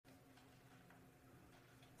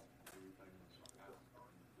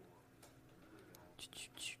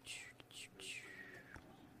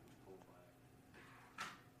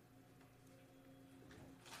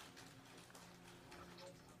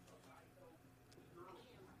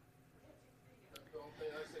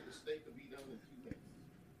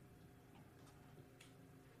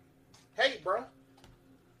Hey, bro.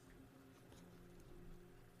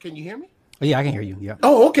 Can you hear me? Yeah, I can hear you. Yeah.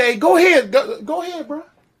 Oh, okay. Go ahead. Go ahead, bro.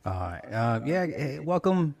 All right. Yeah.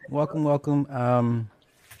 Welcome. Welcome. Welcome.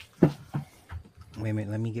 Wait a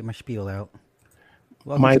minute. Let me get my spiel out.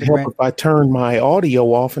 Welcome to Might the help Grand. if I turn my audio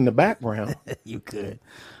off in the background. You could.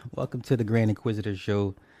 Welcome to the Grand Inquisitor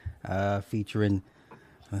Show, featuring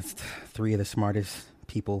three of the smartest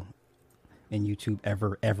people in YouTube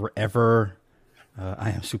ever. I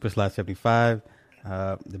am Super Slot 75.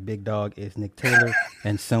 The big dog is Nick Taylor,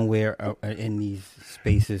 and somewhere in these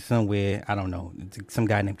spaces, somewhere I don't know, some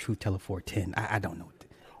guy named Truth Teller 410. I don't know.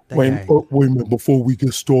 That guy. Wait a minute. Before we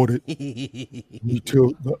get started, let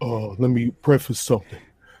me preface something.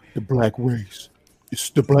 The black race,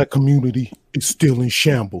 the black community is still in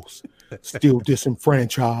shambles, still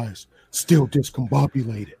disenfranchised, still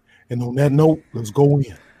discombobulated. And on that note, let's go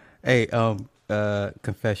in. Hey,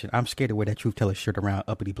 confession. I'm scared to wear that Truth Teller shirt around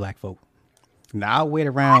uppity black folk. Now I'll wear it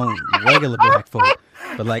around regular black folk,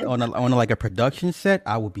 but like on a production set,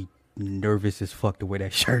 I would be nervous as fuck to wear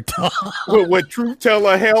that shirt. What Truth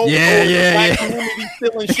Teller held, Yeah. black community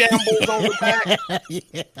still in shambles on the back.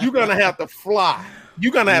 Yeah. You're gonna have to fly.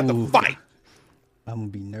 You're gonna have to fight. I'm gonna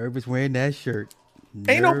be nervous wearing that shirt.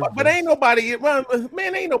 Ain't nobody.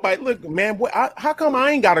 Man, ain't nobody. Look, man, how come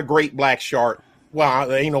I ain't got a great black shark?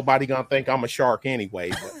 Well, ain't nobody gonna think I'm a shark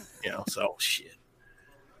anyway. But so shit,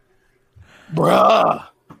 bruh.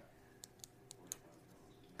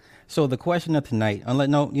 So the question of tonight, I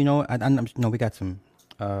know we got some.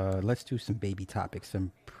 Let's do some baby topics,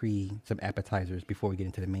 some appetizers before we get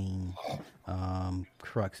into the main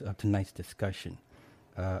crux of tonight's discussion.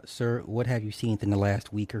 Sir, what have you seen in the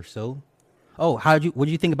last week or so? Oh, what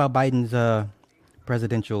did you think about Biden's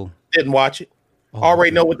presidential? Didn't watch it.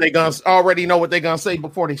 Already know what they gonna say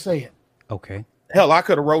before they say it. Okay. Hell, I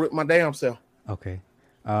could have wrote it my damn self. Okay.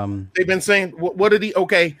 They've been saying, what did he?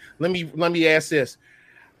 Okay, let me ask this.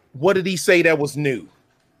 What did he say that was new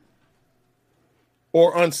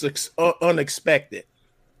or unexpected?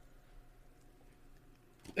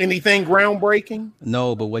 Anything groundbreaking?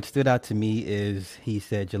 No, but what stood out to me is he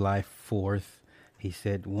said July 4th. He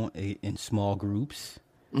said in small groups.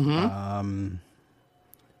 Mm-hmm.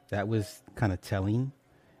 That was kind of telling.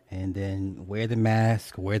 And then wear the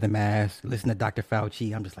mask. Listen to Dr.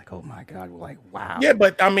 Fauci. I'm just like, oh my God. We're like, wow. Yeah,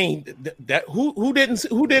 but I mean, that who didn't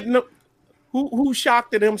who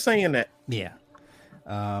shocked at him saying that? Yeah.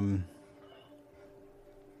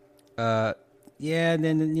 Yeah. And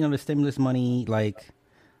then the stimulus money. Like,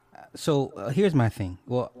 so here's my thing.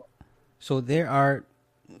 Well, so there are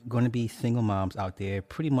going to be single moms out there,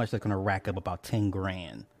 pretty much that's going to rack up about 10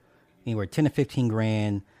 grand, anywhere 10 to 15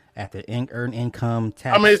 grand. After earned income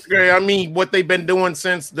tax. I mean, what they've been doing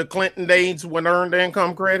since the Clinton days when earned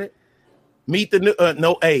income credit. Meet the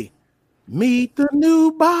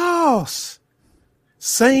new boss.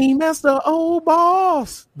 Same as the old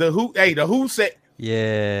boss. The who said.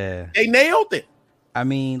 Yeah. They nailed it. I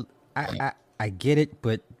mean, I get it,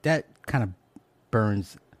 but that kind of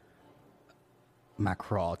burns my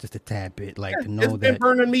crawl just a tad bit. Like to know it's been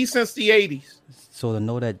burning me since the 80s. So to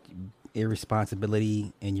know that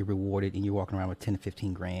irresponsibility and you're rewarded and you're walking around with 10 to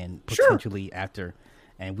 15 grand potentially after,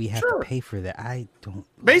 and we have to pay for that. I don't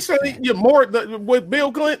basically with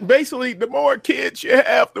Bill Clinton, basically the more kids you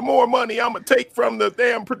have, the more money I'm gonna take from the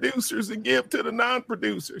damn producers and give to the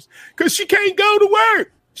non-producers, because she can't go to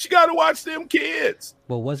work. She got to watch them kids.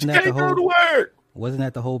 Well, wasn't that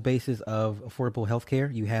the whole basis of affordable health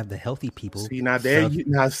care? You have the healthy people. See now there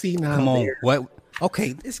come on. What?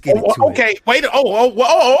 Okay, let's get into it. Okay, wait.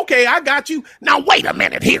 Okay, I got you. Now wait a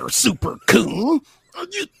minute here, Super Coon.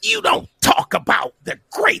 You don't talk about the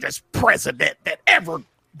greatest president that ever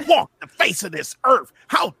walked the face of this earth.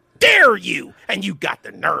 How dare you? And you got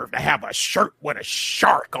the nerve to have a shirt with a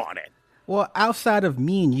shark on it. Well, outside of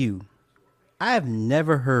me and you, I have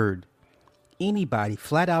never heard anybody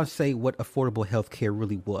flat out say what affordable health care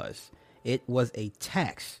really was. It was a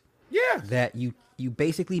tax. Yeah. That you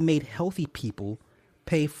basically made healthy people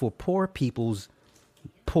pay for poor people's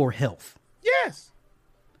poor health. Yes.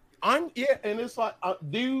 And it's like,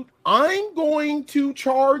 dude, I'm going to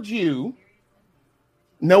charge you.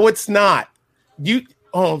 No, it's not.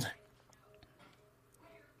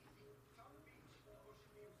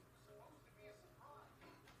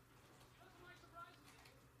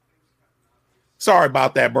 Sorry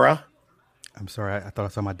about that, bro. I'm sorry. I thought I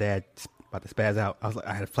saw my dad about to spaz out.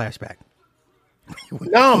 I had a flashback.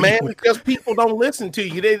 No, man, because people don't listen to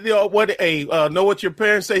you. They know what your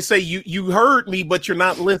parents say. Say you heard me, but you're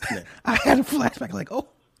not listening. I had a flashback, like, oh,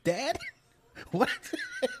 Dad, what?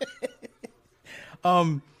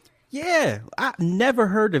 Yeah, I never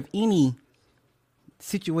heard of any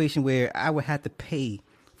situation where I would have to pay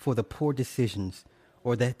for the poor decisions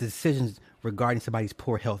or the decisions regarding somebody's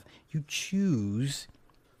poor health. You choose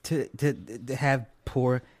to have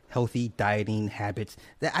poor, healthy dieting habits.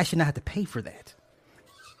 That I should not have to pay for that.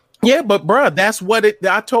 Yeah, but bruh, that's what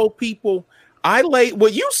I told people.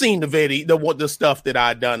 You've seen the video, the stuff that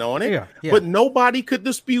I done on it, yeah. But nobody could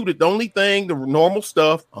dispute it. The only thing, the normal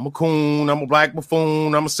stuff, I'm a coon, I'm a black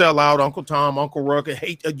buffoon, I'm a sellout, Uncle Tom, Uncle Rucker,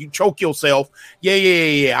 hate you choke yourself.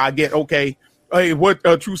 Yeah. I get, okay. Hey, what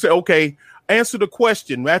True say? Okay, answer the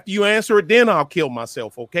question. After you answer it, then I'll kill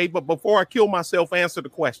myself. Okay, but before I kill myself, answer the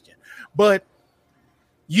question. But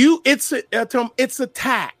it's a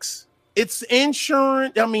tax. It's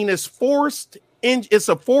insurance. I mean, it's forced. It's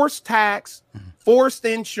a forced tax, forced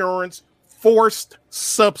insurance, forced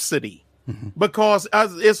subsidy. Because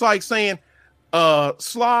it's like saying,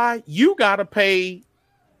 Sly, you got to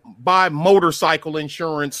buy motorcycle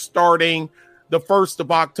insurance starting the 1st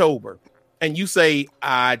of October. And you say,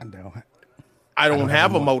 I don't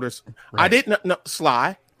have a motorcycle. Right. I didn't, no,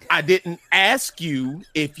 Sly, I didn't ask you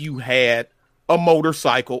if you had a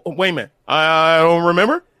motorcycle. Oh, wait a minute. I don't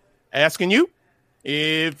remember asking you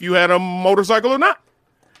if you had a motorcycle or not.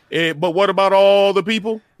 But what about all the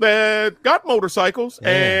people that got motorcycles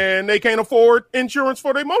and they can't afford insurance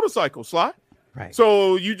for their motorcycles, Sly? Right.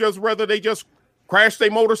 So you just rather they just crash their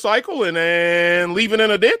motorcycle and then leave it in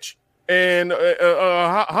a ditch? And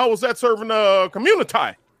how is that serving the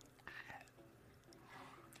community?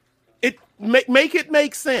 Make it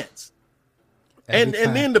make sense. And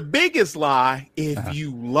then the biggest lie, if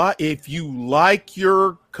you like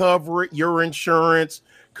your coverage, your insurance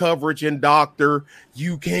coverage and doctor,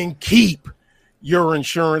 you can keep your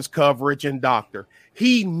insurance coverage and doctor.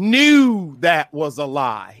 He knew that was a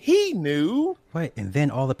lie. He knew. Right, and then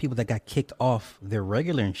all the people that got kicked off their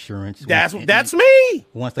regular insurance. That's me.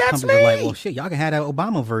 Once the companies are like, well, shit, y'all can have that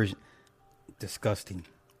Obama version. Disgusting.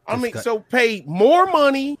 I mean, so pay more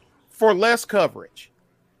money for less coverage.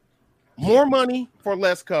 More money for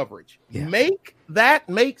less coverage. Yeah. Make that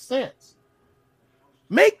make sense.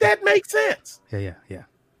 Make that make sense. Yeah.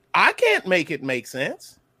 I can't make it make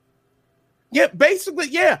sense. Yeah, basically,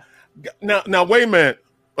 yeah. Now wait a minute,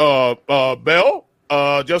 Bell.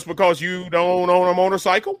 Just because you don't own a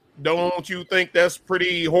motorcycle, don't you think that's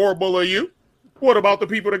pretty horrible of you? What about the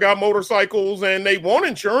people that got motorcycles and they want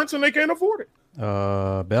insurance and they can't afford it?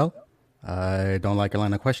 Bell, I don't like your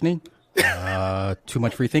line of questioning. Too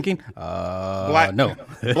much free thinking. No.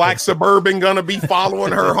 Black Suburban gonna be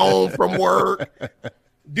following her home from work.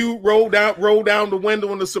 Dude roll down the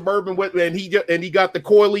window in the Suburban and he got the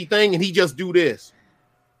coily thing and he just do this.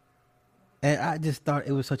 And I just thought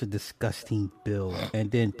it was such a disgusting bill. And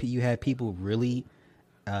then you had people really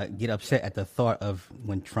get upset at the thought of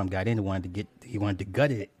when Trump got in, he wanted to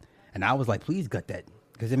gut it. And I was like, please gut that,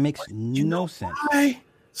 because it makes no sense.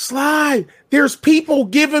 Sly, there's people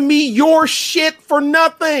giving me your shit for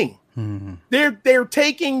nothing. Mm-hmm. They're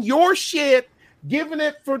taking your shit, giving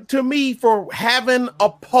it to me for having a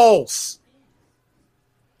pulse.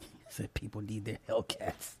 Said people need their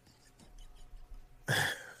Hellcats.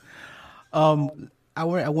 I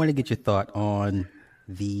want to get your thought on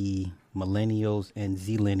the millennials and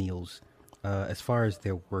zillennials as far as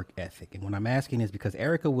their work ethic. And what I'm asking is because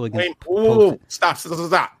Erica Williams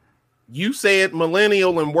Stop. You said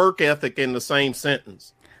millennial and work ethic in the same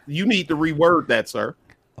sentence. You need to reword that, sir.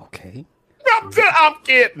 Okay. I'm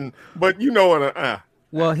kidding, but you know what?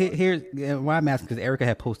 Well, here's why I'm asking, because Erica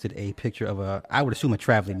had posted a picture of I would assume a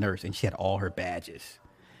traveling nurse, and she had all her badges.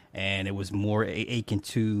 And it was more akin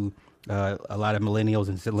to a lot of millennials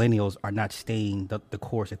and zillennials are not staying the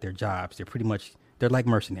course at their jobs. They're like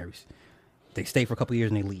mercenaries. They stay for a couple of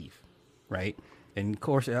years and they leave, right? And of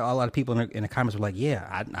course, a lot of people in the comments were like,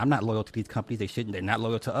 yeah, I'm not loyal to these companies. They're not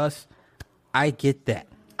loyal to us. I get that.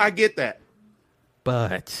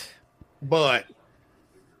 But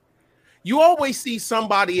you always see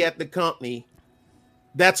somebody at the company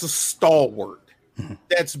that's a stalwart.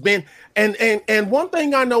 That's been and one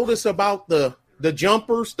thing I notice about the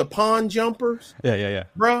jumpers, the pond jumpers,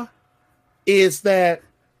 bruh, is that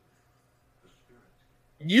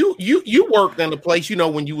you worked in a place,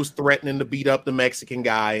 when you was threatening to beat up the Mexican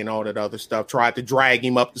guy and all that other stuff, tried to drag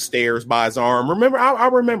him up the stairs by his arm. Remember, I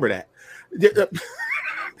remember that.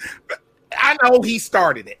 I know he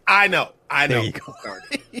started it. I know. There you go.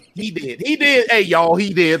 He did. Hey, y'all,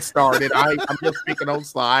 he did start it. I'm just picking on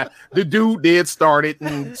Sly. The dude did start it,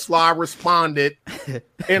 and Sly responded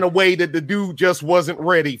in a way that the dude just wasn't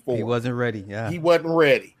ready for. He wasn't ready. Yeah, he wasn't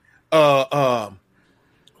ready. But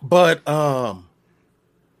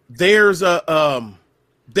there's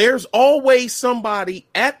always somebody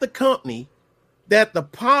at the company that the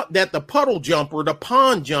puddle jumper, the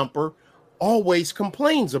pond jumper, always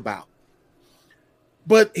complains about.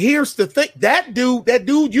 But here's the thing: that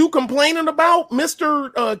dude you complaining about,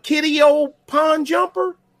 Mr. Kitty old pond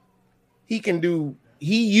jumper, he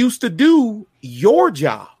used to do your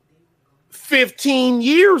job 15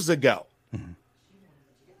 years ago. Mm-hmm.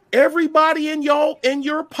 Everybody in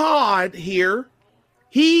your pod here,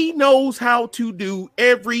 he knows how to do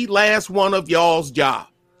every last one of y'all's job.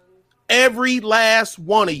 Every last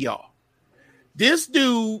one of y'all. This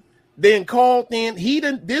dude then called in. He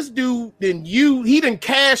done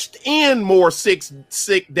cashed in more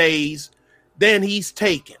sick days than he's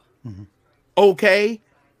taken. Mm-hmm. Okay.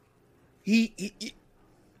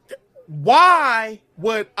 Why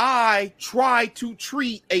would I try to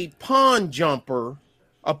treat a pond jumper,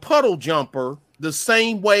 a puddle jumper, the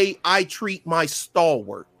same way I treat my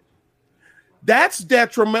stalwart? That's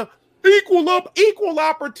detrimental. Equal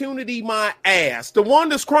opportunity, my ass. The one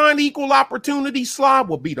that's crying equal opportunity, Sly,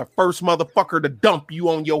 will be the first motherfucker to dump you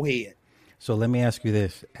on your head. So let me ask you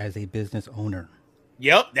this, as a business owner.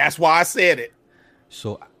 Yep, that's why I said it.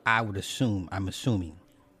 So I'm assuming,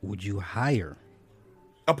 would you hire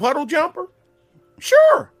a puddle jumper?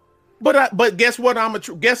 Sure. But guess what?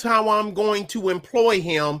 Guess how I'm going to employ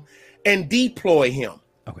him and deploy him.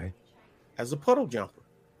 Okay. As a puddle jumper.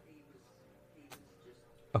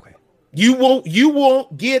 Okay. You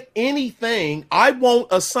won't get anything. I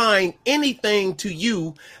won't assign anything to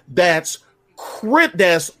you that's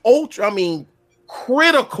critical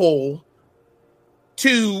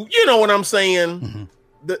to, you know what I'm saying? Mm-hmm.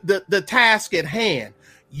 The task at hand.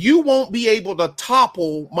 You won't be able to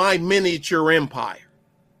topple my miniature empire.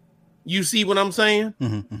 You see what I'm saying?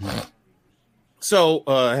 Mm-hmm, mm-hmm. So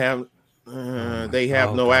they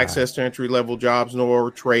have no access to entry level jobs,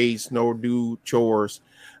 nor trades, nor do chores.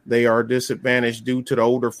 They are disadvantaged due to the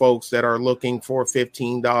older folks that are looking for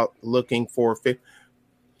 $15.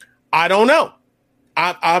 I don't know.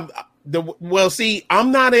 I'm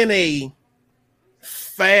not in a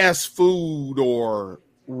fast food or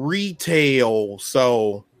retail,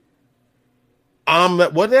 so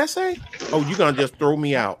what did I say? Oh, you're gonna just throw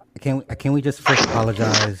me out. Can we just first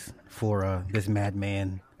apologize for this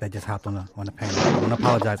madman that just hopped on the panel? I want to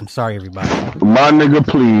apologize. I'm sorry, everybody. My nigga,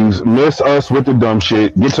 please miss us with the dumb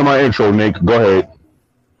shit. Get to my intro, Nick. Go ahead.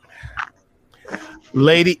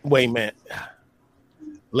 Wait a minute.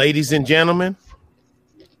 Ladies and gentlemen,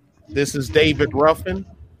 this is David Ruffin,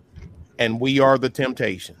 and we are the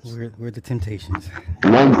Temptations. We're the Temptations.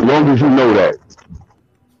 Long as you know that,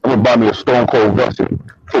 I'm gonna buy me a Stone Cold vest and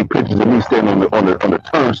take pictures of me standing on the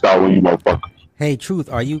turnstile when you motherfuckers. Hey, Truth,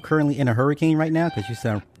 are you currently in a hurricane right now? Because you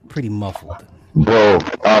sound pretty muffled. Bro,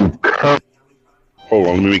 hold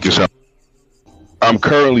on, let me make this up. I'm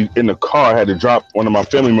currently in the car. I had to drop one of my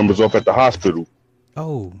family members off at the hospital.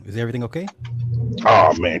 Oh, is everything okay?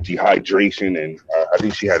 Oh, man, dehydration, and I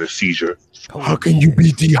think she had a seizure. How can you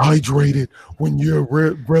be dehydrated when you're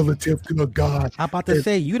relative to a god? I'm about to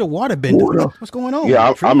say, you the water bender. What's going on?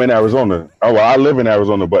 Yeah, I'm in Arizona. Oh, well, I live in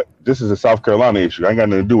Arizona, but this is a South Carolina issue. I ain't got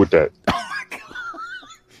nothing to do with that.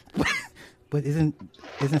 But isn't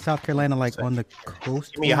South Carolina like on the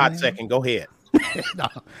coast? Give me a hot second. Go ahead. No,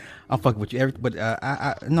 I'm fucking with you. But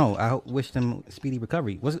I wish them speedy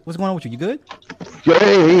recovery. What's going on with you? You good? Yeah,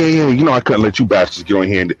 hey. You know I couldn't let you bastards get on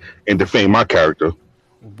here and defame my character.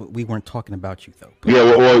 But we weren't talking about you though. Yeah,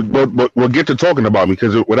 well, get to talking about me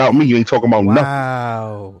because without me, you ain't talking about nothing.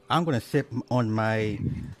 Wow, I'm gonna sip on my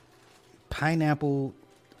pineapple.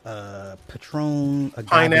 Patron,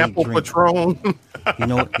 pineapple drink. Patron. you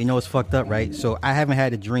know it's fucked up, right? So I haven't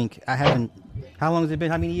had a drink. How long has it been?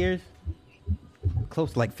 How many years?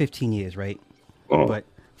 Close to like 15 years, right? Oh. But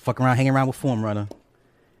hanging around with Form Runner,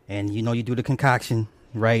 and you do the concoction,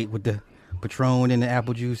 right, with the Patron and the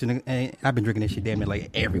apple juice, and I've been drinking this shit damn near like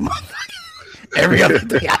every month, every other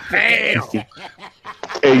day. Hey,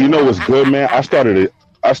 you know what's good, man? I started a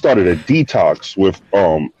detox with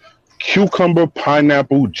cucumber,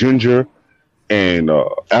 pineapple, ginger, and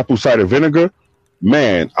apple cider vinegar.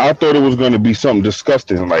 Man, I thought it was going to be something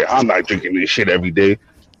disgusting. Like, I'm not drinking this shit every day.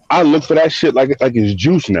 I look for that shit like it's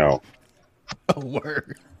juice now. Oh,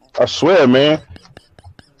 word. I swear, man.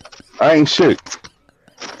 I ain't shit.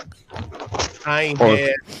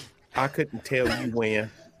 I couldn't tell you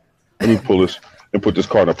when. Let me pull this. and put this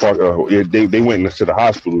car in the park. They went into the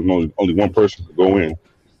hospital, and only one person could go in.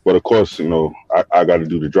 But of course, I got to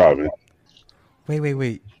do the driving.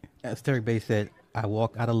 Wait. As Derek Bay said, I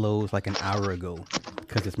walked out of Lowe's like an hour ago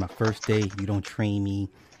because it's my first day. You don't train me.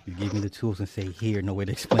 You give me the tools and say, here, no way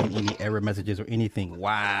to explain any error messages or anything.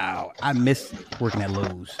 Wow. I miss working at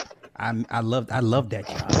Lowe's. I love that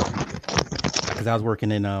job because I was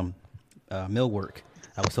working in millwork.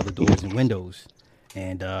 I would sell the doors and windows,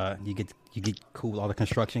 and you get cool with all the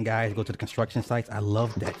construction guys. Go to the construction sites. I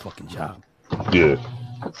love that fucking job. Yeah.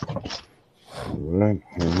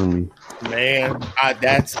 Man,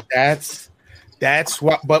 that's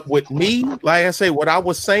what. But with me, like I say, what I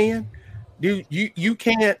was saying, dude, you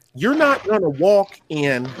can't. You're not gonna walk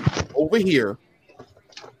in over here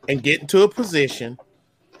and get into a position,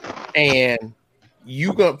 and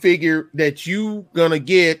you gonna figure that you gonna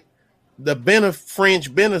get the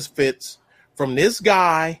fringe benefits from this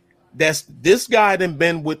guy. This guy done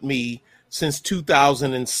been with me since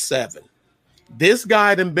 2007. This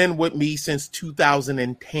guy done been with me since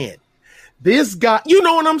 2010. This guy, you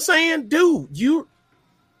know what I'm saying, dude? You're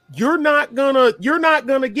not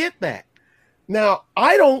gonna get that. Now,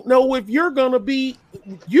 I don't know if you're gonna be.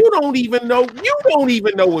 You don't even know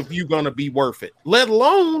if you're gonna be worth it, let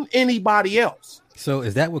alone anybody else. So,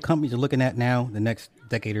 is that what companies are looking at now? The next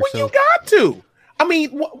decade or so? You got to. I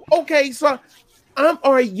mean, okay, so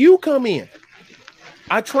all right. You come in.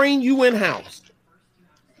 I train you in house.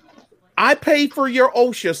 I pay for your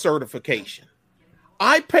OSHA certification.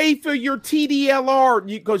 I pay for your TDLR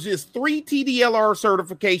because there's 3 TDLR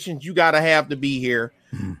certifications you got to have to be here.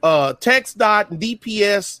 TxDOT and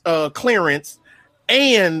DPS clearance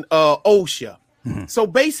and OSHA. So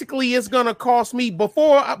basically it's going to cost me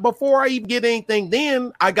before I even get anything.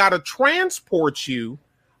 Then I got to transport you.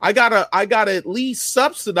 I gotta at least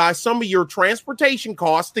subsidize some of your transportation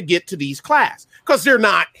costs to get to these classes because they're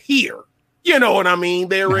not here. You know what I mean?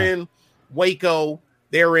 They're in Waco,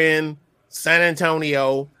 they're in San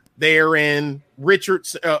Antonio, they're in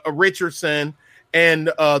Richardson, and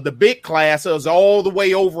the big class is all the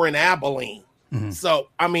way over in Abilene. So,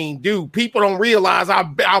 I mean, dude, people don't realize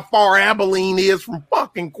how far Abilene is from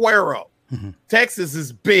fucking Cuero. Texas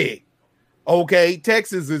is big. Okay,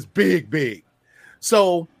 Texas is big.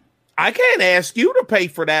 So, I can't ask you to pay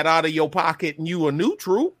for that out of your pocket and you a new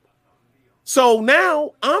troop. So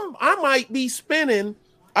now I may be spending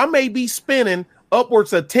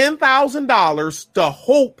upwards of $10,000 to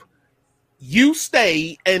hope you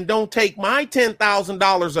stay and don't take my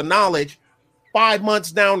 $10,000 of knowledge 5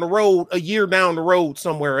 months down the road, a year down the road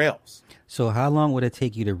somewhere else. So how long would it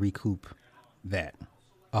take you to recoup that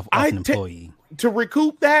of an employee? To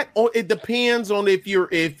recoup that, or it depends on if you're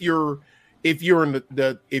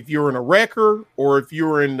in a wrecker or if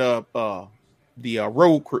you're in the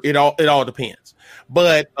road crew. It all depends.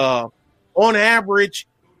 But on average,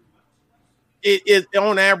 it is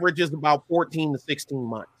about 14 to 16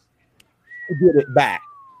 months to get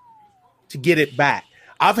it back.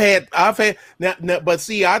 I've had now, but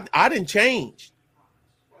see, I didn't change.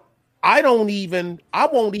 I won't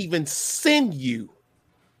even send you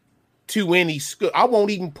to any school. I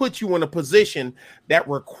won't even put you in a position that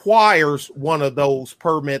requires one of those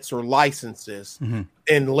permits or licenses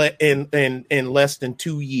in less than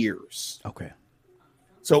 2 years. Okay.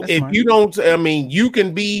 So that's you don't, I mean, you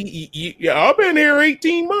can be. I've been here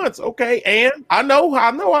 18 months. Okay, and I know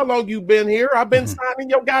how long you've been here. I've been signing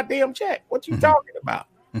your goddamn check. What you talking about?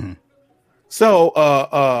 So,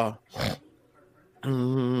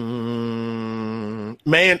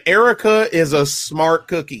 man, Erica is a smart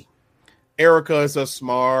cookie. Real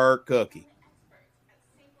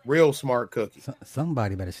smart cookie.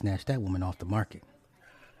 Somebody better snatch that woman off the market.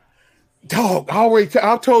 Dog,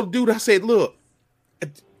 I told dude, I said, look,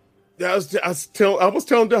 I was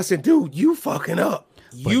telling dude, I said, dude, you fucking up.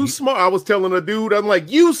 You smart. I was telling a dude, I'm like,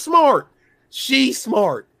 you smart. She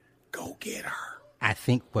smart. Go get her. I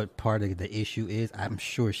think what part of the issue is, I'm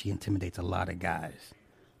sure she intimidates a lot of guys.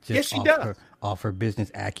 Yes, she does. Off her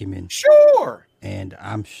business acumen. Sure. And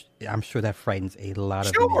I'm sure that frightens a lot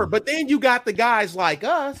of men. But then you got the guys like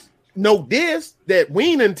us, that we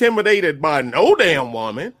ain't intimidated by no damn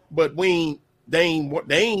woman, but they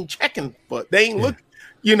ain't checking for, they ain't look,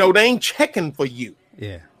 they ain't checking for you.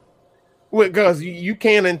 Yeah. Because you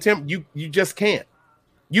can't intimidate, you just can't.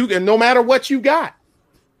 And no matter what you got.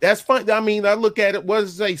 That's fine. I mean, I look at it, what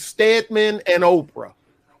does it say? Stedman and Oprah.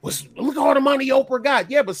 Look at all the money Oprah got.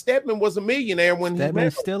 Yeah, but Stedman was a millionaire when Stedman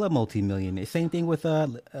is still a multimillionaire. Same thing with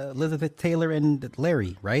Elizabeth Taylor and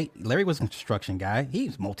Larry, right? Larry was a construction guy.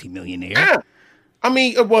 He's multimillionaire. Yeah. I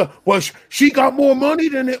mean, she got more money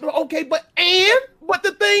than it. Okay, but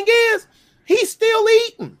the thing is, He's still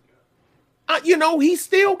eating. You know, he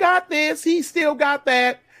still got this. He still got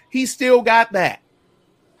that. He still got that.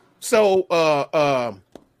 So,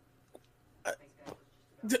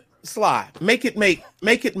 Sly, make it make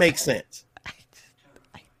sense.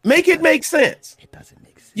 Make it make sense. It doesn't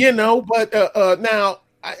make sense. You know, but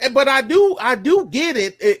I do get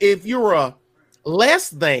it. If you're a less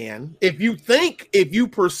than, if you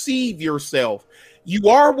perceive yourself, you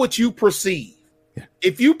are what you perceive. Yeah.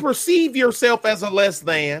 If you perceive yourself as a less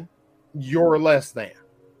than, you're less than.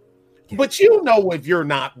 Yeah. But you know if you're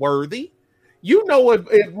not worthy. You know if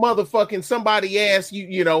motherfucking somebody asks you,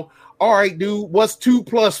 you know, all right, dude, what's 2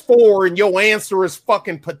 + 4? And your answer is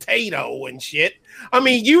fucking potato and shit. I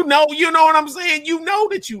mean, you know what I'm saying? You know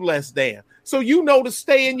that you less than. So you know to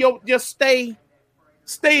stay in your motherfucking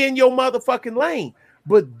lane.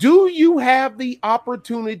 But do you have the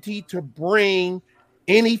opportunity to bring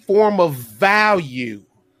any form of value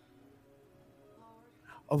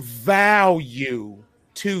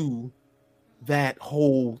to that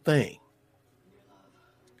whole thing?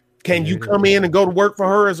 Can you come in and go to work for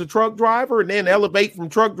her as a truck driver and then elevate from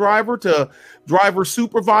truck driver to driver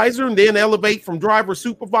supervisor and then elevate from driver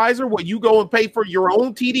supervisor where you go and pay for your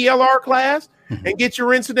own TDLR class and get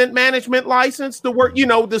your incident management license to work, you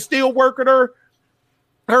know, to still work at her,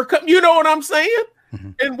 you know what I'm saying?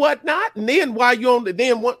 And whatnot. And then while you're on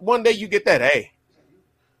one day you get that, hey,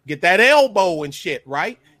 get that elbow and shit,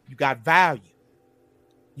 right? You got value.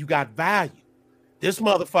 You got value. This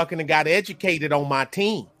motherfucker got educated on my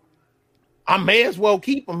team. I may as well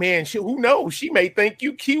keep him here, and who knows? She may think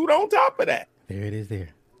you cute on top of that. There it is. There.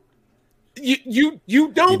 You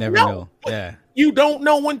don't never know. Yeah. You don't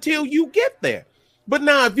know until you get there. But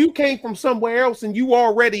now, if you came from somewhere else and you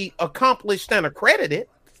already accomplished and accredited,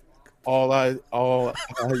 all I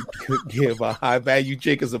could give a high value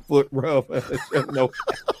chick is a foot rub. No.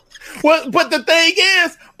 Well, but the thing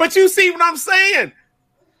is, but you see what I'm saying?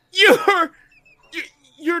 You're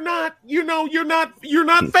not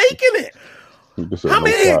faking it. How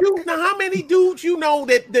many dudes you know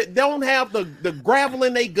that don't have the gravel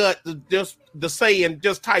in their gut to say and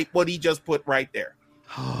just type what he just put right there?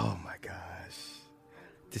 Oh my gosh.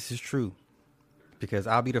 This is true. Because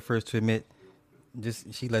I'll be the first to admit,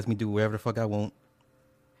 she lets me do whatever the fuck I want.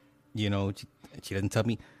 You know, she doesn't tell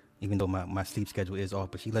me, even though my sleep schedule is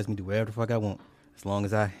off, but she lets me do whatever the fuck I want as long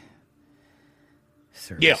as I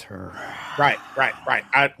service her. Right.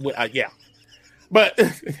 Yeah. But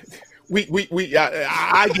I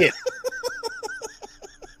get it.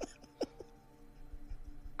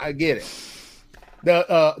 I get it.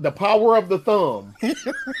 The power of the thumb.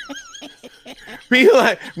 Be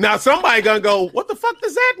like, now somebody gonna go, what the fuck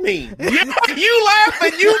does that mean? You laugh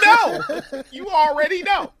and you know. You already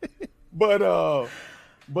know. But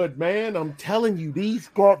man, I'm telling you, these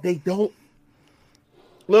girls, they don't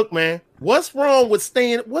look, man. What's wrong with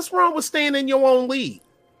staying in your own league?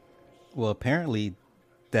 Well, apparently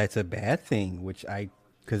that's a bad thing,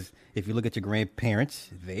 because if you look at your grandparents,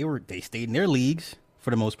 they stayed in their leagues for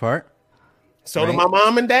the most part. So did my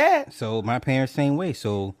mom and dad. So my parents, same way.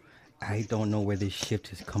 So I don't know where this shift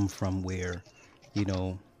has come from, where, you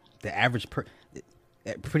know, the average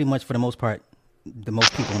pretty much for the most part, the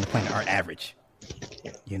most people on the planet are average,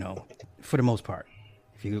 you know, for the most part.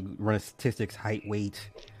 If you run statistics, height, weight,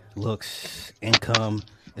 looks, income,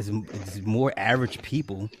 is more average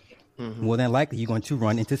people, more than likely you're going to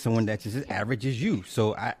run into someone that's just as average as you.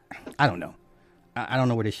 So I don't know. I don't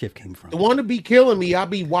know where this shift came from. The one to be killing me, I'll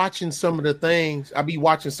be watching some of the things. I'll be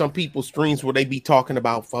watching some people's streams where they be talking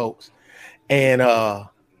about folks. And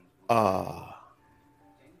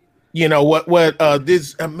you know what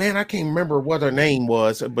this man, I can't remember what her name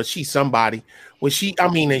was, but she's somebody.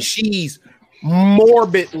 And she's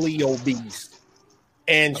morbidly obese.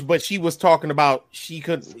 But she was talking about she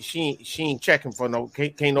ain't checking for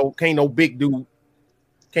can't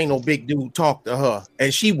no big dude talk to her,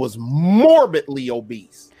 and she was morbidly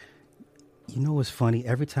obese. You know what's funny?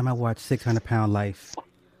 Every time I watch 600 Pound Life,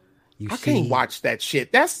 I can't watch that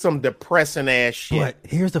shit. That's some depressing ass shit. But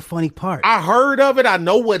here's the funny part. I heard of it. I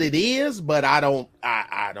know what it is, but I don't.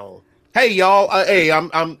 Hey y'all.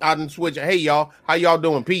 I'm switching. Hey y'all. How y'all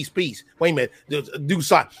doing? Peace. Wait a minute. Do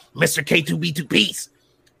something. Mr. K2B2 peace.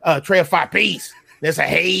 Trail 5 peace. There's a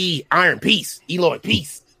hey Iron peace. Eloy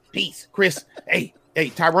peace. Chris. Hey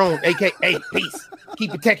Tyrone. AK. Hey peace.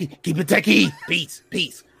 Keep it techie.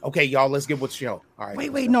 Peace. Okay, y'all. Let's get with the show. All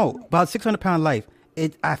right. Wait. No. About 600 Pound Life.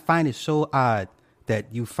 I find it so odd that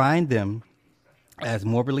you find them as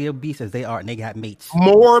morbidly obese as they are, and they got mates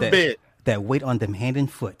that wait on them hand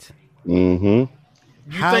and foot.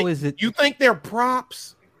 Mm-hmm. How is it? You think they're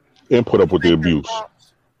props? And put up with the abuse.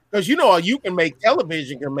 Because you can make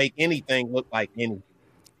television can make anything look like anything.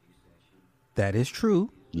 That is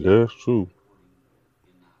true. Yeah, it's true.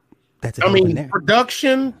 That's a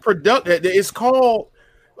production. It's called.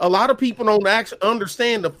 A lot of people don't actually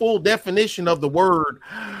understand the full definition of the word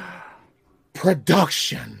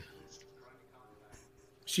production.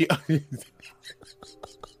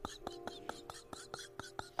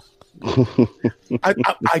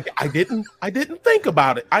 I didn't think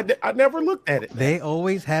about it. I never looked at it. They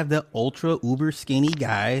always have the ultra uber skinny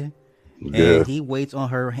guy, and he waits on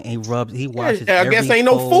her and he rubs. He washes. I guess ain't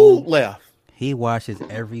no food left. He washes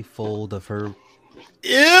every fold of her.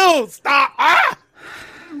 Ew! Stop! Ah!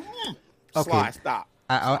 Okay, Sly, stop.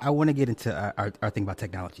 I want to get into our thing about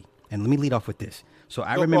technology, and let me lead off with this. So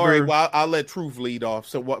I remember. All right, well, I'll let Truth lead off.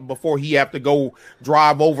 So before he have to go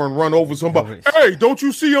drive over and run over somebody. Hey, don't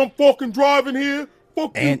you see I'm fucking driving here?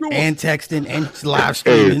 Fuck and texting and live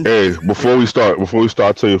streaming. Hey, before we start,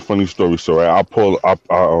 I'll tell you a funny story. So I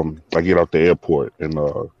get out the airport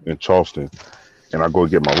in Charleston, and I go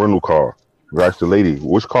get my rental car. I ask the lady,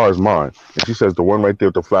 which car is mine? And she says the one right there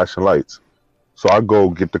with the flashing lights. So I go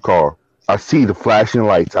get the car. I see the flashing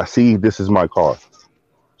lights. I see this is my car.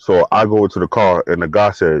 So I go into the car, and the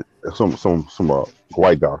guy said, some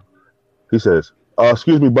white guy. He says,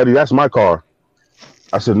 "Excuse me, buddy, that's my car."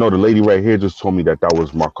 I said, "No, the lady right here just told me that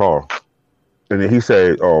was my car." And then he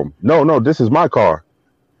said, "No, this is my car."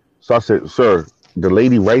 So I said, "Sir, the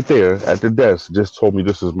lady right there at the desk just told me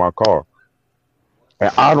this is my car."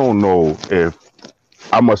 And I don't know if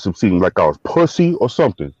I must have seemed like I was pussy or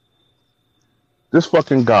something. This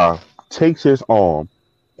fucking guy takes his arm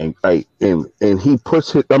and he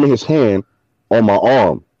puts his hand on my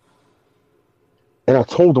arm. And I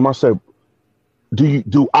told him, I said,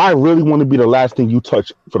 do I really want to be the last thing you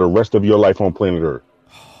touch for the rest of your life on planet Earth?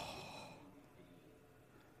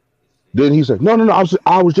 Then he said, No,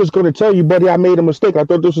 I was just gonna tell you, buddy, I made a mistake. I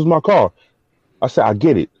thought this was my car. I said, I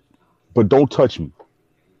get it, but don't touch me.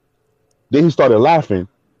 Then he started laughing.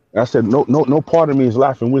 And I said, No part of me is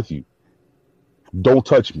laughing with you. Don't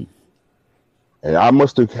touch me. And I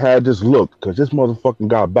must have had this look because this motherfucking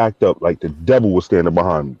guy backed up like the devil was standing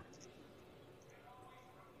behind me.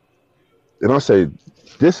 And I said,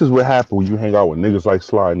 this is what happened when you hang out with niggas like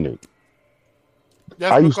Sly and Nick.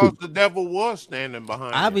 That's because the devil was standing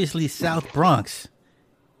behind you. Obviously, South Bronx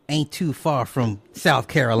ain't too far from South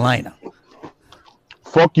Carolina.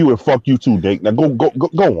 Fuck you and fuck you too, Nick. Now go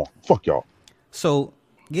on. Fuck y'all. So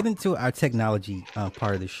get into our technology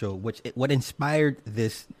part of the show. What inspired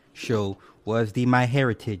this show was the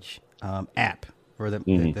MyHeritage app, or with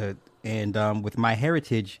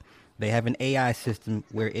MyHeritage, they have an AI system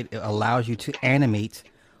where it allows you to animate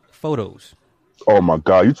photos. Oh my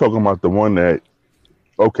God, you talking about the one that?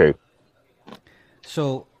 Okay.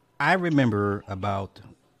 So I remember about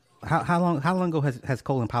how long ago has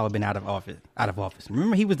Colin Powell been out of office?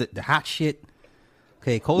 Remember, he was the hot shit.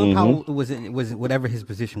 Okay, Colin Powell was whatever his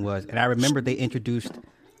position was, and I remember they introduced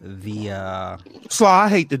the. Sly, I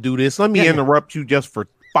hate to do this. Let me interrupt you just for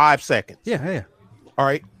 5 seconds. Yeah. All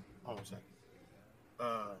right. Hold on a second.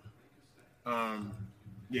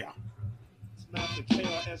 Yeah.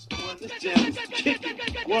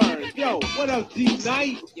 Word. Yo, what up, D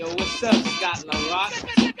Night? Yo, what's up, Scott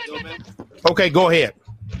LaRock? Yo, man. Okay, go ahead.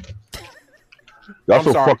 Y'all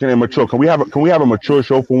so fucking immature. Can we have a mature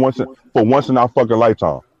show for once in our fucking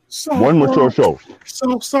lifetime? One mature show.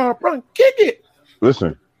 So sorry, bro. Kick it.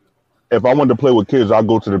 Listen, if I wanted to play with kids, I'll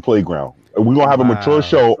go to the playground. If we're gonna have a mature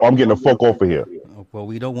show, I'm getting the fuck off of here. Well,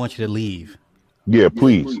 we don't want you to leave. Yeah,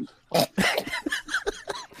 please.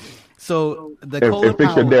 So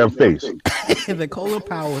fix your damn face. The Colin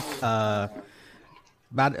Powell,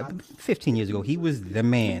 about 15 years ago, he was the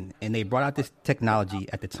man, and they brought out this technology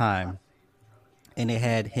at the time, and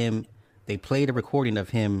they played a recording of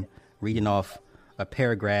him reading off a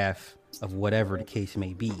paragraph of whatever the case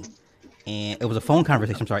may be, and it was a phone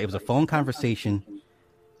conversation. It was a phone conversation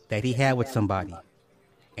that he had with somebody,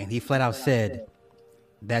 and he flat out said,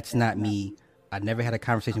 "That's not me. I never had a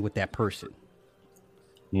conversation with that person."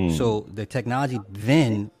 So the technology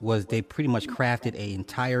then was they pretty much crafted an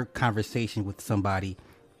entire conversation with somebody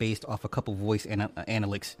based off a couple voice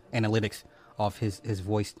analytics off his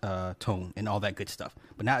voice tone and all that good stuff.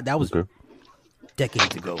 But now that was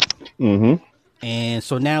decades ago. And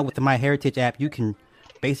so now with the MyHeritage app, you can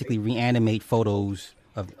basically reanimate photos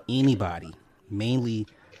of anybody. Mainly,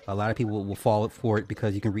 a lot of people will fall for it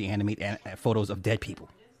because you can reanimate photos of dead people,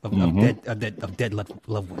 of dead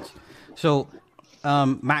loved ones. So.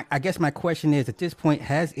 I guess my question is, at this point,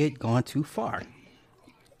 has it gone too far?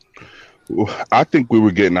 I think we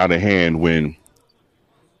were getting out of hand when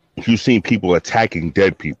you've seen people attacking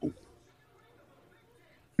dead people.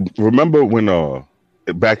 Remember when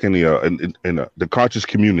back in the conscious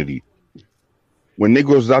community, when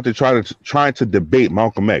Negroes was out there trying to debate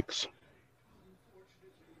Malcolm X.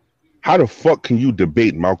 How the fuck can you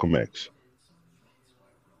debate Malcolm X?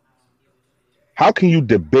 How can you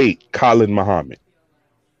debate Khalid Muhammad?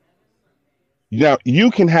 Now, you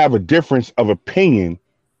can have a difference of opinion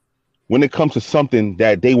when it comes to something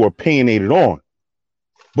that they were opinionated on.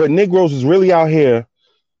 But Negroes is really out here,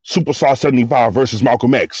 Superstar 75 versus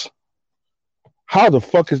Malcolm X. How the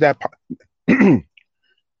fuck is that?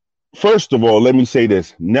 First of all, let me say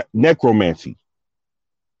this. Necromancy.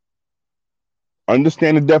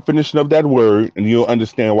 Understand the definition of that word, and you'll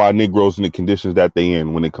understand why Negroes in the conditions that they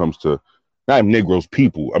in when it comes to not even Negroes,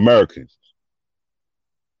 people, Americans.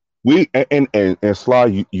 We and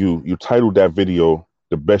Sly, you titled that video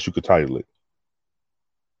the best you could title it.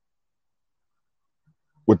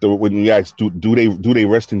 When you ask, do they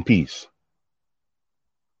rest in peace?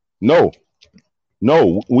 No.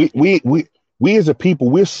 We as a people,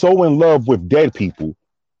 we're so in love with dead people.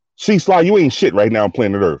 See, Sly, you ain't shit right now on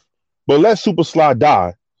planet Earth. But let Super Sly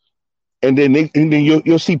die, and then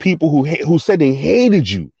you'll see people who said they hated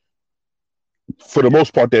you. For the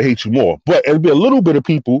most part, they hate you more. But there'll be a little bit of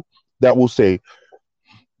people that will say,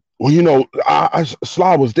 well, you know,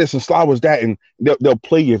 Sly was this and Sly was that, and they'll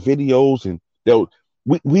play your videos, and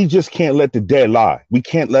we just can't let the dead lie. We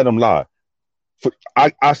can't let them lie.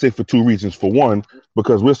 I say for two reasons. For one,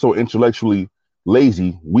 because we're so intellectually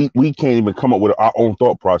lazy, we can't even come up with our own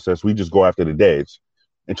thought process. We just go after the deads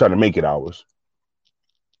and try to make it ours.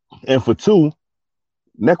 And for two,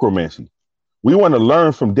 necromancy. We want to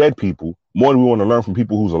learn from dead people more than we want to learn from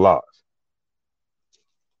people who's alive.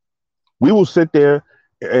 We will sit there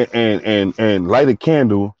and light a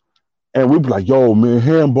candle, and we'll be like, yo, man,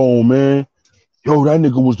 Hambone, man. Yo, that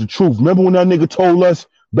nigga was the truth. Remember when that nigga told us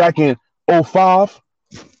back in 2005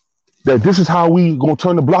 that this is how we gonna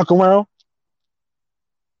turn the block around?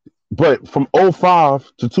 But from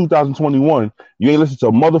 2005 to 2021, you ain't listened to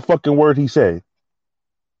a motherfucking word he said.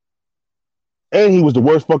 And he was the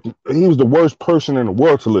worst person in the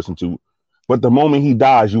world to listen to. But the moment he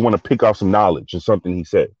dies, you want to pick off some knowledge or something he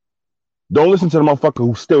said. Don't listen to the motherfucker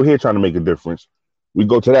who's still here trying to make a difference. We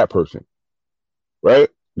go to that person. Right?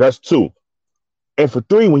 That's two. And for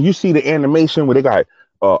three, when you see the animation where they got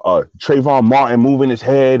Trayvon Martin moving his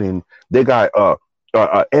head, and they got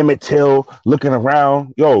Emmett Till looking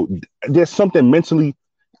around, yo, there's something very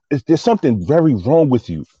wrong with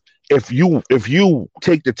you. If you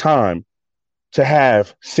take the time to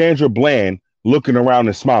have Sandra Bland looking around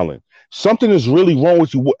and smiling, something is really wrong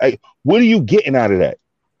with you. What are you getting out of that?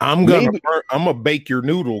 I'm gonna bake your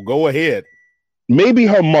noodle. Go ahead. Maybe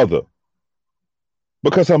her mother,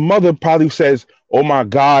 because her mother probably says, "Oh my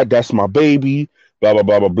God, that's my baby." Blah blah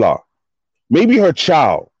blah blah blah. Maybe her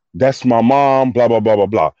child, that's my mom. Blah blah blah blah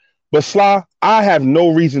blah. But Sly, I have no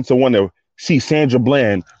reason to want to see Sandra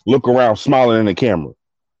Bland look around smiling in the camera.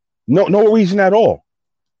 No reason at all.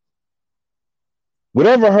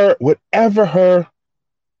 Whatever her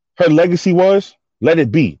legacy was, let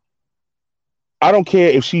it be. I don't care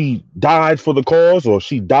if she died for the cause or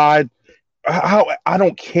she died. I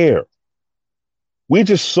don't care. We're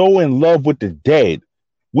just so in love with the dead.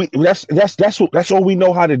 That's all we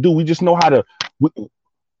know how to do. We just know how to.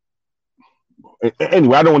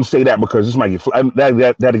 Anyway, I don't want to say that because this might get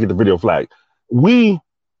that'll get the video flagged. I'm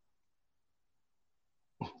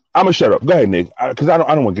gonna shut up. Go ahead, Nick, because I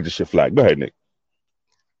don't want to get this shit flagged. Go ahead, Nick.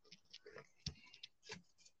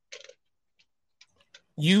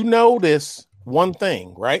 You notice one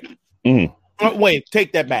thing, right? Mm-hmm. Oh, wait,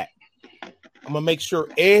 take that back. I'm gonna make sure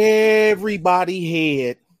everybody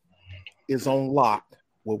head is on lock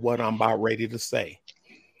with what I'm about ready to say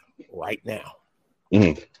right now.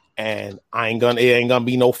 Mm-hmm. And it ain't gonna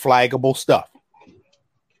be no flaggable stuff.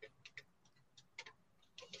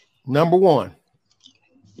 Number one,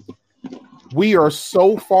 we are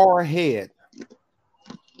so far ahead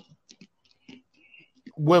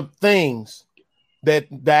with things that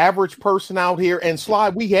the average person out here, and Sly,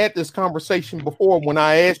 we had this conversation before when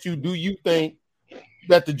I asked you, do you think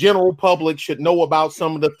that the general public should know about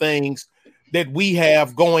some of the things that we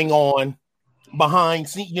have going on behind,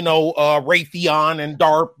 Raytheon and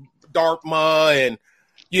Dartmouth and,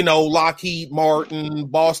 Lockheed Martin,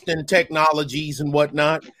 Boston Technologies and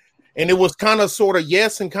whatnot. And it was kind of sort of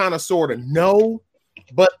yes and kind of sort of no,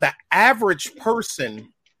 but the average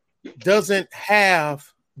person doesn't have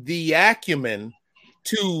the acumen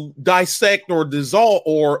to dissect or dissolve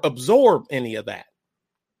or absorb any of that.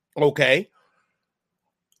 Okay.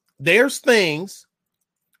 There's things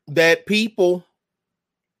that people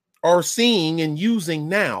are seeing and using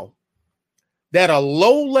now that a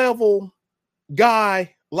low-level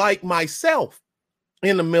guy like myself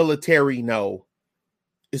in the military know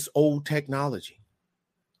is old technology.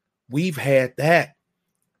 We've had that.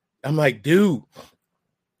 I'm like, dude,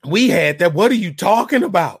 we had that. What are you talking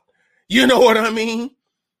about? You know what I mean?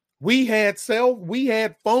 We had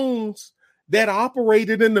phones that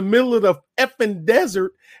operated in the middle of the effing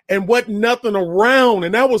desert and wasn't nothing around.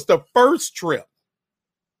 And that was the first trip.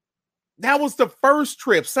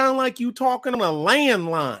 Sound like you talking on a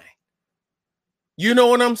landline. You know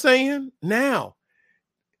what I'm saying? Now,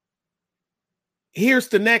 here's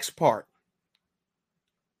the next part.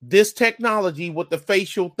 This technology with the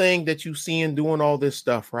facial thing that you see and doing all this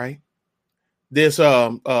stuff, right? This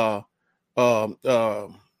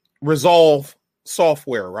Resolve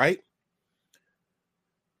software, right?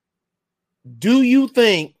 Do you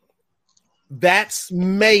think that's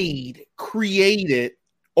created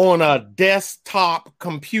on a desktop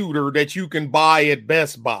computer that you can buy at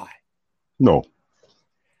Best Buy? No.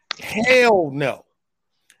 Hell no.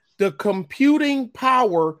 The computing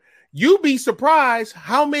power, you'd be surprised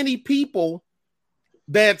how many people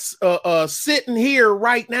that's sitting here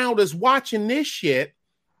right now that's watching this shit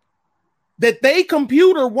that they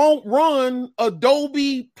computer won't run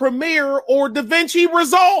Adobe Premiere or DaVinci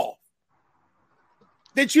Resolve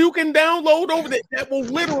that you can download over there that will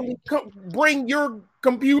literally bring your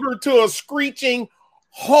computer to a screeching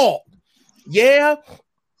halt. Yeah,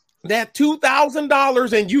 that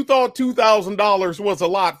 $2,000 and you thought $2,000 was a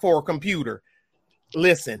lot for a computer.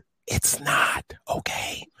 Listen, it's not,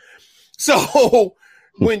 okay? So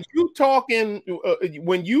when you talking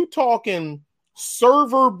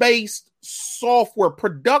server-based software,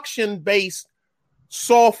 production-based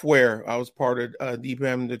software. I was part of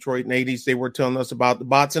DPM in Detroit in the 80s. They were telling us about the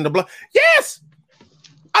bots and the block. Yes!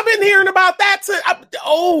 I've been hearing about that.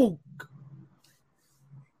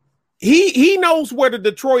 He knows where the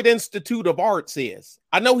Detroit Institute of Arts is.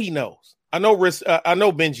 I know he knows. I know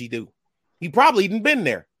Benji do. He probably even been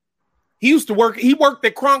there. He worked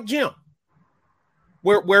at Kronk Gym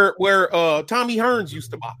where Tommy Hearns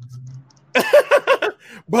used to box.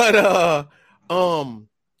 But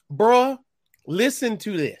bruh, listen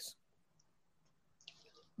to this.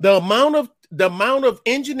 The amount of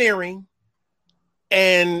engineering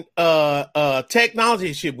and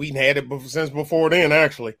technology shit, we had it since before then,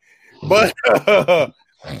 actually. But that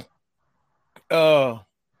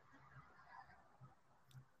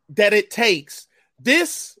it takes.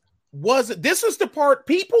 This is the part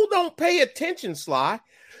people don't pay attention, Sly.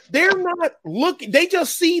 They're not looking. They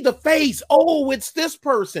just see the face. Oh, it's this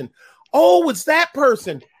person. Oh, it's that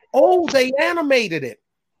person. Oh, they animated it.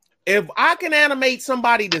 If I can animate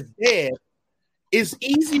somebody that's dead, it's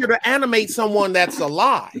easier to animate someone that's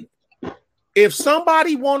alive. If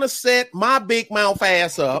somebody want to set my big mouth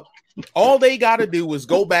ass up, all they got to do is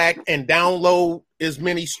go back and download as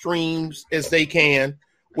many streams as they can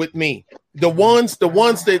with me. The ones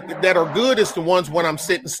that are good is the ones when I'm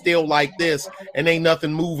sitting still like this and ain't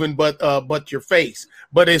nothing moving but your face.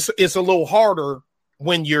 But it's a little harder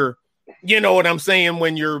when you're, you know what I'm saying,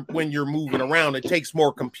 when you're moving around. It takes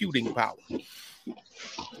more computing power.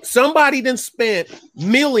 Somebody then spent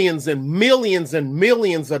millions and millions and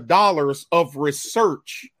millions of dollars of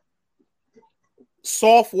research,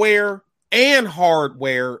 software and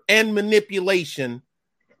hardware and manipulation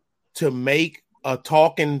to make a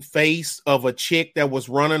talking face of a chick that was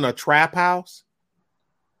running a trap house.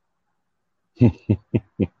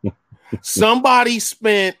 Somebody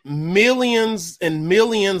spent millions and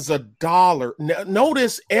millions of dollars.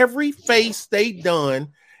 Notice every face they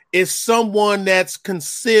done is someone that's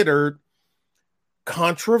considered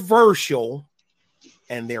controversial,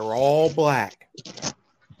 and they're all black.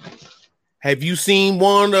 Have you seen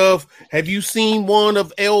one of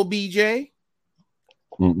LBJ?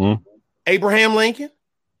 Mm-mm. Abraham Lincoln?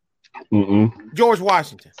 Mm-mm. George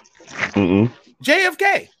Washington? Mm-mm.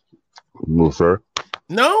 JFK? No, sir.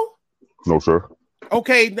 No? No, sir.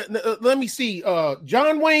 Okay, let me see.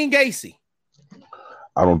 John Wayne Gacy?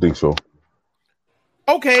 I don't think so.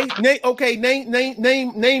 Okay,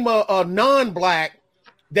 name a non-black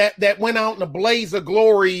that went out in a blaze of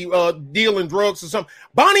glory dealing drugs or something.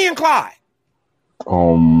 Bonnie and Clyde?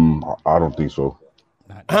 I don't think so.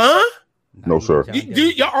 Huh? No, sir.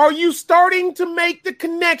 Are you starting to make the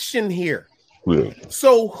connection here? Yeah.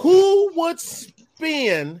 So who would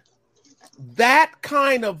spend that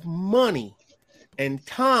kind of money and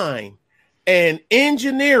time and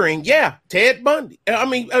engineering? Yeah, Ted Bundy. I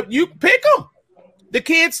mean, you pick them. The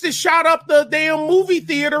kids that shot up the damn movie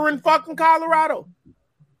theater in fucking Colorado.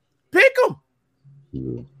 Pick them.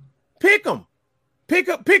 Yeah. Pick them.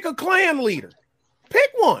 Pick a clan leader.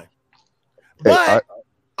 Pick one. But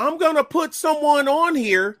I'm gonna put someone on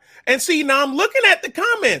here and see. Now I'm looking at the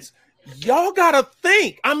comments. Y'all gotta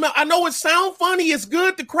think. I know it sounds funny. It's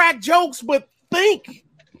good to crack jokes, but think,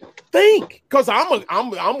 because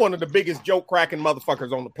I'm one of the biggest joke cracking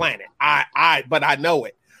motherfuckers on the planet. But I know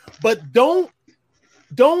it. But don't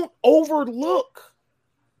overlook.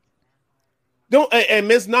 And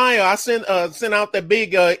Miss Naya, I sent out that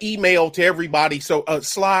big email to everybody. So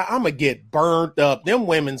Sly, I'm gonna get burned up. Them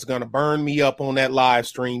women's gonna burn me up on that live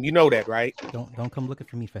stream. You know that, right? Don't come looking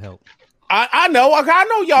for me for help. I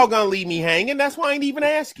know y'all gonna leave me hanging. That's why I ain't even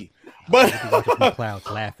ask you. But clouds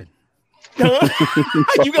laughing.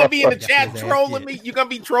 You gonna be in the chat trolling me? You gonna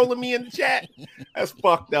be trolling me in the chat? That's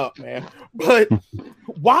fucked up, man. But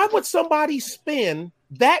why would somebody spend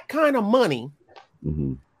that kind of money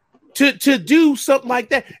to do something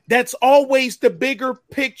like that? That's always the bigger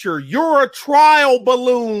picture. You're a trial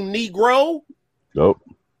balloon, Negro. Nope.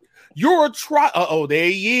 You're a trial. Oh, there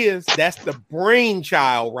he is. That's the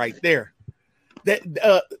brainchild right there.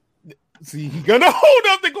 See, he's gonna hold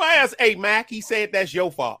up the glass. Hey, Mac, he said that's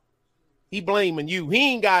your fault. He blaming you.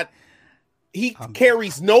 He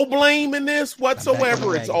carries no blame in this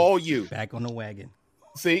whatsoever. It's all you. Back on the wagon.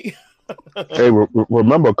 See? Hey,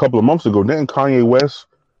 remember a couple of months ago, didn't Kanye West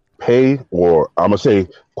pay, or I'm gonna say,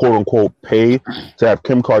 quote unquote, pay to have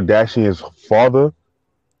Kim Kardashian's father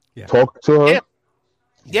talk to her? Yeah.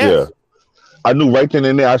 Yes. Yeah. I knew right then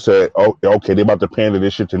and there. I said, "Oh, okay, they about to pander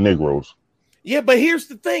this shit to Negroes." Yeah, but here's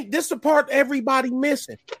the thing. This is the part everybody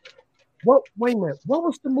missing. What? Wait a minute. What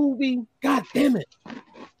was the movie? God damn it.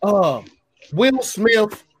 Will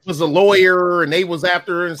Smith was a lawyer, and they was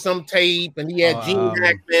after her in some tape, and he had Gene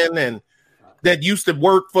Hackman, and that used to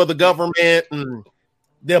work for the government, and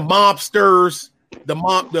the mobsters, the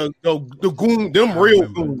goon, them real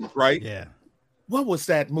goons, right? Yeah. What was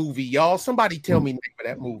that movie, y'all? Somebody tell me the name of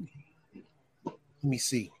that movie. Let me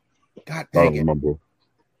see. God I don't dang it. remember.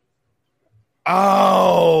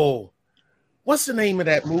 Oh, what's the name of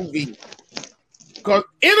that movie? Called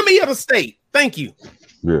Enemy of the State. Thank you.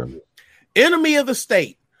 Yeah. Enemy of the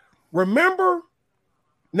State. Remember?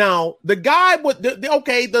 Now, the guy with the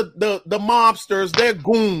mobsters, they're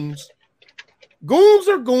goons. Goons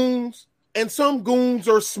are goons, and some goons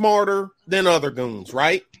are smarter than other goons,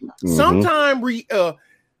 right? Mm-hmm.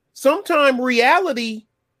 Sometime reality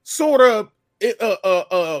sort of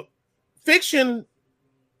fiction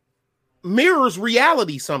mirrors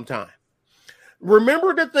reality sometime.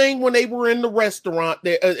 Remember the thing when they were in the restaurant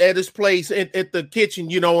there, at his place at the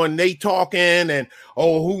kitchen, and they talking and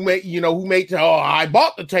I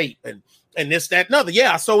bought the tape and this, that, and other.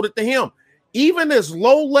 Yeah, I sold it to him. Even as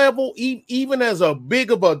low level, even as a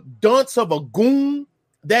big of a dunce of a goon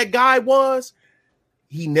that guy was,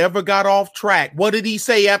 he never got off track. What did he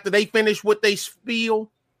say after they finished what they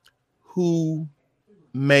spiel? Who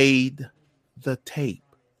made the tape?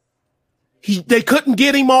 They couldn't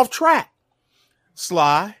get him off track.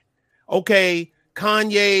 Sly. Okay,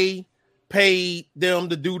 Kanye paid them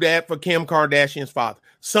to do that for Kim Kardashian's father.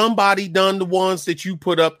 Somebody done the ones that you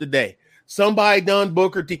put up today. Somebody done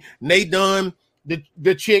Booker T. And they done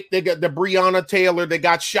the chick, they got the Breonna Taylor that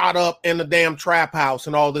got shot up in the damn trap house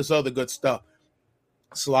and all this other good stuff.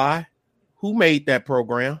 Sly, who made that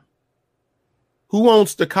program? Who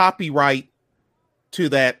owns the copyright to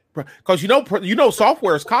that? Because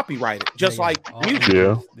software is copyrighted, just like music.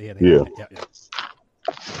 Yeah.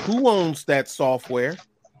 Who owns that software?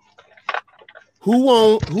 Who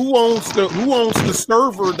owns the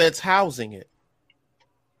server that's housing it?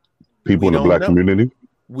 People in the black community.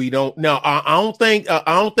 We don't know. I don't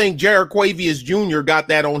think Jared Quavius Jr. got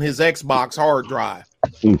that on his Xbox hard drive.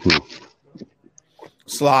 Mm-hmm.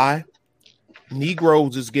 Sly,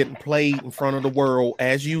 Negroes is getting played in front of the world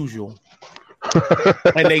as usual,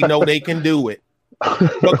 and they know they can do it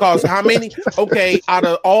because how many? Okay, out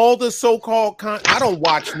of all the so-called, I don't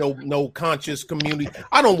watch no conscious community.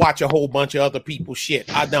 I don't watch a whole bunch of other people's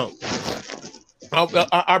shit. I don't.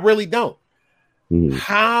 I really don't.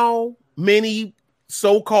 How many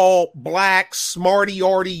so-called black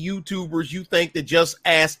smarty-arty YouTubers you think that just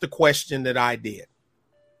asked the question that I did?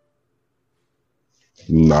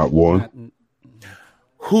 Not one.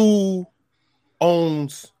 Who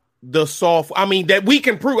owns the software? I mean, that we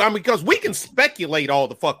can prove. I mean, because we can speculate all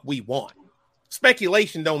the fuck we want.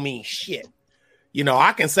 Speculation don't mean shit.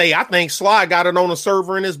 I can say I think Sly got it on a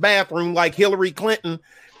server in his bathroom like Hillary Clinton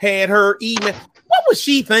had her email. What was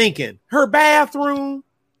she thinking? Her bathroom?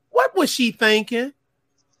 What was she thinking?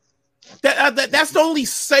 That's the only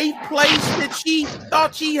safe place that she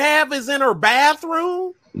thought she'd have is in her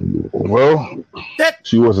bathroom? Well,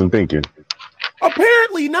 she wasn't thinking.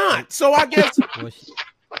 Apparently not. So I guess Well,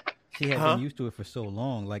 she has been used to it for so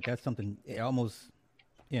long. Like that's something it almost,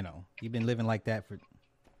 you've been living like that for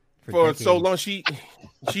so decades. long she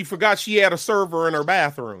forgot she had a server in her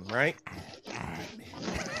bathroom, right?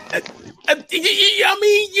 I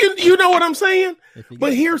mean, you know what I'm saying?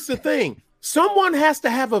 But here's the thing. Someone has to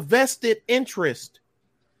have a vested interest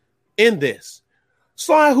in this.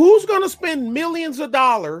 So who's going to spend millions of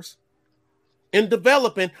dollars in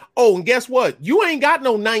developing? Oh, and guess what? You ain't got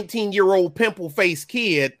no 19-year-old pimple-faced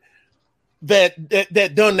kid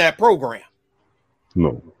that done that program.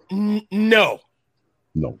 No. No.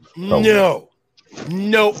 No.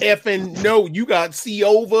 No effing no. You got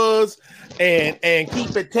Ciovas and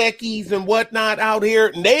Keep It Techies and whatnot out here,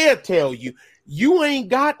 and they'll tell you you ain't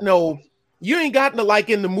got no like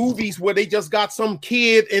in the movies where they just got some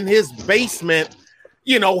kid in his basement,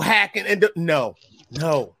 hacking and no.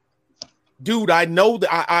 Dude, I know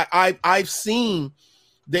that I've seen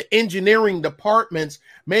the engineering departments.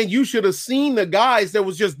 Man, you should have seen the guys that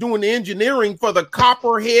was just doing the engineering for the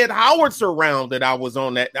Copperhead howitzer round that I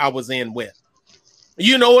was in with.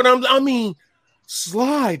 You know what I mean?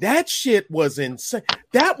 Sly, that shit was insane.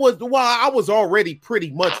 That was I was already pretty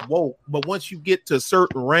much woke, but once you get to a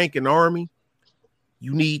certain rank in Army,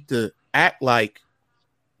 you need to act like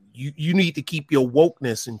you need to keep your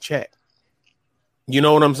wokeness in check. You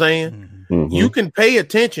know what I'm saying? Mm-hmm. You can pay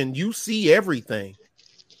attention, you see everything,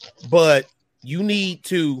 but you need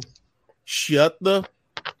to shut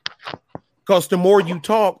because the more you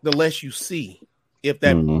talk, the less you see, if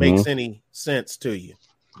that makes any sense to you.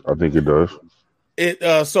 I think it does.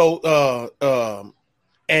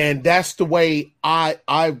 And that's the way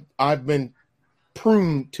I've been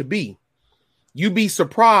pruned to be. You'd be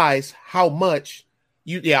surprised how much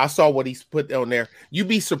I saw what he's put on there. You'd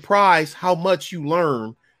be surprised how much you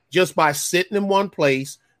learn just by sitting in one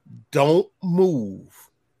place. Don't move.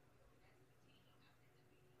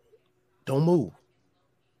 Don't move.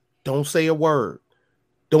 Don't say a word.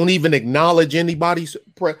 Don't even acknowledge anybody's.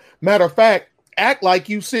 Matter of fact, act like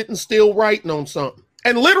you sitting still writing on something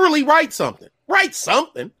and literally write something. Write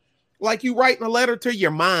something like you writing a letter to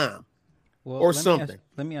your mom or something.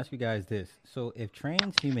 Let me ask you guys this. So if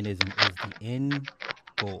transhumanism is the end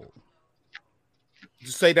goal.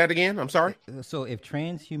 Just say that again. I'm sorry. So if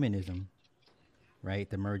transhumanism, right,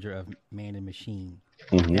 the merger of man and machine,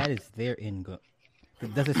 that is their end goal.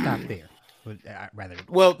 Does it stop there?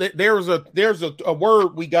 Well, there's a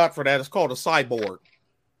word we got for that. It's called a cyborg.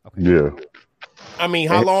 Okay. Yeah. I mean,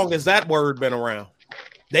 how long has that word been around?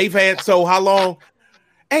 They've had how long?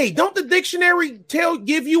 Hey, don't the dictionary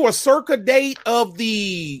give you a circa date of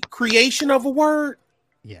the creation of a word?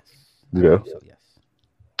 Yes. Yeah. So, yes.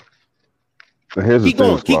 Keep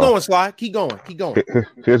going, Sly. Keep going.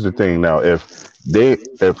 Here's the thing. Now, if they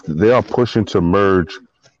are pushing to merge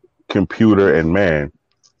computer and man,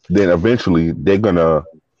 then eventually they're gonna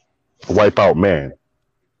wipe out man.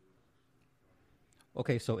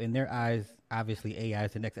 Okay, so in their eyes, obviously AI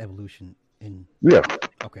is the next evolution. Yeah.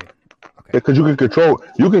 Okay. Because you can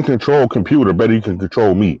control computer better than you can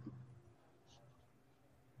control me.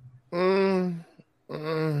 Because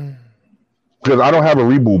I don't have a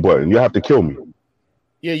reboot button. You have to kill me.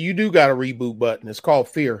 Yeah, you do got a reboot button. It's called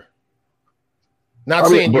fear. Not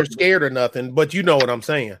saying you're scared or nothing, but you know what I'm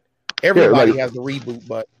saying. Everybody has a reboot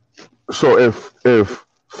button. So if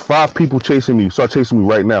 5 people start chasing me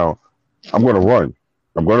right now, I'm gonna run.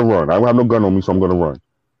 I don't have no gun on me, so I'm gonna run.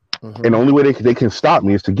 And the only way they can stop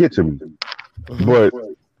me is to get to me. But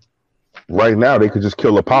right now, they could just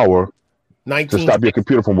kill the power to stop your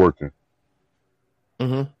computer from working.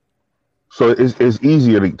 So it's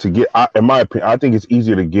easier to get. In my opinion, I think it's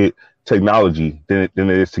easier to get technology than it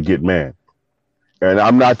is to get man. And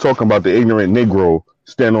I'm not talking about the ignorant Negro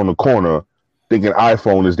standing on the corner thinking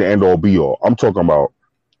iPhone is the end all be all. I'm talking about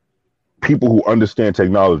people who understand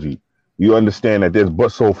technology. You understand that there's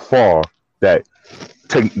but so far that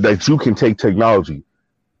you can take technology,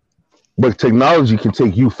 but technology can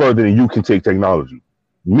take you further than you can take technology.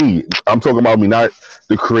 Me, I'm talking about me, not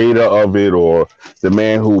the creator of it or the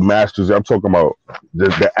man who masters it. I'm talking about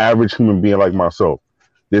the average human being like myself.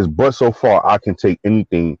 There's but so far I can take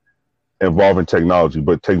anything involving technology,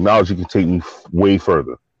 but technology can take me way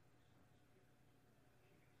further.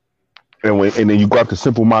 And then you got the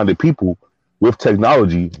simple-minded people with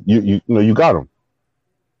technology, you got them.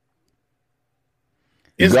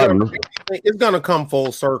 It's going to come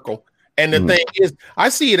full circle. And the thing is, I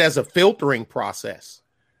see it as a filtering process.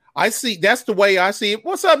 That's the way I see it.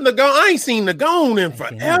 What's up, Nagone? I ain't seen Nagone in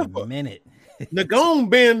forever. A minute. Nagone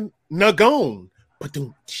been Nagone. But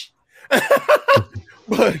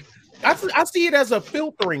I see it as a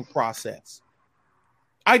filtering process.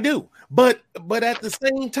 I do. But at the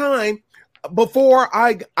same time, before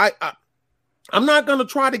I'm not going to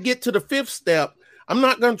try to get to the fifth step. I'm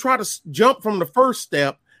not going to try to jump from the first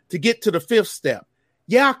step to get to the fifth step.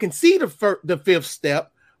 Yeah, I can see the fifth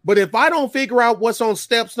step, but if I don't figure out what's on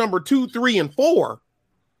steps number 2, 3, and 4,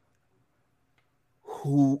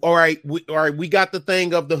 who? All right, we got the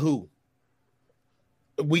thing of the who.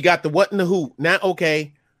 We got the what and the who. Now,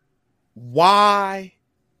 okay, why?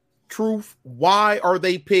 Truth, why are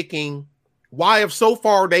they picking? Why have so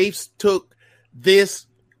far they've took this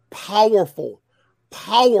powerful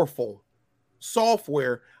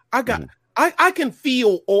software? I can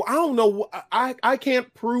feel, or I don't know, I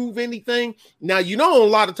can't prove anything. Now, a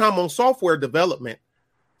lot of time on software development,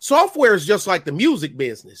 software is just like the music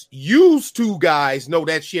business. Used to guys know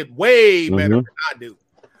that shit way better than I do.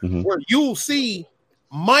 Where you'll see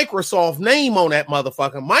Microsoft name on that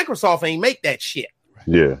motherfucker. Microsoft ain't make that shit.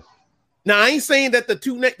 Yeah. Now, I ain't saying that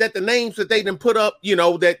the names that they done put up,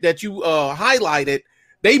 that you highlighted,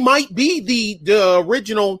 they might be the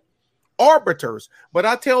original arbiters. But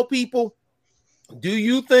I tell people, do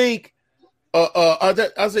you think?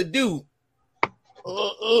 I said, dude,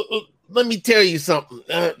 let me tell you something.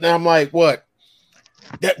 Now I'm like, what?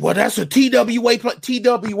 That's a TWA.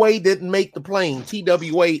 TWA didn't make the plane.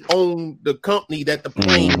 TWA owned the company that the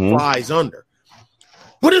plane flies under.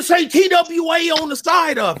 But it say TWA on the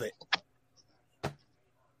side of it.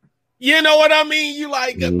 You know what I mean? You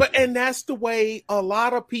like, and that's the way a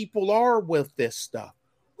lot of people are with this stuff.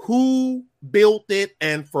 Who built it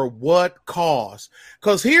and for what cause?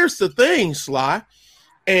 Because here's the thing, Sly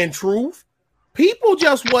and Truth. People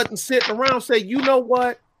just wasn't sitting around and say, you know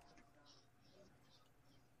what?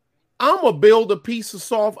 I'm going to build a piece of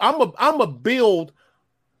software. I'm going to build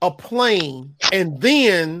a plane, and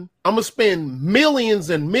then I'm going to spend millions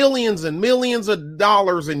and millions and millions of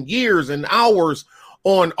dollars and years and hours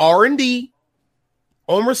on R&D,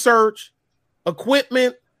 on research,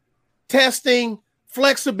 equipment, testing,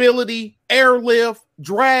 flexibility, airlift,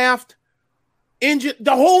 draft, engine,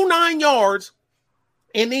 the whole 9 yards,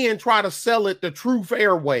 and then try to sell it to Truth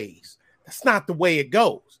Airways. That's not the way it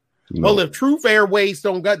goes. No. Well, if Truth Airways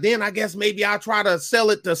don't go, then I guess maybe I'll try to sell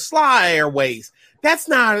it to Sly Airways. That's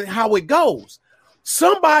not how it goes.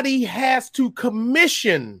 Somebody has to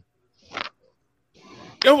commission.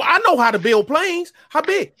 I know how to build planes. How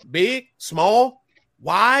big? Big, small,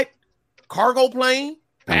 wide, cargo plane,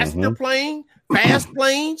 passenger plane, fast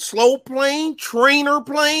plane, slow plane, trainer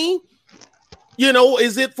plane.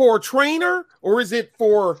 Is it for a trainer or is it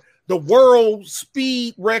for the world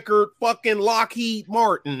speed record fucking Lockheed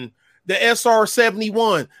Martin, the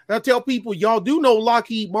SR-71? I tell people, y'all do know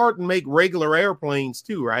Lockheed Martin make regular airplanes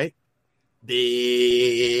too, right?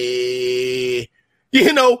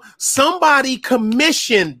 Somebody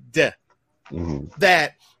commissioned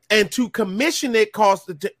that, and to commission it cost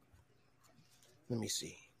let me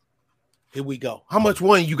see. Here we go. How much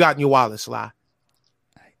money you got in your wallet, Sly?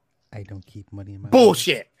 I don't keep money in my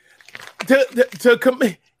bullshit. To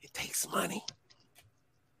commit, it takes money.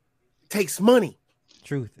 It takes money.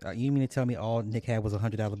 Truth. You mean to tell me all Nick had was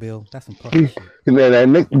 $100 bill? That's some puppy shit.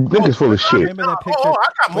 Nick is full of shit. Remember that picture? I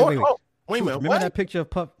got more. Wait a minute. Remember that picture of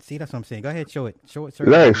Puff? See, that's what I'm saying. Go ahead, show it. Show it, sir.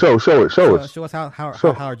 Hey, show us. Show us how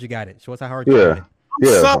hard you got it. Show us how hard you got it.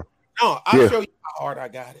 Yeah. I'll show you how hard I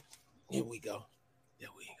got it. Here we go. There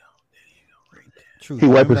you go. Right there. Truth.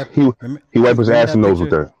 He wiped his ass and nose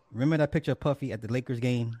with that. Remember that picture of Puffy at the Lakers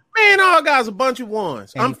game? Man, all I got is a bunch of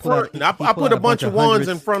ones. I'm fronting. I put a bunch of ones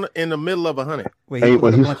in the middle of 100. Wait, he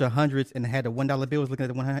put a bunch of hundreds and had the $1 bills, looking at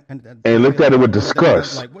the 100 and looked at it with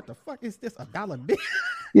disgust. Like, what the fuck is this? $1 bill?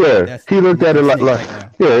 Yeah, he looked at it like right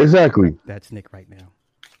yeah, exactly. That's Nick right now.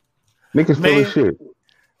 Nick is full of shit.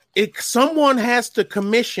 Someone has to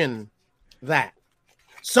commission that.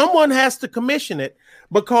 Someone has to commission it,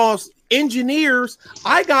 because engineers,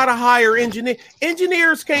 I gotta hire engineers.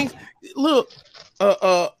 Engineers can't look.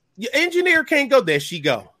 Your engineer can't go. There she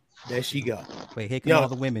go. Wait, here come all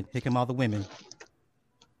the women.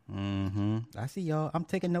 I see y'all. I'm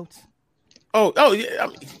taking notes. Oh yeah.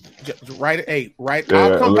 Right. Hey, right. Yeah,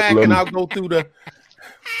 I'll come back and I'll go through the.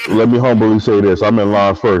 Let me humbly say this: I'm in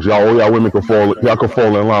line first. Y'all women can fall. Y'all can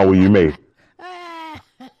fall in line where you may.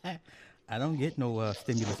 I don't get no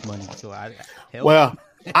stimulus money, so I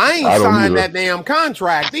ain't signed that damn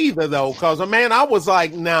contract either, though, because man, I was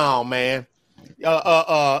like, no, man.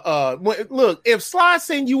 Look, if Sly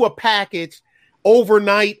send you a package,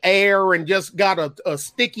 overnight air, and just got a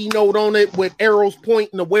sticky note on it with arrows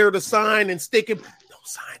pointing to where to sign and stick it, don't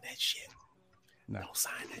sign that shit. No. Don't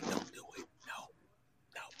sign that. Don't do it.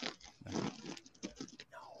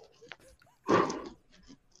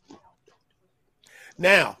 No.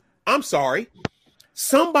 Now, I'm sorry.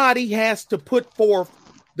 Somebody has to put forth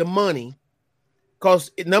the money because,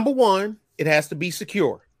 number one, it has to be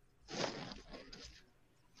secure.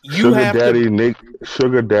 Sugar Daddy Nick.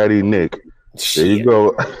 There you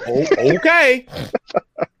go. Oh, okay.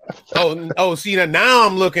 See, now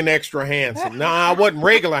I'm looking extra handsome. Now I wasn't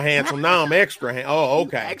regular handsome. Now I'm extra handsome. Oh,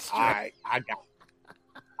 okay. Extra. All right. I got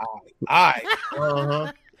it. All right.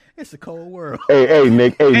 Uh-huh. It's a cold world. Hey,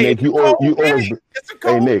 Nick. Hey, Nick. You always.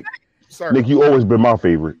 Hey, Nick. Sir. Nick, you always been my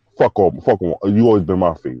favorite. Fuck off. You always been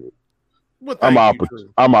my favorite. Well, I'm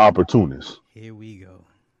an opportunist. Here we go.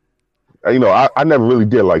 You know, I never really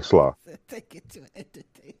did like Sly. Take it to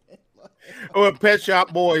entertainment. Or Pet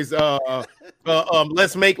Shop Boys,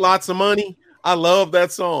 Let's Make Lots of Money. I love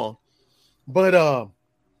that song. But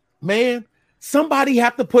man, somebody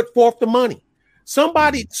have to put forth the money.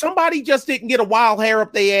 Somebody just didn't get a wild hair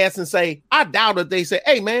up their ass and say, I doubt it. They say,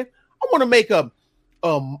 hey man, I want to make a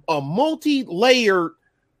multi-layered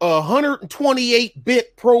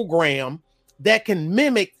 128-bit program that can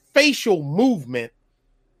mimic facial movement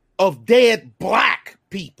of dead black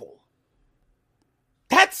people.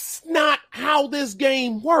 That's not how this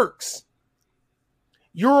game works.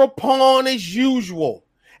 You're a pawn as usual.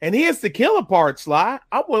 And here's the killer part, Sly.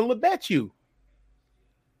 I'm willing to bet you.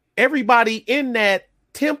 Everybody in that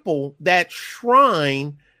temple, that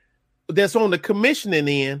shrine that's on the commissioning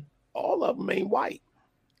end, all of them ain't white.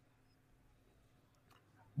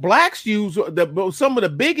 Blacks use some of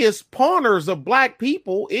the biggest pawners of black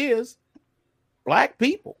people is black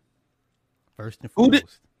people. First and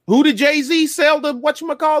foremost. Who did Jay-Z sell the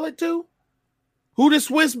whatchamacallit to? Who did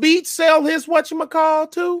Swiss Beats sell his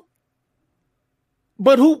whatchamacallit to?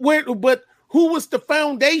 But who was the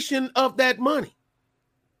foundation of that money?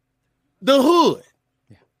 The hood.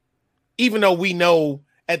 Yeah. Even though we know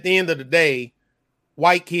at the end of the day,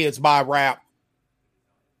 white kids buy rap,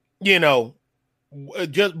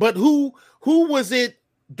 but who was it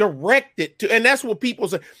directed to? And that's what people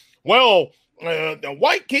say. Well, the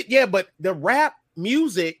white kid, yeah, but the rap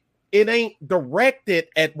music, it ain't directed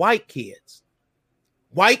at white kids.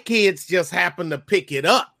 White kids just happen to pick it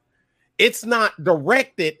up. It's not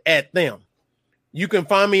directed at them. You can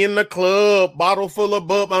find me in the club, bottle full of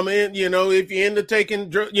bub. I'm in, if you're into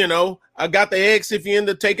taking, I got the X if you're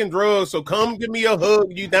into taking drugs. So come give me a hug.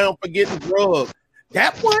 You down for getting drugs.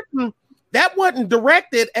 That wasn't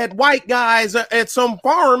directed at white guys at some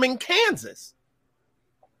farm in Kansas.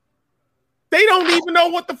 They don't even know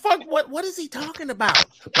what the fuck, what is he talking about?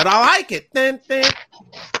 But I like it. Dun, dun,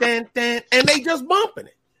 dun, dun, and they just bumping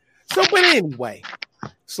it. So, but anyway,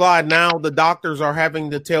 Slide, now the doctors are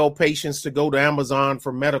having to tell patients to go to Amazon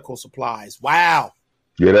for medical supplies. Wow.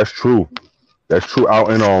 Yeah, that's true. That's true. Out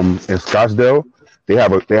in Scottsdale, they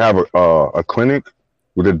have a clinic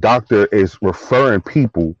where the doctor is referring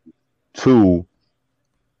people to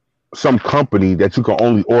some company that you can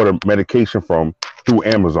only order medication from through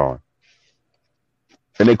Amazon.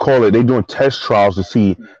 And they're doing test trials to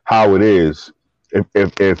see how it is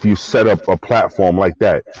if you set up a platform like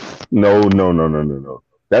that. No.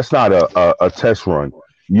 That's not a test run.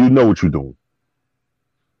 You know what you're doing.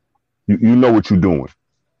 You know what you're doing.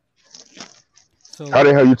 So, how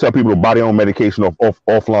the hell you tell people to buy their own medication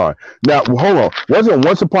offline? Now, hold on. Wasn't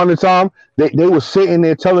once upon a time they were sitting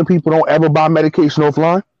there telling people don't ever buy medication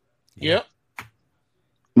offline? Yep.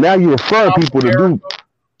 Now you're referring people to do.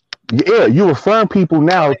 Yeah, you're referring people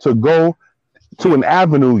now to go to an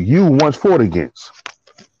avenue you once fought against.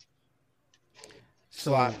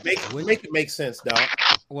 So make it make sense, dog.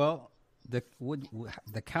 Well, the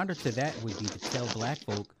counter to that would be to tell black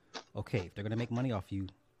folk, okay, if they're gonna make money off you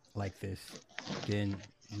like this, then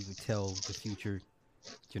you would tell the future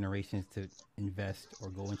generations to invest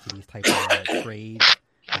or go into these types of trades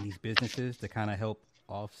and these businesses to kind of help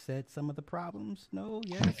offset some of the problems. No,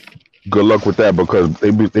 yes. Good luck with that, because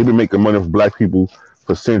they've been making money for black people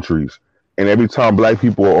for centuries, and every time black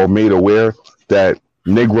people are made aware that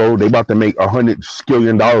Negro, they about to make $100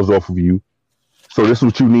 skillion off of you, so this is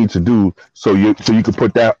what you need to do, so you can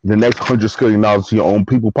put that the next $100 skillion in your own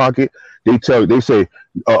people pocket. They say,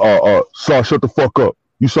 Saw, shut the fuck up.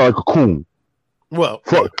 You sound like a coon. Well,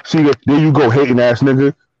 fuck. See, there you go, hating ass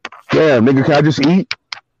nigga. Damn, nigga, can I just eat?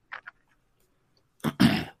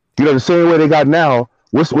 The same way they got now.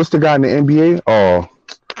 What's the guy in the NBA?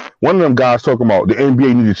 One of them guys talking about the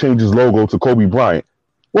NBA need to change his logo to Kobe Bryant.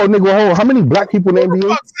 Well, nigga, hold on. How many black people in the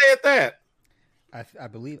NBA? Said that? I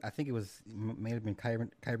think it may have been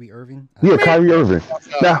Kyrie Irving. Yeah, Kyrie Irving.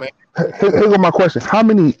 Now, here's my question: how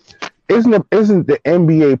many? Isn't the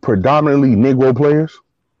NBA predominantly Negro players?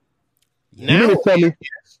 Now,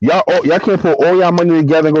 y'all can't put all y'all money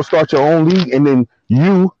together and go start your own league, and then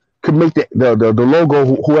you can make the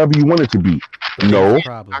logo whoever you want it to be. No,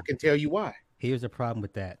 I can tell you why. Here's the problem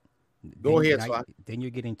with that. Go ahead, Sly. Then you're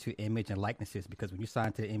getting to image and likenesses because when you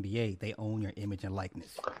sign to the NBA, they own your image and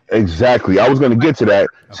likeness. Exactly. I was going to get to that.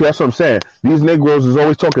 Okay. See, that's what I'm saying. These Negroes is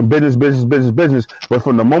always talking business, but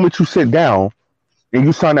from the moment you sit down and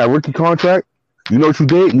you sign that rookie contract, you know what you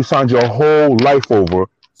did? You signed your whole life over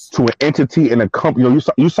to an entity and a company. You know,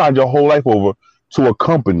 you signed your whole life over to a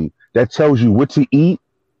company that tells you what to eat,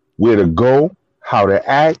 where to go, how to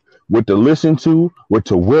act, what to listen to, what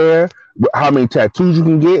to wear, how many tattoos you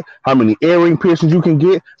can get, how many earring piercings you can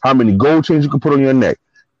get, how many gold chains you can put on your neck.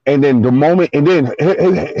 And then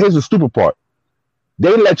here's the stupid part.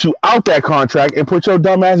 They let you out that contract and put your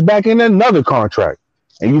dumb ass back in another contract.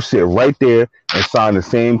 And you sit right there and sign the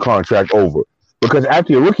same contract over. Because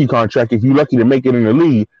after your rookie contract, if you're lucky to make it in the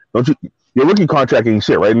league, your rookie contract ain't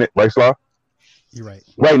shit, right, Nick? Right, Slaw? You're right.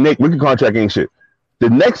 Right, Nick, rookie contract ain't shit. The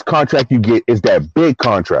next contract you get is that big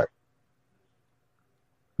contract.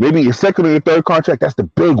 Maybe your second or your third contract, that's the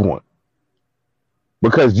big one.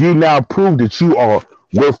 Because you now prove that you are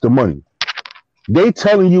worth the money. They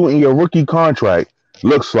telling you in your rookie contract,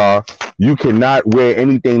 look, Sly, you cannot wear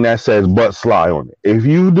anything that says but Sly on it. If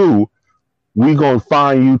you do, we going to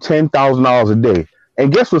fine you $10,000 a day.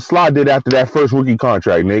 And guess what Sly did after that first rookie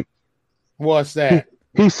contract, Nick? What's that?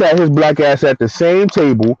 He sat his black ass at the same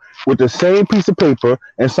table with the same piece of paper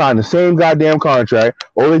and signed the same goddamn contract.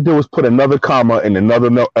 All they did was put another comma in another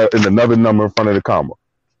number in front of the comma.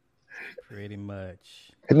 Pretty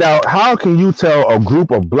much. Now, how can you tell a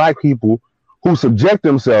group of black people who subject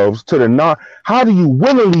themselves to the how do you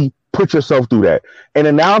willingly put yourself through that? And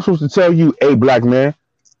then now I'm supposed to tell you, hey, black man,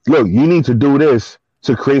 look, you need to do this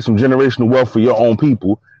to create some generational wealth for your own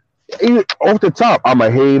people. Off the top, I'm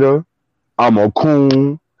a hater. I'm a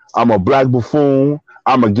coon. I'm a black buffoon.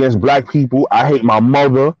 I'm against black people. I hate my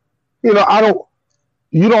mother. You know,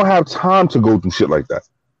 you don't have time to go through shit like that.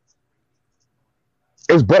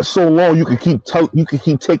 It's but so long you can keep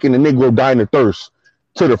taking the Negro dying of thirst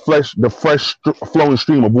to the fresh flowing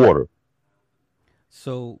stream of water.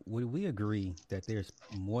 So would we agree that there's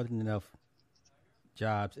more than enough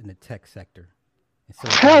jobs in the tech sector?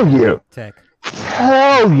 Hell yeah. Tech.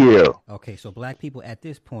 Hell yeah. Okay, so black people at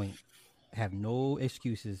this point have no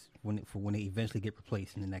excuses for when they eventually get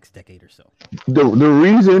replaced in the next decade or so. The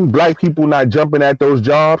reason black people not jumping at those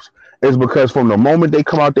jobs is because from the moment they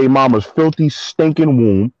come out their mama's filthy, stinking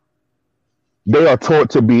womb, they are taught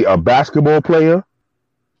to be a basketball player,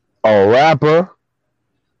 a rapper,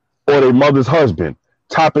 or their mother's husband.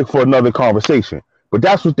 Topic for another conversation. But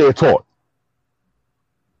that's what they're taught.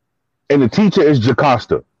 And the teacher is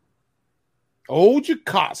Jocasta. Oh,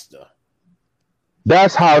 Jocasta.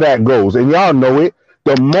 That's how that goes. And y'all know it.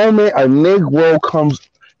 The moment a Negro comes,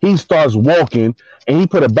 he starts walking, and he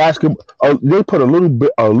put a basketball. They put a little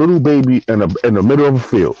baby in the middle of a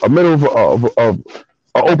field, a middle of an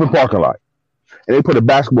open parking lot, and they put a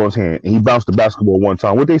basketball in his hand, and he bounced the basketball one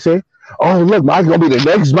time. What they say? Oh, look, Mike's gonna be the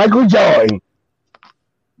next Michael Jordan,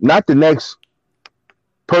 not the next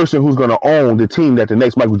person who's gonna own the team that the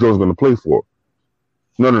next Michael Jordan's gonna play for.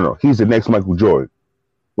 No. He's the next Michael Jordan,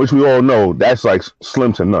 which we all know that's like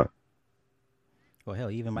slim to none. Well,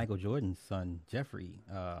 hell, even Michael Jordan's son, Jeffrey,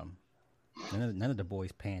 none of the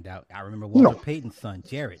boys panned out. I remember Walter Payton's son,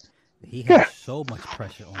 Jared. He had so much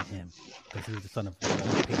pressure on him because he was the son of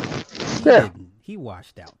Walter Payton. He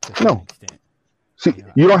washed out to some extent. See,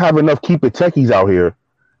 you don't have enough keep it techies out here,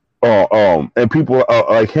 and people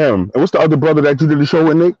like him. And what's the other brother that you did the show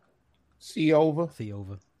with, Nick? C-Over.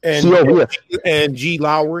 And G.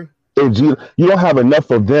 Lowry. And G. You don't have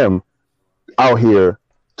enough of them out here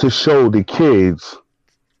to show the kids.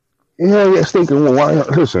 Yeah, thinking, well,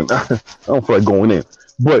 listen, I don't feel like going in.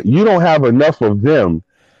 But you don't have enough of them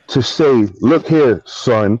to say, look here,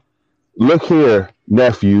 son. Look here,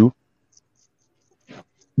 nephew.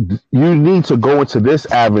 You need to go into this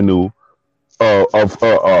avenue for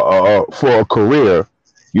a career.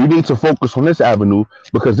 You need to focus on this avenue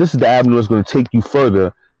because this is the avenue that's going to take you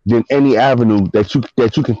further than any avenue that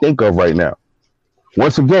you can think of right now.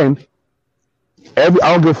 Once again, I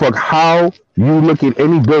don't give a fuck how you look at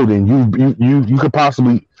any building you could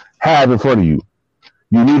possibly have in front of you.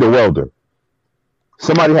 You need a welder.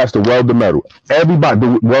 Somebody has to weld the metal.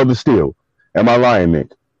 Everybody weld the steel. Am I lying,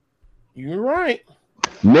 Nick? You're right.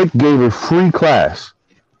 Nick gave a free class,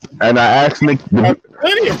 and I asked Nick.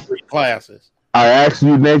 Plenty of free classes. I asked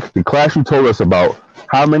you, Nick, the class you told us about.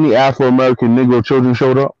 How many Afro-American Negro children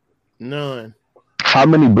showed up? None. How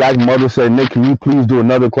many black mothers said, Nick, can you please do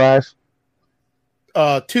another class?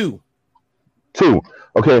 2. Two.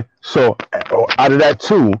 Okay, so out of that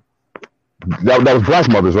two, that was black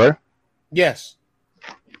mothers, right? Yes.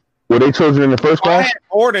 Were they children in the first I class? had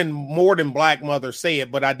more than black mothers say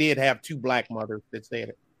it, but I did have two black mothers that said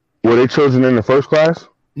it. Were they children in the first class?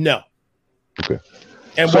 No. Okay.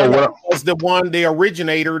 And So one what- was the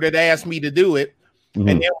originator that asked me to do it.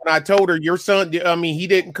 Mhm. And then when I told her, your son, I mean, he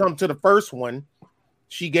didn't come to the first one.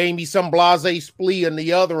 She gave me some blase splee in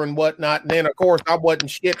the other and whatnot. And then, of course, I wasn't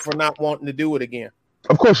shit for not wanting to do it again.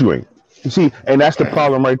 Of course you ain't. You see, and that's the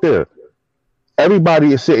problem right there.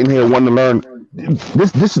 Everybody is sitting here wanting to learn.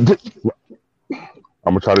 This. I'm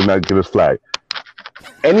gonna try to not get us flagged.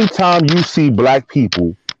 Anytime you see black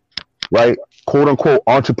people, right, quote unquote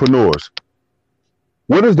entrepreneurs,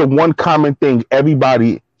 what is the one common thing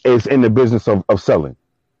everybody is in the business of selling?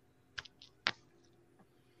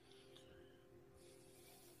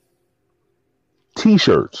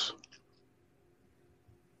 T-shirts,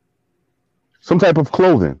 some type of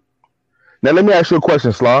clothing. Now let me ask you a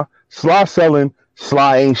question, Sly. Sly selling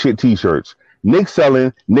Sly ain't shit T-shirts. Nick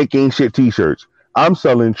selling Nick ain't shit T-shirts. I'm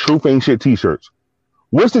selling Truth ain't shit T-shirts.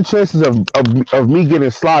 What's the chances of me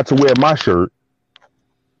getting Sly to wear my shirt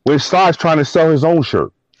when Sly's trying to sell his own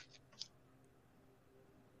shirt?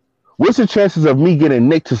 What's the chances of me getting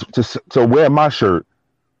Nick to wear my shirt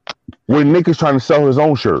when Nick is trying to sell his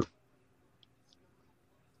own shirt?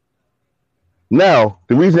 Now,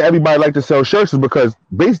 the reason everybody like to sell shirts is because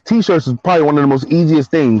base T-shirts is probably one of the most easiest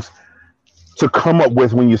things to come up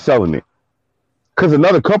with when you're selling it, because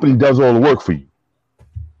another company does all the work for you.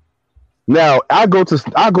 Now, I go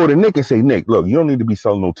to Nick and say, Nick, look, you don't need to be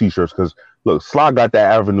selling no T-shirts because look, Sly got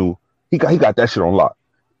that avenue. He got that shit on lock.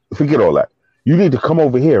 Forget all that. You need to come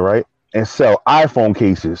over here, right, and sell iPhone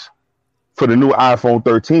cases for the new iPhone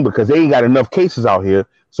 13 because they ain't got enough cases out here.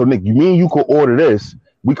 So, Nick, me and you could order this.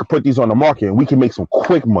 We could put these on the market and we can make some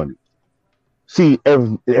quick money. See,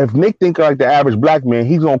 if Nick think like the average black man,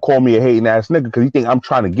 he's gonna call me a hating ass nigga because he think I'm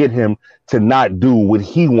trying to get him to not do what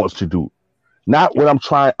he wants to do. Not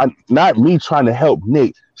me trying to help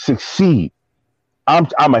Nick succeed. I'm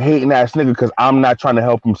a hating ass nigga because I'm not trying to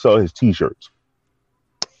help him sell his T-shirts.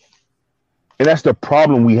 And that's the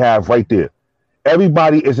problem we have right there.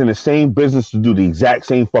 Everybody is in the same business to do the exact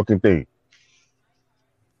same fucking thing.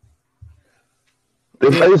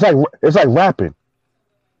 It's like rapping.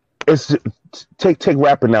 It's take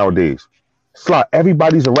rapping nowadays. Sly,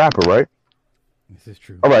 everybody's a rapper, right? This is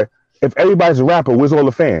true. All right. If everybody's a rapper, where's all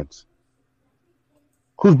the fans?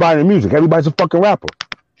 Who's buying the music? Everybody's a fucking rapper.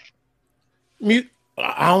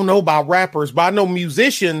 I don't know about rappers, but I know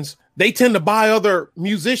musicians, they tend to buy other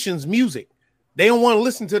musicians' music. They don't want to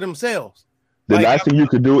listen to themselves. The last thing you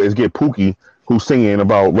could do is get Pookie, who's singing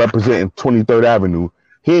about representing 23rd Avenue.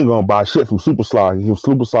 He ain't gonna buy shit from Super Sly.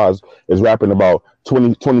 Super Sly is rapping about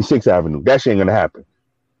 26th Avenue. That shit ain't gonna happen.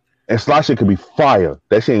 And Sly shit could be fire.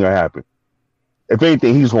 That shit ain't gonna happen. If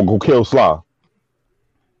anything, he's gonna go kill Sly.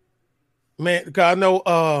 Man, God, I know.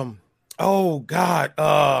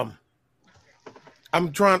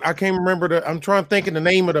 I can't remember I'm trying to think of the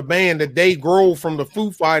name of the band that Dave Grohl from the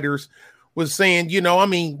Foo Fighters was saying.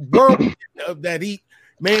 That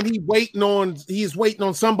he's waiting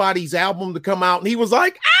on somebody's album to come out, and he was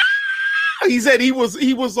like, ah! He said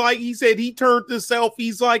he turned himself.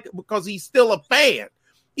 He's like, because he's still a fan,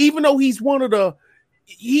 even though he's one of the.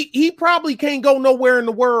 He probably can't go nowhere in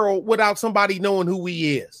the world without somebody knowing who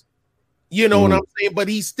he is. You know what I'm saying? But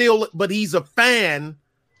he's a fan.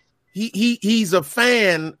 He's a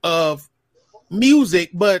fan of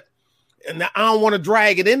music, but and I don't want to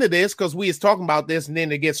drag it into this because we was talking about this, and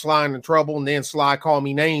then it gets Sly in trouble, and then Sly call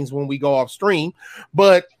me names when we go off stream.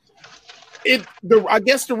 But I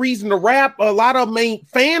guess the reason to rap, a lot of them ain't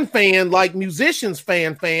fan like musicians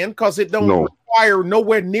fan because it don't require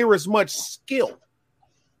nowhere near as much skill.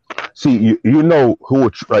 See, you know who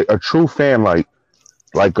a true fan like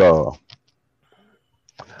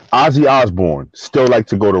Ozzy Osbourne still like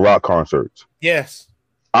to go to rock concerts. Yes.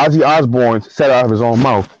 Ozzy Osbourne said out of his own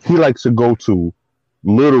mouth, he likes to go to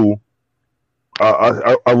a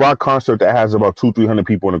rock concert that has about 200-300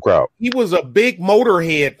 people in the crowd. He was a big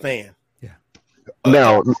Motorhead fan. Yeah.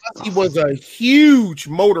 Now he was a huge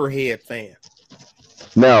Motorhead fan.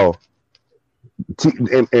 Now,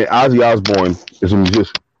 and Ozzy Osbourne is a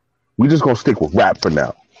musician. We're just gonna stick with rap for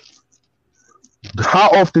now. How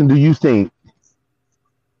often do you think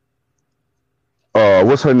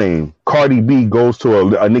what's her name? Cardi B goes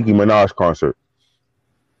to a Nicki Minaj concert?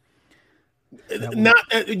 Not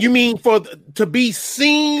you mean to be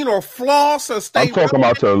seen or floss or stay? I'm talking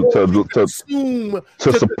about to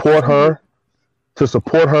support her. to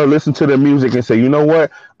support her, listen to the music, and say, you know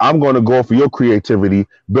what, I'm going to go for your creativity,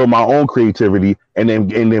 build my own creativity, and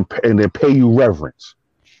then pay you reverence.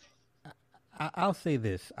 I'll say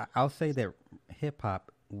this. I'll say that hip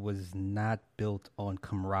hop was not built on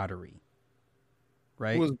camaraderie,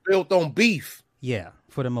 right? It was built on beef. Yeah,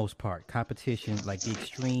 for the most part, competition, like the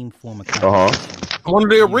extreme form of competition. One of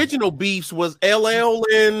the original beefs was LL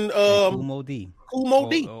and Kool Moe Dee. Kool Moe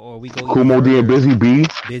Dee. Or we go Kool Moe Dee and Busy B.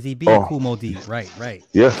 Busy B and Kool Moe Dee. Right.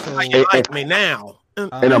 Yeah. So, You like me now.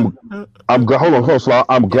 And I'm hold on, Slow.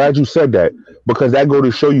 I'm glad you said that, because that go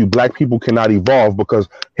to show you black people cannot evolve, because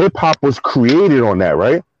hip hop was created on that,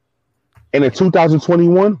 right? And in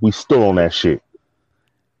 2021, we still on that shit.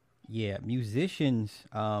 yeah, musicians.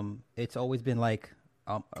 It's always been like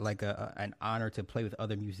an honor to play with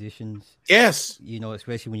other musicians. Yes. You know,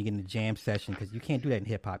 especially when you get in a jam session, because you can't do that in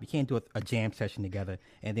hip hop. You can't do a jam session together.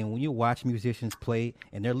 And then when you watch musicians play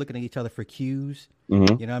and they're looking at each other for cues, you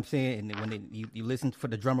know what I'm saying? And when you listen for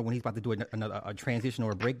the drummer when he's about to do a transition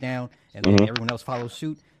or a breakdown, and then everyone else follows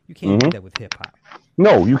suit, you can't do that with hip hop.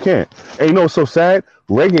 No, you can't. And you know what's so sad?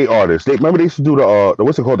 Reggae artists. They used to do the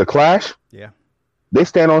what's it called? The Clash. Yeah. They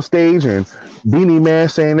stand on stage and Beanie Man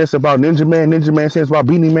saying this about Ninja Man saying this about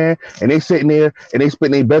Beanie Man, and they sitting there and they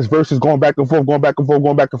spitting their best verses, going back and forth.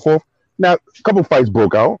 Now, a couple fights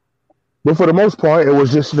broke out, but for the most part, it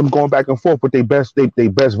was just them going back and forth with their best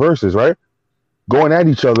verses, right? Going at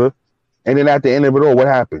each other, and then at the end of it all, what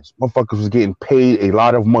happens? Motherfuckers was getting paid a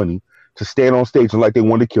lot of money to stand on stage and like they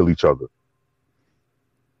wanted to kill each other.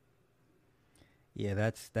 Yeah,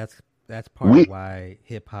 that's part of why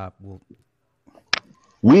hip hop will.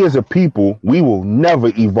 We as a people, we will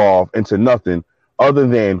never evolve into nothing other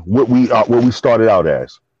than what we started out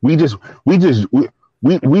as. We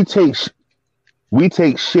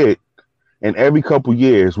take shit, and every couple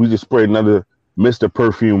years we just spray another Mr.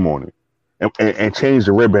 Perfume on it and change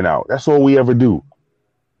the ribbon out. That's all we ever do.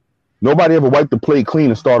 Nobody ever wipe the plate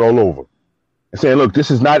clean and start all over and saying, look,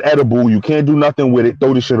 this is not edible. You can't do nothing with it.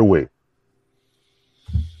 Throw this shit away.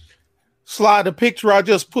 Slide the picture I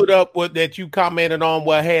just put up with that you commented on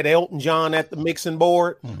where I had Elton John at the mixing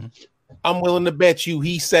board. I'm willing to bet you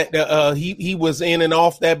he sat he was in and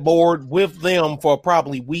off that board with them for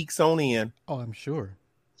probably weeks on end. Oh, I'm sure.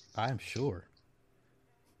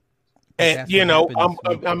 And you know,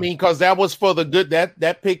 I mean, because that was for the good.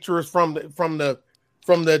 That picture is from the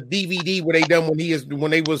DVD where they done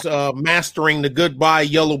when they was mastering the Goodbye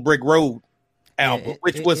Yellow Brick Road album,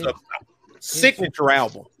 which was a signature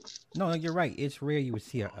album. No, you're right. It's rare you would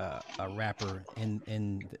see a rapper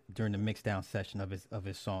in during the mix down session of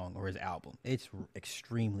his song or his album. It's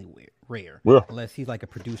extremely rare, unless he's like a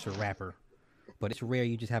producer rapper. But it's rare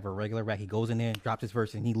you just have a regular rap. He goes in there, drops his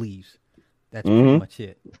verse, and he leaves. That's pretty much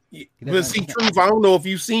it. But see, Truth, I don't know if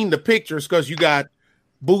you've seen the pictures because you got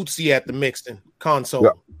Bootsy at the mixing console.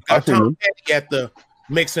 You got Tom Petty at the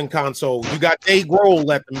mixing console. You got Dave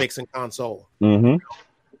Grohl at the mixing console.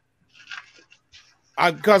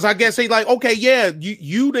 Because I guess they like, okay, yeah,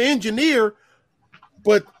 you the engineer,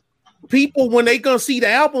 but people when they gonna see the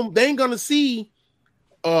album, they ain't gonna see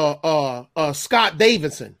Scott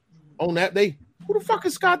Davidson on that. Who the fuck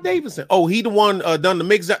is Scott Davidson? Oh, he the one done the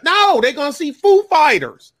mix. No, they gonna see Foo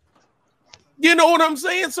Fighters. You know what I'm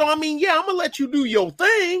saying? So I mean, yeah, I'm gonna let you do your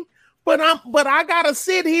thing, but I gotta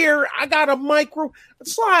sit here. I gotta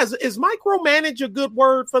Slides. Is micromanage a good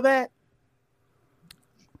word for that?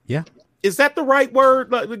 Yeah. Is that the right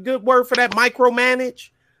word? The good word for that? Micromanage?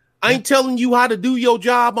 I ain't telling you how to do your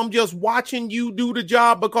job. I'm just watching you do the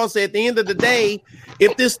job because at the end of the day,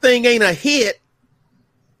 if this thing ain't a hit,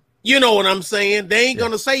 you know what I'm saying? They ain't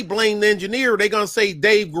going to say blame the engineer. They're going to say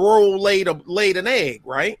Dave Grohl laid an egg,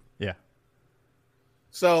 right? Yeah.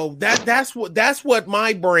 So that's what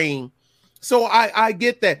my brain. So I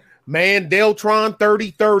get that. Man, Deltron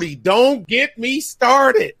 3030. Don't get me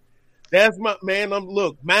started. That's my man.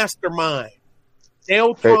 Look, mastermind.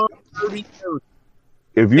 Deltron 3030.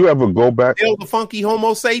 If you ever go back, Del the Funky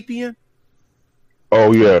Homo Sapien.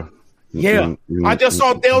 Oh yeah, yeah. I just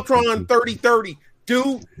saw Deltron 3030.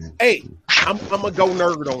 Dude, hey, I'm gonna go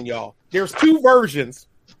nerd on y'all. There's two versions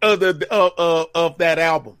of that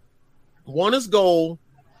album. One is gold,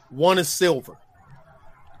 one is silver.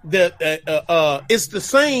 It's the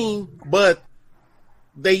same, but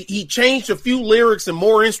he changed a few lyrics and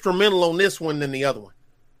more instrumental on this one than the other one.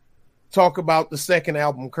 Talk about the second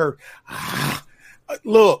album, Kurt.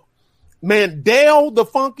 Look, man, Del the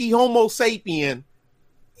Funky Homo Sapien,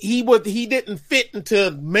 he didn't fit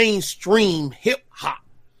into mainstream hip hop.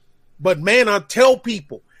 But man, I tell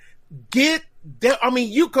people,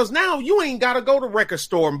 because now you ain't got to go to record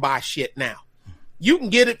store and buy shit now. You can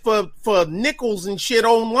get it for nickels and shit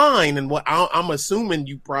online, and what I'm assuming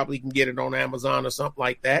you probably can get it on Amazon or something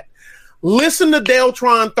like that. Listen to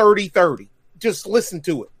Deltron 3030. Just listen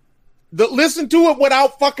to it. Listen to it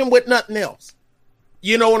without fucking with nothing else.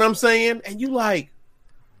 You know what I'm saying? And you like,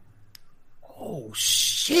 oh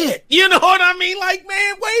shit. You know what I mean? Like,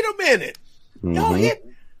 man, wait a minute. Mm-hmm.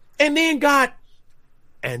 And then got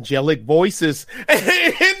angelic voices in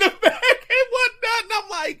the back and whatnot. And I'm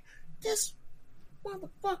like, this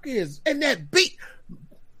motherfucker is, and that beat.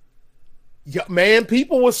 Yeah, man,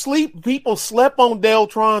 people were asleep. People slept on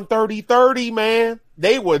Deltron 3030, man.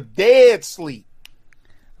 They were dead sleep.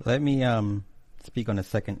 Let me speak on the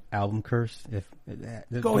second album, Curse. Does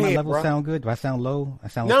Go my ahead, level bro. sound good? Do I sound low? I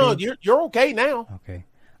sound No, okay? you're okay now. Okay.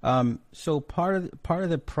 So part of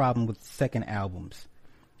the problem with second albums,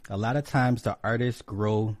 a lot of times the artists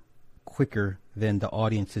grow quicker than the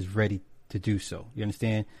audience is ready to do so. You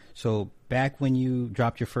understand? So back when you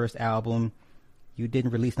dropped your first album, you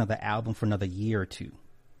didn't release another album for another year or two.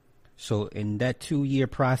 So in that 2-year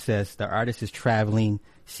process, the artist is traveling,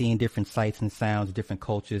 seeing different sights and sounds, different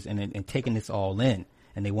cultures, and taking this all in.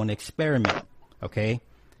 And they want to experiment. Okay?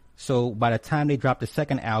 So by the time they drop the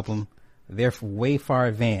second album, they're way far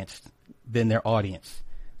advanced than their audience.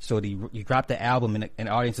 So you drop the album, and the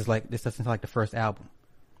audience is like, this doesn't sound like the first album,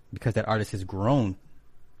 because that artist has grown.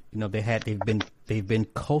 You know, they've been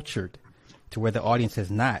cultured to where the audience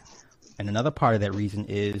has not. And another part of that reason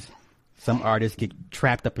is some artists get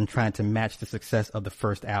trapped up in trying to match the success of the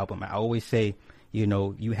first album. I always say, you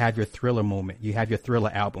know, you have your Thriller moment, you have your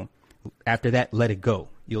Thriller album. After that, let it go.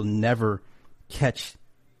 You'll never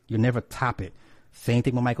top it. Same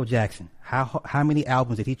thing with Michael Jackson. How many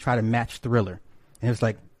albums did he try to match Thriller? And it was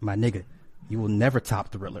like, my nigga, you will never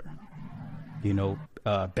top Thriller. You know,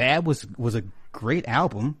 Bad was a great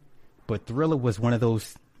album, but Thriller was one of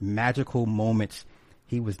those magical moments.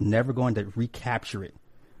 He was never going to recapture it.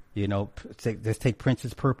 You know, let's take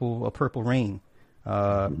Prince's Purple Rain.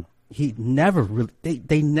 He never really,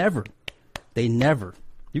 they never.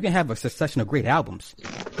 You can have a succession of great albums,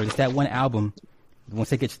 but it's that one album. Once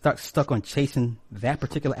they get stuck on chasing that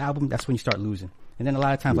particular album, that's when you start losing. And then a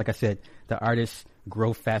lot of times, like I said, the artists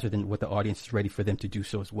grow faster than what the audience is ready for them to do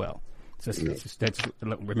so as well. So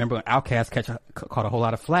remember, Outkast caught a whole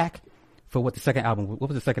lot of flack for what the second album. What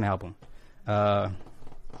was the second album? I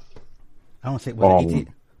don't want to say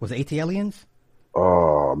was it AT Aliens?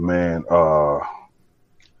 Oh man,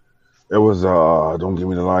 it was don't give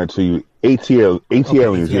me the line to you. AT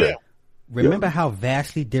Aliens, yeah. Remember how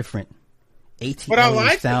vastly different AT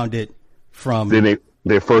Aliens sounded from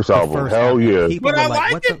their first album. Hell yeah. But I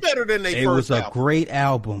like it better than their first album. It was a great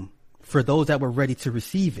album for those that were ready to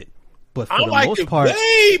receive it. But for the most part,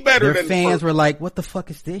 way better their than fans were like, what the fuck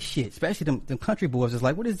is this shit? Especially them country boys was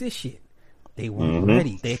like, what is this shit? They weren't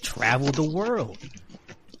ready. They traveled the world.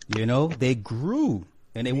 You know, they grew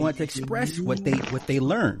and they wanted to express what they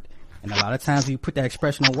learned. And a lot of times when you put that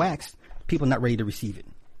expression on wax, people are not ready to receive it.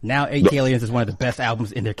 Now AT Aliens is one of the best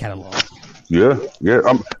albums in their catalog. Yeah.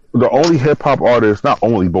 The only hip hop artist, not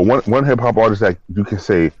only, but one hip hop artist that you can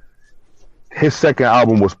say his second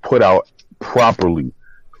album was put out properly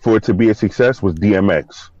for it to be a success was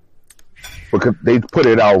DMX, because they put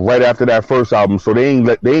it out right after that first album, so they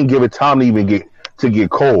ain't give it time to even get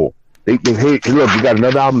cold. They hey, look, you got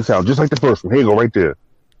another album sound just like the first one. Here you go, right there.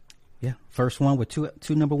 Yeah, first one with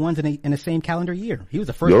two number ones in the same calendar year. He was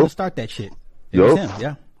the first one to start that shit. It was him,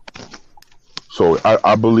 yeah. So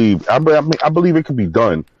I believe it could be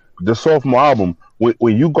done. The sophomore album,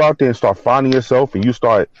 when you go out there and start finding yourself, and you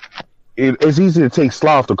start, it's easy to take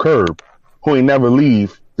Sly off the curb, who ain't never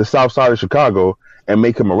leave the South Side of Chicago, and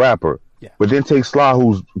make him a rapper. Yeah. But then take Sly,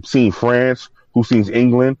 who's seen France, who's seen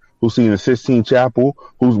England, who's seen the Sistine Chapel,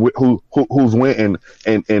 who's went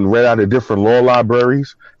and read out of different law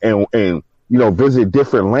libraries and you know, visit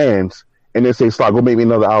different lands, and then say, Sly, go make me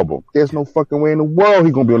another album. There's no fucking way in the world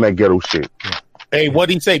he gonna be on that ghetto shit. Yeah. Hey,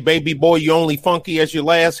 what'd he say? Baby boy, you only funky as your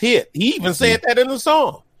last hit. He even said that in the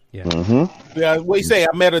song. Yeah. Mm-hmm. Yeah, what he say?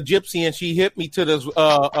 I met a gypsy and she hit me to this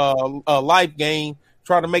life game,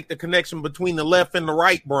 trying to make the connection between the left and the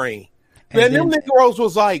right brain. And them Negroes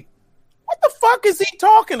was like, what the fuck is he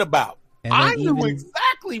talking about? I knew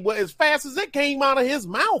exactly what, as fast as it came out of his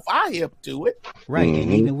mouth, I hipped to it. Right,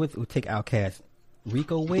 and even with take Outkast,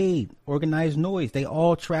 Rico Wade, Organized Noise, they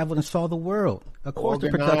all traveled and saw the world. Of course, the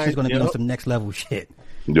production is going to be on some next level shit.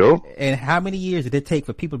 Yep. And how many years did it take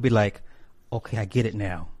for people to be like, okay, I get it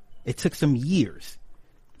now? It took some years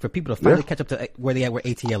for people to finally catch up to where they at with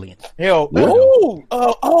AT Aliens. Hell, wait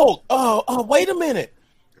a minute.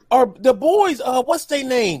 or the boys, what's their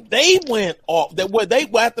name? They went off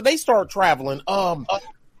after they started traveling.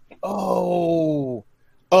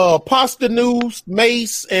 Pasta News,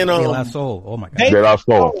 Mace, and De La Soul. Oh my God. De La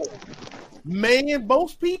Soul. Man,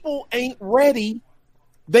 most people ain't ready.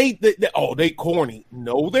 They corny.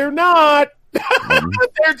 No, they're not.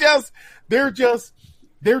 they're just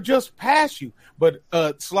past you. But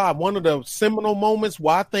Sly, one of the seminal moments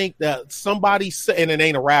where I think that somebody said, and it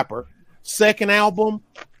ain't a rapper, second album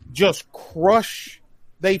just crush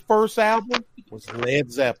their first album was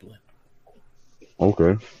Led Zeppelin.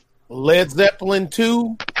 Okay. Led Zeppelin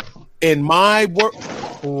 2, in my work,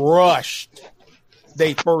 crushed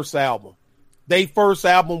their first album. Their first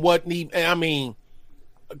album wasn't even, I mean,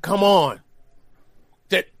 come on.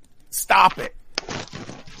 Stop it.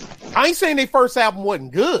 I ain't saying their first album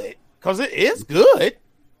wasn't good, because it is good,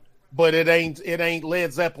 but it ain't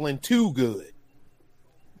Led Zeppelin 2 good.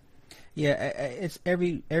 Yeah, it's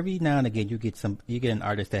every now and again you get an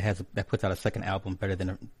artist that puts out a second album better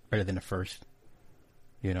than the first.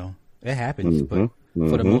 You know, it happens, but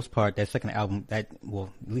for the most part, that second album, at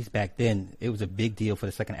least back then, it was a big deal for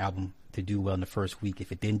the second album to do well in the first week.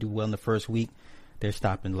 If it didn't do well in the first week, they're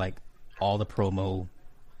stopping like all the promo.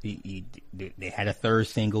 They had a third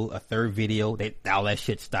single, a third video. All that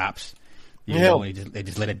shit stops. You know, and they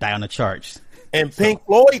just let it die on the charts. And Pink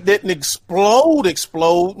Floyd didn't explode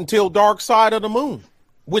until Dark Side of the Moon,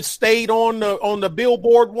 which stayed on the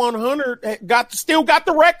Billboard 100. Still got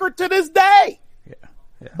the record to this day. Yeah.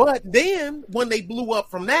 But then when they blew up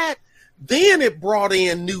from that, then it brought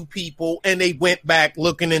in new people, and they went back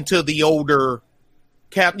looking into the older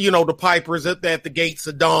the Pipers at the Gates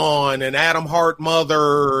of Dawn, and Adam Hart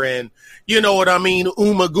Mother, and you know what I mean,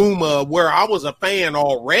 Uma Guma, where I was a fan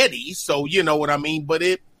already, so you know what I mean, but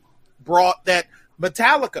it brought that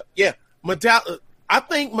Metallica. Yeah, I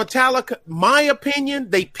think Metallica, my opinion,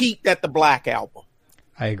 they peaked at the Black Album.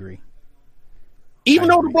 I agree. Even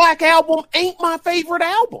though the Black Album ain't my favorite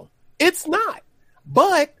album. It's not.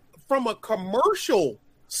 But from a commercial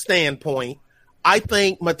standpoint, I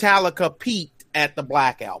think Metallica peaked at the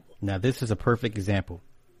Black Album. Now, this is a perfect example.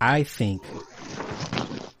 I think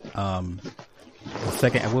the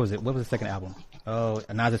second, what was it? What was the second album? Oh,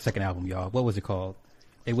 not the second album, y'all. What was it called?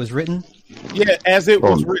 It Was Written? Yeah, As It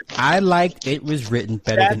Was Written. I liked It Was Written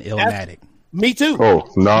better than Illmatic. Me too. Oh,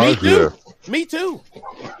 no, Me too.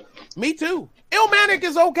 Yeah. Me too. Illmatic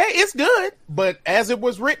is okay. It's good. But As It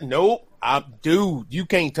Was Written, nope. Dude, you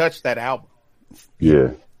can't touch that album.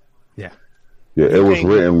 Yeah. Yeah, It Was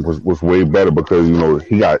Written was way better because, you know,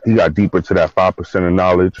 he got deep into that 5% of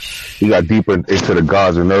knowledge. He got deeper into the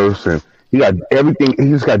gods and earths, and he got everything.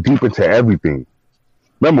 He just got deep into everything.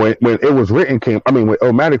 Remember when It Was Written when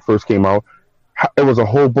Illmatic first came out, it was a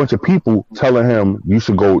whole bunch of people telling him you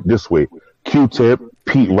should go this way. Q-Tip,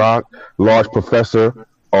 Pete Rock, Large Professor,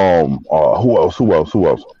 who else?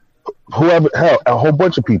 Whoever, hell, a whole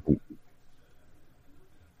bunch of people.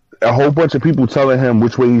 A whole bunch of people telling him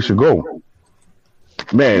which way he should go.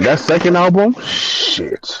 Man, that second album,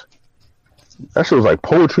 shit. That shit was like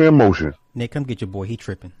poetry in motion. Nick, come get your boy. He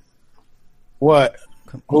tripping. What?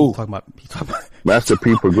 Who? He's talking about Master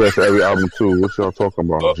P progressed every album too. What y'all talking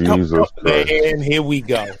about? Jesus Christ. Man, here we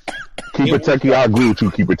go. Keep it techie. I agree with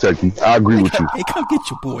you. Keep it techie. I agree with you. Hey, come get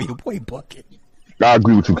your boy. Your boy bucket. I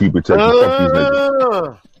agree with you. Keep it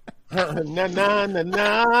techie.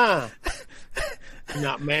 Nah.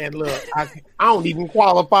 Nah, man, look, I don't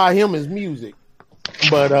qualify him as music.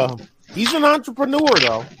 But he's an entrepreneur,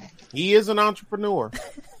 though. He is an entrepreneur.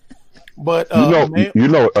 But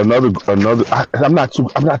another. I'm not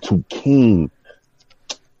too keen.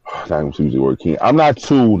 I don't use the word keen. I don't have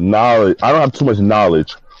too much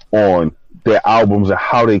knowledge on their albums and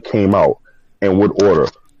how they came out and what order.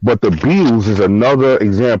 But the Beatles is another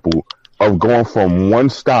example of going from one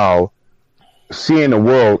style, seeing the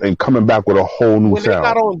world, and coming back with a whole new sound. When they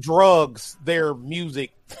got on drugs, their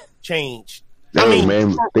music changed.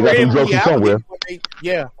 Man, they got some drugs from somewhere.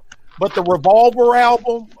 But the Revolver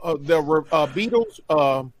album, the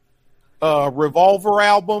Beatles Revolver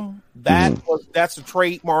album, that's a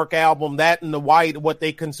trademark album. That and the White, what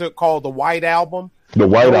they call the White Album. The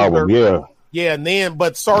White Album, yeah. Yeah, and then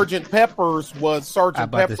but Sgt. Pepper's was Sgt. Pepper's. I'm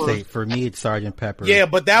about to say, for me, it's Sgt. Pepper. Yeah,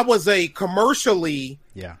 but that was a commercially,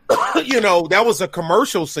 that was a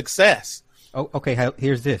commercial success. Oh, okay,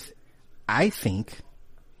 here's this. I think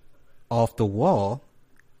Off the Wall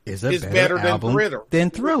is a better album than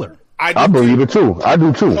Thriller. I believe it too. I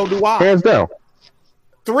do too. So do I. Hands down.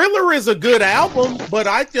 Thriller is a good album, but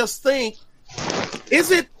I just think,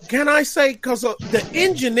 can I say, because of the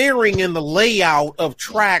engineering and the layout of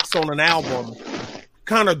tracks on an album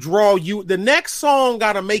kind of draw you. The next song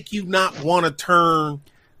got to make you not want to turn.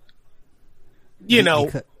 You know,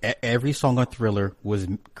 because every song on Thriller was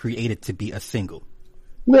created to be a single.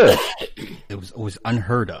 Yeah, it was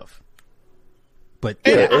unheard of. But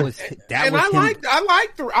that was and him.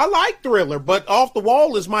 I like Thriller, but Off the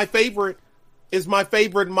Wall is my favorite.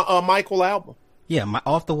 Michael album. Yeah,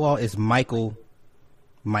 Off the Wall is Mike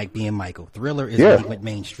being Michael. Thriller is when he went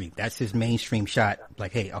mainstream. That's his mainstream shot.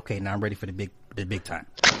 Like, hey, okay, now I'm ready for the big time.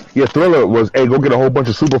 Yeah, Thriller was, hey, go get a whole bunch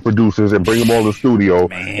of super producers and bring them all to the studio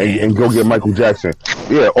and go get Michael Jackson.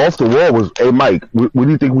 Yeah, Off the Wall was, hey, Mike, what do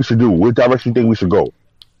you think we should do? What direction do you think we should go?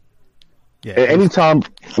 Yeah. And anytime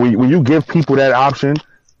when you give people that option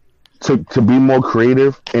to be more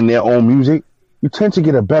creative in their own music, you tend to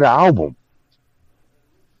get a better album.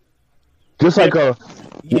 Just like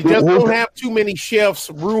you just don't have too many chefs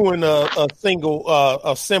ruin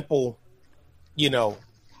a simple, you know,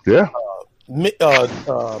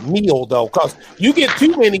 meal though, because you get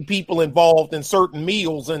too many people involved in certain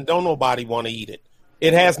meals and don't nobody want to eat it.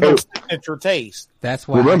 It has no signature taste. That's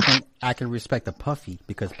why I can respect a Puffy,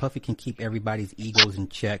 because Puffy can keep everybody's egos in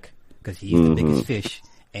check because he's the biggest fish,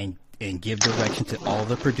 and give direction to all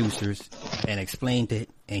the producers and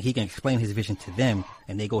he can explain his vision to them,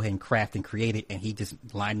 and they go ahead and craft and create it, and he just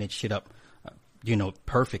line that shit up,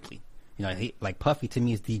 perfectly. Like Puffy to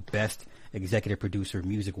me is the best executive producer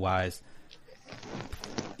music wise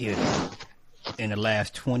in the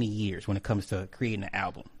last 20 years when it comes to creating an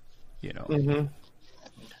album.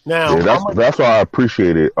 Now that's why I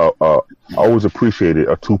appreciated. I always appreciated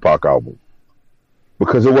a Tupac album,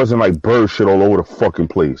 because it wasn't like bird shit all over the fucking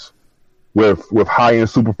place with high end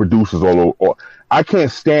super producers all over. I can't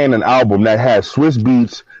stand an album that has Swiss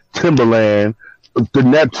Beats, Timberland, the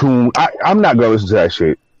Neptune. I'm not gonna listen to that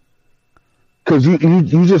shit, because you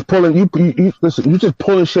just pulling you just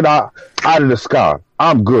pulling shit out of the sky.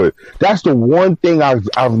 I'm good. That's the one thing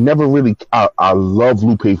I've never really. I love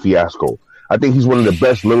Lupe Fiasco. I think he's one of the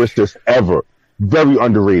best lyricists ever. Very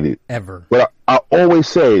underrated. Ever. But I always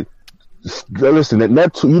said, listen,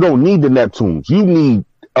 you don't need the Neptunes. You need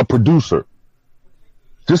a producer.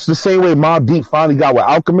 Just the same way Mobb Deep finally got with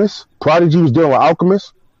Alchemist. Prodigy was dealing with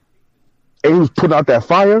Alchemist. And he was putting out that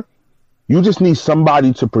fire. You just need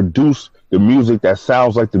somebody to produce the music that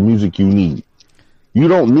sounds like the music you need. You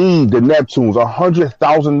don't need the Neptunes.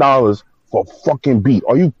 $100,000 for a fucking beat.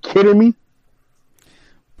 Are you kidding me?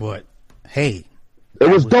 But hey, it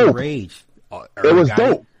was dope. Rage. It was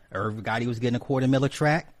dope. Irv Gotti was getting $250,000 a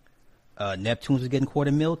track. Neptunes was getting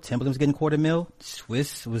 $250,000. Timbaland was getting $250,000.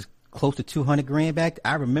 Swiss was close to $200,000 back.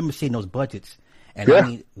 I remember seeing those budgets, and I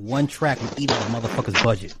mean, one track would eat up a motherfucker's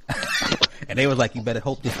budget. And they was like, "You better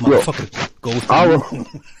hope this motherfucker goes."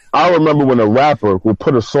 I remember when a rapper would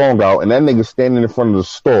put a song out, and that nigga standing in front of the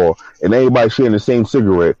store, and everybody sharing the same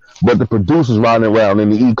cigarette, but the producers riding around in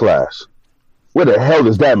the E-Class. Where the hell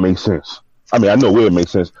does that make sense? I mean, I know where it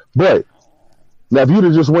makes sense, but now if you'd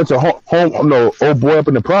have just went to old boy up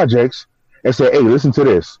in the projects and said, "Hey, listen to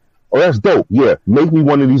this. Oh, that's dope. Yeah, make me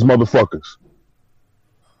one of these motherfuckers."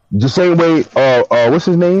 The same way, what's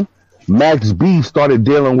his name? Max B started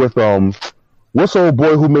dealing with what's old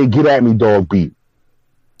boy who made "Get at Me Dog" beat?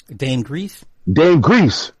 Dame Grease. Dame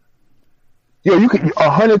Grease. Yo, you could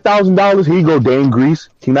 $100,000. Here you go, Dame Grease.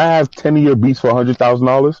 Can I have 10 of your beats for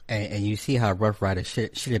 $100,000? And you see how Rough Rider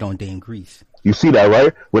shitted on Dame Grease. You see that,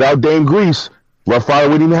 right? Without Dame Grease, Rough Rider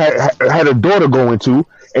wouldn't even had a daughter going to.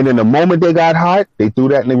 And then the moment they got hot, they threw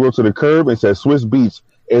that nigga to the curb and said Swiss Beats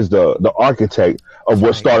is the architect of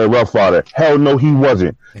what started Rough Rider. Hell no, he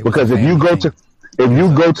wasn't. Because if you go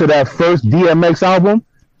to that first DMX album,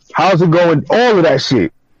 how's it going? All of that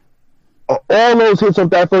shit, all those hits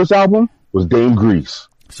of that first album was Dame Grease.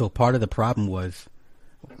 So part of the problem was,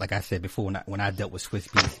 like I said before, when I dealt with Swiss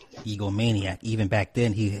Beats, egomaniac. Even back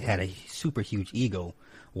then, he had a super huge ego.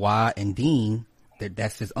 Y and Dean,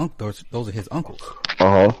 that's his uncle. Those are his uncles.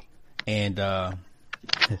 And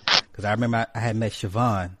because I remember I had met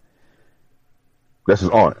Siobhan. That's his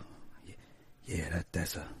aunt. Yeah,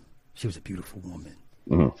 she was a beautiful woman,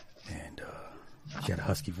 and she had a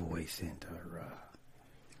husky voice, and her.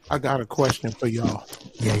 I got a question for y'all.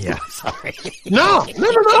 Yeah. Sorry. No.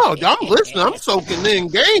 I'm listening. I'm soaking in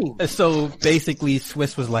game. So basically,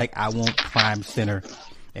 Swiss was like, "I want Crime Center,"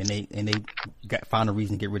 and they found a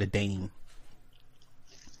reason to get rid of Dane.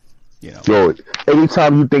 Yo,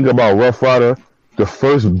 anytime you think about Rough Rider, the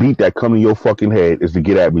first beat that comes in your fucking head is the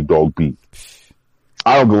 "Get at Me Dog" beat.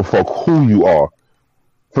 I don't give a fuck who you are.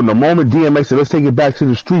 From the moment DMX said, "Let's take it back to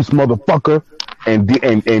the streets, motherfucker," and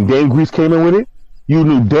Dame Grease came in with it, you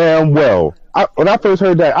knew damn well. When I first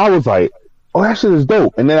heard that, I was like, oh, that shit is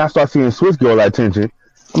dope. And then I start seeing Swiss get all that attention.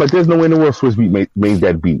 I'm like, there's no way in the world Swiss Beat made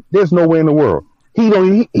that beat. There's no way in the world. He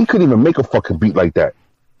couldn't even make a fucking beat like that.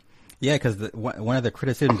 Yeah, because one of the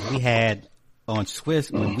criticisms we had on Swiss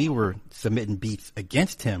when we were submitting beats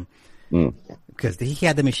against him, because he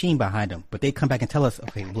had the machine behind him, but they come back and tell us,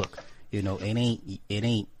 okay, look, you know, it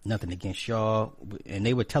ain't nothing against y'all, and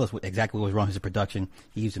they would tell us exactly what was wrong with his production.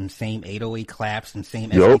 He used the same 808 claps and same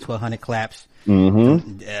SP1200 claps.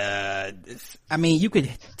 I mean, you could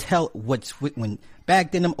tell when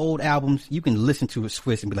back then them old albums, you can listen to a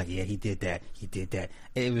Swiss and be like, yeah, he did that.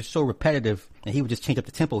 It was so repetitive, and he would just change up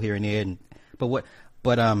the tempo here and there.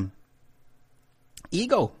 But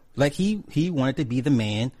ego, like he wanted to be the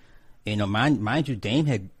man. You know, mind you, Dame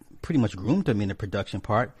had pretty much groomed him in the production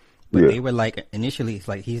part. But they were like, initially, it's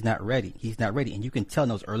like, he's not ready. And you can tell in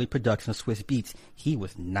those early productions of Swiss Beats, he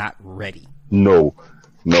was not ready. No,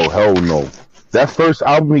 hell no. That first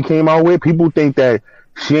album he came out with, people think that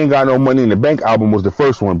She Ain't Got No Money in the Bank album was the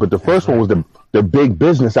first one, but the first one was the Big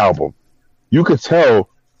Business album. You could tell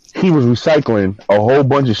he was recycling a whole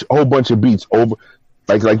bunch of beats over,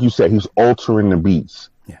 like you said, he was altering the beats.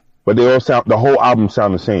 Yeah. But the whole album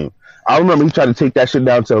sound the same. I remember he tried to take that shit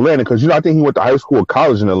down to Atlanta because, I think he went to high school or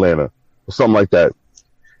college in Atlanta or something like that.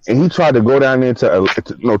 And he tried to go down there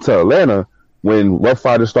to Atlanta when Rough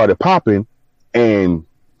Riders started popping and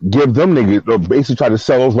give them niggas, basically try to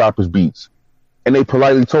sell those rappers beats. And they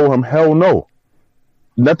politely told him, hell no.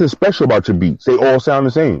 Nothing special about your beats. They all sound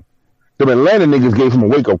the same. The Atlanta niggas gave him a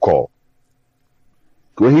wake-up call.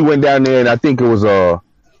 When he went down there, and I think it was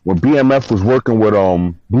when BMF was working with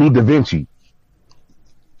Blue Da Vinci.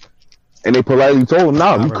 And they politely told him,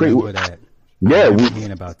 "No, you crazy." Yeah, we're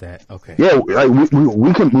hearing about that. Okay. Yeah, like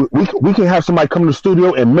we can have somebody come to the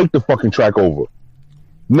studio and make the fucking track over.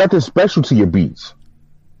 Nothing special to your beats.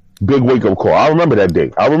 Big wake up call. I remember that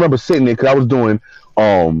day. I remember sitting there because I was doing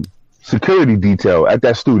security detail at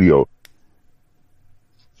that studio.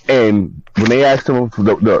 And when they asked him for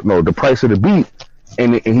the price of the beat,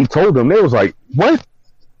 and he told them, they was like, "What?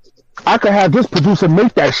 I could have this producer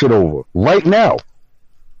make that shit over right now."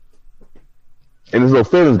 And his little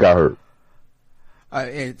feelings got hurt.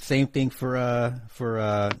 Same thing for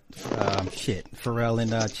Pharrell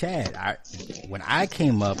and Chad. When I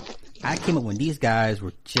came up when these guys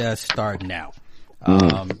were just starting out.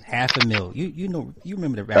 $500,000. You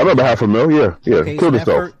remember the rap? I remember $500,000. Yeah. Okay, killed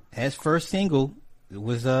himself. His first single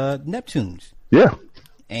was Neptunes. Yeah.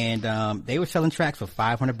 And they were selling tracks for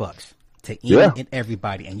 $500 to any and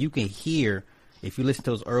everybody. And you can hear, if you listen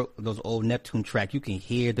to those old Neptune tracks, you can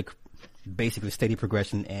hear basically the steady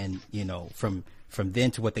progression, and from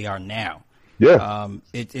then to what they are now. Yeah.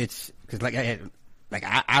 It's because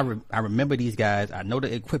I remember these guys. I know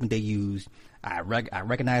the equipment they use. I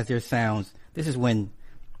recognize their sounds. This is when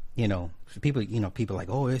people like,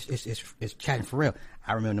 oh, it's Chad and Pharrell.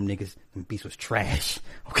 I remember them niggas. Them beats was trash.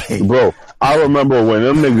 Okay, bro. I remember when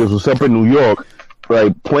them niggas was up in New York,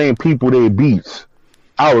 like playing people their beats.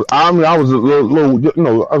 I was a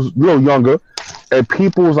little younger, and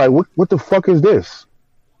people was like, what the fuck is this?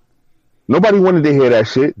 Nobody wanted to hear that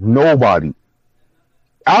shit. Nobody.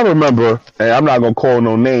 I remember, and I'm not gonna call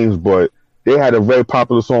no names, but they had a very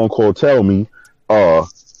popular song called "Tell Me."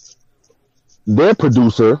 Their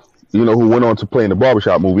producer, who went on to play in the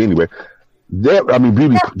Barbershop movie anyway.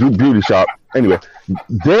 Beauty Shop. Anyway,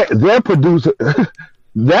 their producer,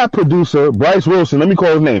 that producer, Bryce Wilson. Let me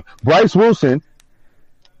call his name. Bryce Wilson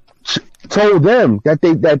told them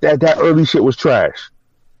that early shit was trash.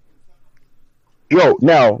 Yo,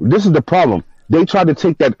 now this is the problem. They tried to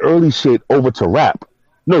take that early shit over to rap.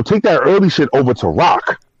 No, take that early shit over to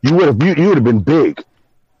rock. You would have been big.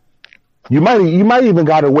 You might even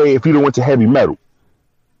got away if you went to heavy metal.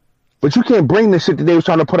 But you can't bring the shit that they was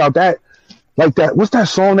trying to put out that. What's that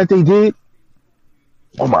song that they did?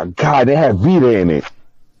 Oh my God, they had Vita in it.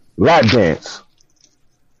 Lap Dance.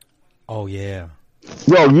 Oh yeah.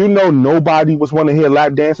 Yo, nobody was want to hear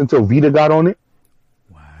Lap Dance until Vita got on it.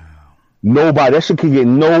 Wow. Nobody. That shit could get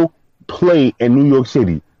no play in New York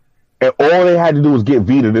City. And all they had to do was get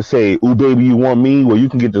Vita to say, "Ooh, baby, you want me? Well, you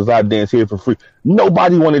can get this Lap Dance here for free."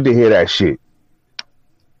 Nobody wanted to hear that shit.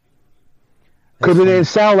 Because it didn't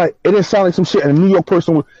sound like some shit. And a New York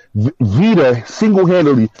person, Vita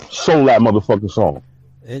single-handedly sold that motherfucking song.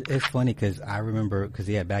 It's funny because I remember,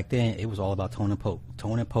 back then it was all about Tone and Poke.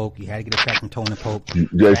 Tone and Poke, you had to get a track from Tone and Poke.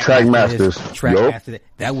 Yeah, track masters. After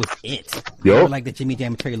that was it. They were like the Jimmy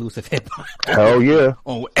Jam and Terry Lewis of hip hop. Hell yeah.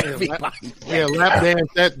 On everybody. Yeah, Lap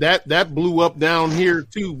Dance, that blew up down here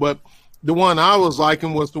too. But the one I was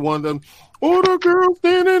liking was the one that, "Oh, the girl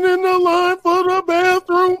standing in the line for the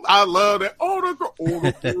bathroom." I love that. "Oh, the girl, love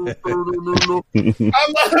the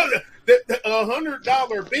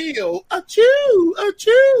 $100 bill. A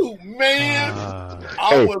chew, man.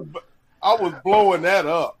 I was blowing that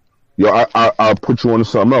up. Yo, I'll put you on to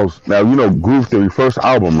something else. Now, you know Groove Theory first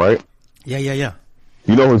album, right? Yeah.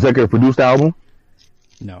 You know who executive produced the album?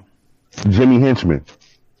 No. Jimmy Henchman.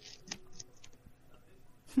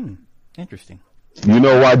 Interesting. You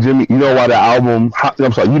know why you know why the album,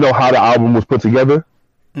 you know how the album was put together?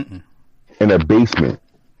 Mm-mm. In a basement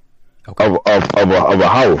Okay. of a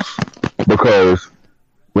house, because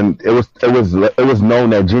when it was known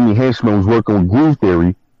that Jimmy Henchman was working with Groove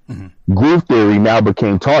Theory, Groove Theory now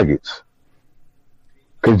became targets.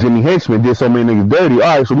 Because Jimmy Henchman did so many niggas dirty.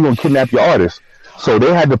 All right, so we're going to kidnap your artist. So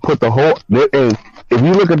they had to put the whole, and if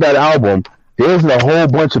you look at that album, there's a whole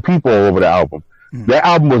bunch of people all over the album. That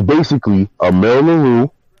album was basically Amel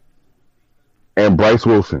LaRue and Bryce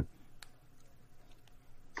Wilson.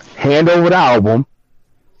 Hand over the album,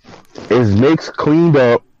 is mixed, cleaned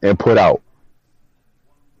up, and put out.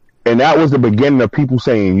 And that was the beginning of people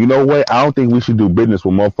saying, you know what, I don't think we should do business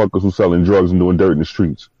with motherfuckers who selling drugs and doing dirt in the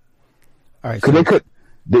streets. All right. Because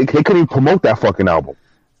they couldn't even promote that fucking album.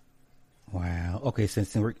 Wow. Okay,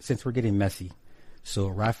 since we're getting messy, so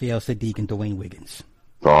Raphael Sadiq and Dwayne Wiggins.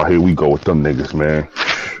 Oh, here we go with them niggas, man.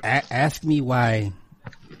 Ask me why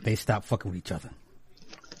they stopped fucking with each other.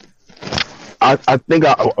 I think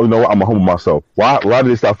you know what, I'm gonna humble myself. Why did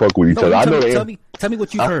they stop fucking with each other? Tell me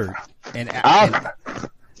what you heard.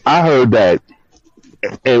 I heard that,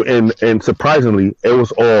 and surprisingly, it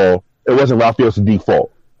wasn't Raphael Sadiq's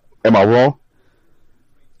fault. Am I wrong?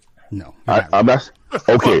 No. I'm not.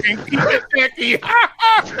 Okay.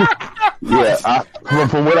 Yeah.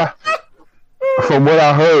 From what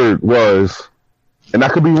I heard was, and I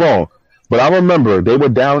could be wrong, but I remember they were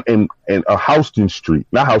down in Houston Street,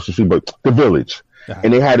 not Houston Street, but the Village,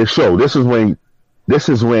 and they had a show. This is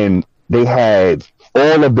when they had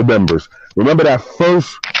all of the members. Remember that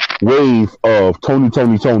first wave of Tony?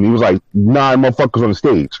 It was like 9 motherfuckers on the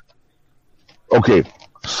stage. Okay,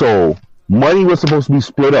 so money was supposed to be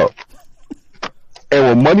split up. And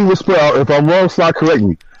when money was split out, if I'm wrong, Sly, correct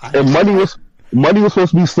me. And money was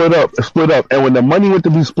supposed to be split up. And when the money went to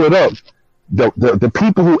be split up, the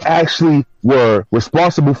people who actually were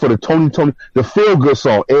responsible for the Tony, the Feel Good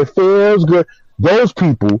song, It Feels Good, those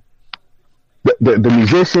people, the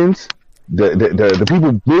musicians, the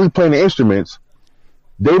people really playing the instruments,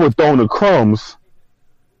 they were throwing the crumbs.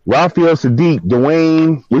 Raphael Sadiq,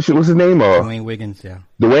 Dwayne, what's his name? Dwayne Wiggins, yeah.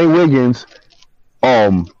 Dwayne Wiggins,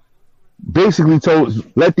 basically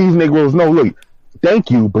let these niggas know, look,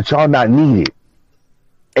 thank you, but y'all not needed.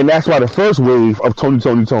 And that's why the first wave of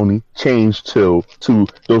Tony changed to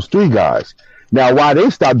those 3 guys. Now, why they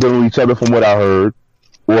stopped dealing with each other, from what I heard,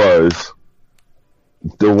 was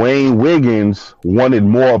Dwayne Wiggins wanted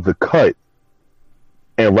more of the cut.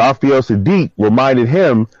 And Raphael Sadiq reminded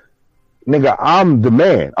him, nigga, I'm the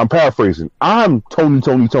man. I'm paraphrasing. I'm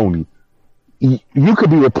Tony. You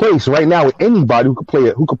could be replaced right now with anybody who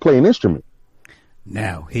could play an instrument.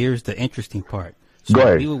 Now, here's the interesting part. So Go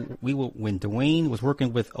ahead. We were when Dwayne was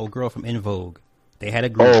working with old girl from En Vogue. They had a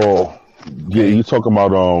group. Oh, yeah, you talking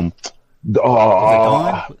about was it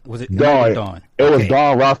Dawn? Was it Dawn? It was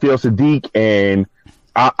Dawn, Raphael Sadiq, and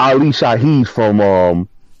Ali Shaheed from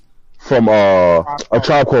A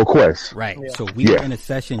Tribe Called Quest. Right. Yeah. So we were in a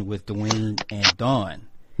session with Dwayne and Dawn.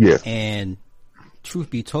 Yeah. And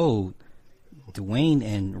truth be told, Dwayne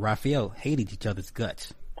and Raphael hated each other's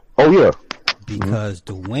guts. Oh yeah. Because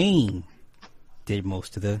Dwayne did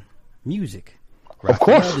most of the music. Of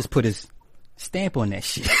course. Just put his stamp on that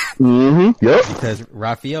shit. Mm-hmm. Yep. Because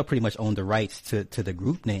Raphael pretty much owned the rights to the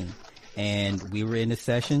group name. And we were in a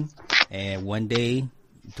session, and one day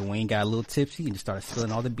Dwayne got a little tipsy and just started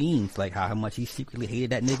spilling all the beans, like how much he secretly hated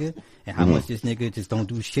that nigga, and how much this nigga just don't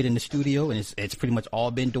do shit in the studio, and it's pretty much all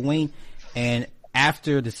been Dwayne. And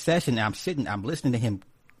after the session, I'm listening to him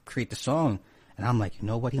create the song, and I'm like, you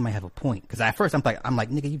know what, he might have a point. Because at first I'm like,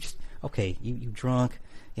 nigga, you just, okay, you drunk,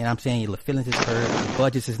 you know what I'm saying, your feelings is hurt, your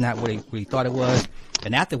budgets is not what he thought it was.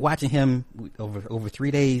 And after watching him over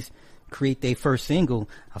 3 days create their first single,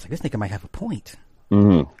 I was like, this nigga might have a point.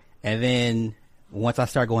 Mm-hmm. And then once I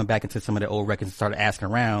started going back into some of the old records and started asking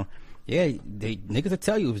around, niggas will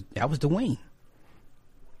tell you that was Dwayne.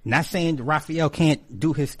 Not saying Raphael can't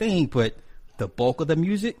do his thing, but the bulk of the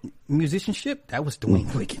musicianship, that was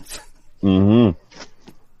Dwayne Wiggins.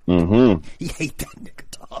 Mm-hmm. Mm-hmm. He hate that nigga,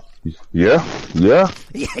 dog. Yeah.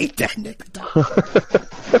 He hate that nigga,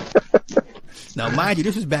 dog. Now, mind you,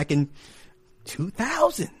 this was back in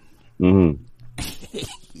 2000. Mm-hmm.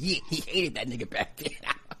 he hated that nigga back then.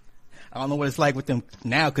 I don't know what it's like with them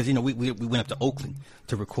now because we went up to Oakland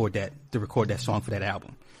to record that song for that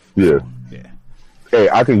album. Yeah. So, yeah. Hey,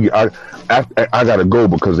 I gotta go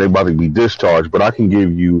because they about to be discharged, but I can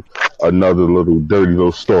give you another little dirty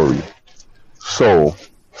little story. So,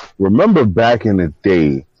 remember back in the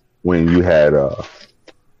day when you had what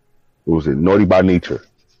was it, Naughty by Nature,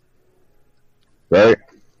 right?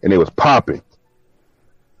 And it was popping.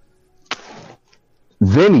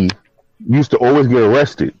 Vinny used to always get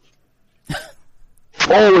arrested.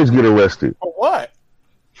 Always get arrested. For what?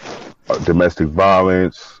 Domestic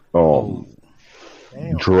violence,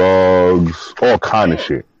 drugs, all kind of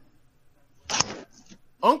shit.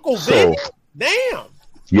 Uncle Vinny? Damn.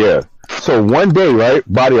 Yeah. So one day, right,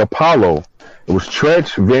 by the Apollo, it was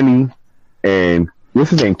Tretch, Vinny, and what's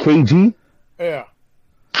his name, KG? Yeah.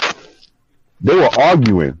 They were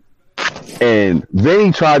arguing. And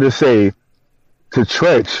Vinny tried to say to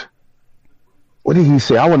Tretch, what did he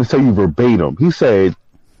say? I want to tell you verbatim. He said,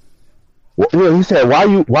 why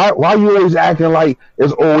you always acting like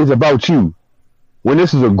it's always about you when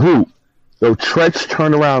this is a group? So Tretch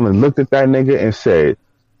turned around and looked at that nigga and said,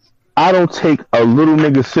 I don't take a little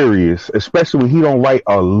nigga serious, especially when he don't write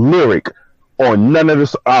a lyric on none of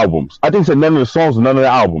the albums. I think he said none of the songs, none of the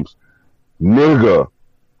albums. Nigga,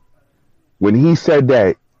 when he said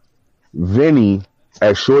that, Vinny,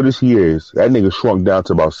 as short as he is, that nigga shrunk down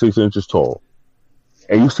to about 6 inches tall.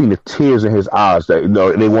 And you seen the tears in his eyes that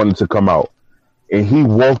they wanted to come out. And he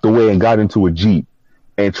walked away and got into a Jeep.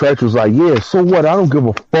 And Tretch was like, yeah, so what? I don't give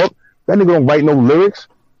a fuck. That nigga don't write no lyrics.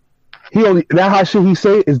 That how shit he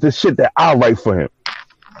say is the shit that I write for him.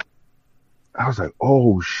 I was like,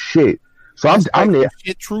 oh shit. So I'm there.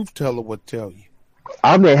 Shit truth teller would tell you.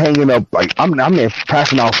 I'm there hanging up, like, I'm there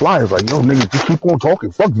passing out flyers, like, yo, niggas, just keep on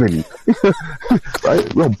talking. Fuck Vinny.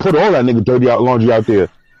 Right? Yo, put all that nigga dirty laundry out there.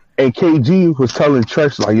 And KG was telling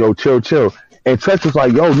Tretch, like, yo, chill. And Tretch was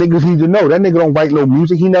like, yo, niggas need to know, that nigga don't write no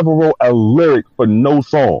music. He never wrote a lyric for no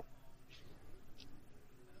song.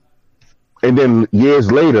 And then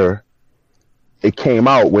years later, it came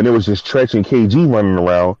out when it was just Tretch and KG running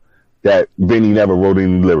around that Vinny never wrote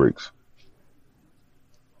any lyrics.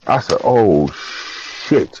 I said, oh,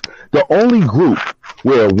 shit. The only group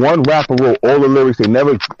where one rapper wrote all the lyrics and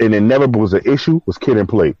it never was an issue was Kid and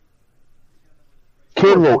Play.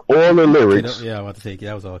 Kid wrote all the lyrics. Yeah, I'm about to say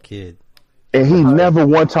that was all Kid. And he never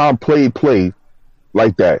one time played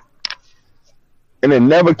like that. And it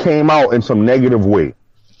never came out in some negative way.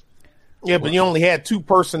 Yeah, but you only had two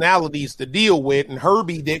personalities to deal with, and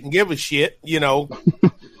Herbie didn't give a shit, I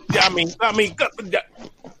mean,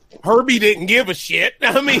 Herbie didn't give a shit.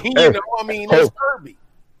 That's Herbie.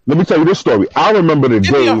 Let me tell you this story. I remember the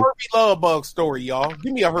day. Give me a Herbie Love Bug story, y'all.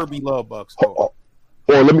 Give me a Herbie Love Bug story.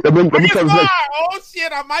 Let me tell you this. Oh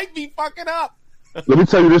shit, I might be fucking up. Let me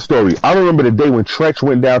tell you this story. I remember the day when Tretch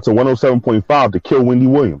went down to 107.5 to kill Wendy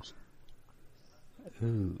Williams.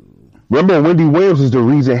 Ooh. Remember, Wendy Williams is the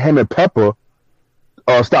reason him and Pepper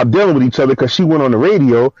stopped dealing with each other because she went on the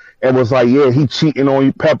radio and was like, yeah, he cheating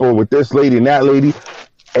on Pepper with this lady and that lady.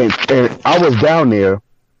 And I was down there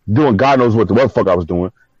doing God knows what the fuck I was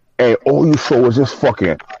doing. And all you saw was this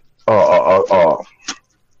fucking, I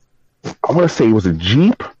want to say it was a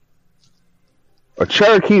Jeep, a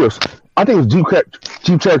Cherokee, or I think it was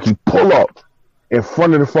Jeep Cherokee pull up in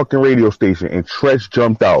front of the fucking radio station, and Tretch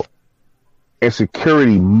jumped out. And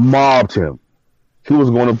security mobbed him. He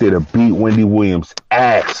was going up there to beat Wendy Williams'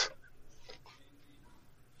 ass.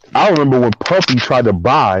 I remember when Puffy tried to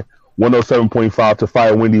buy 107.5 to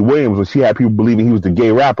fire Wendy Williams when she had people believing he was the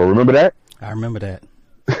gay rapper. Remember that? I remember that.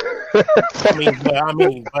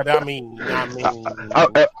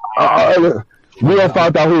 We all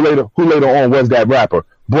found out who later on was that rapper.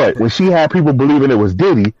 But when she had people believing it was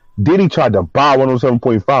Diddy tried to buy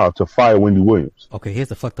 107.5 to fire Wendy Williams. Okay, here's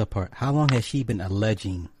the fucked up part. How long has she been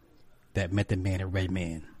alleging that Method Man and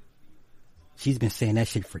Redman? She's been saying that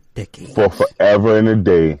shit for decades. For forever and a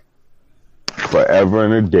day. Forever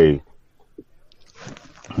and a day.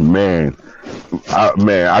 Man,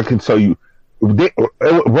 I can tell you,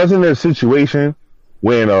 wasn't there a situation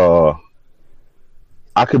when,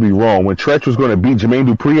 I could be wrong, when Tretch was going to beat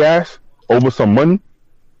Jermaine Dupri ass over some money?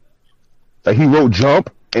 Like he wrote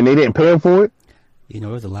Jump and they didn't pay him for it?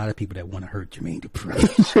 There's a lot of people that want to hurt Jermaine Dupri.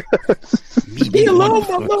 He a little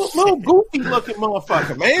goofy looking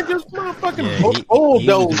motherfucker, man. Just motherfucking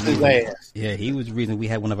bulldoze his ass. Yeah, he was the reason we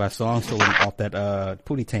had one of our songs stolen off that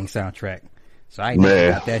Pootie Tang soundtrack. So I ain't know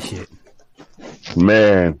about that shit.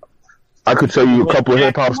 Man, I could tell you a couple of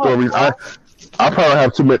hip hop stories. I probably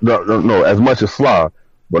have too much, no, as much as Sly,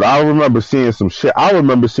 but I remember seeing some shit. I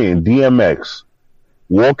remember seeing DMX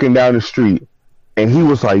walking down the street And he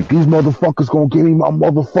was like, these motherfuckers gonna give me my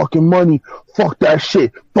motherfucking money. Fuck that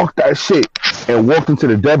shit. Fuck that shit. And walked into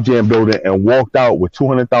the Def Jam building and walked out with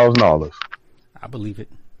 $200,000. I believe it.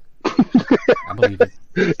 I believe it.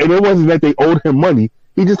 And it wasn't that they owed him money.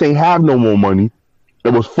 He just ain't have no more money. It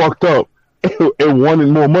was fucked up and wanted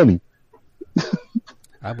more money.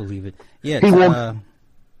 I believe it. Yeah. He no,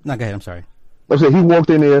 go ahead. I'm sorry. I said he walked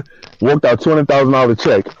in there, walked out $200,000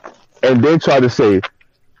 check, and then tried to say,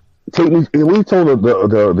 "Take me." And we told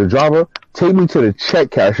the driver, "Take me to the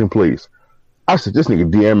check cashing place." I said, "This nigga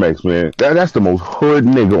DMX, man, that's the most hood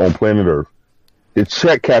nigga on planet Earth." The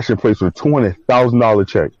check cashing place with $200,000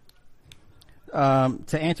 check.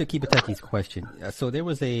 To answer Kibateki's question, so there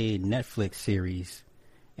was a Netflix series,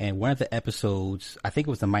 and one of the episodes, I think it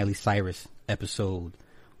was the Miley Cyrus episode,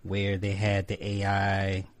 where they had the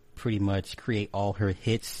AI pretty much create all her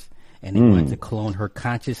hits, and they wanted to clone her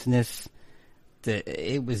consciousness.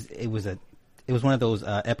 It was one of those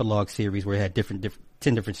epilogue series where it had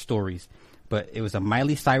 10 different stories, but it was a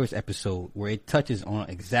Miley Cyrus episode where it touches on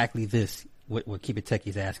exactly this, what Kibiteki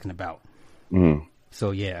is asking about.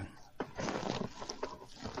 So yeah.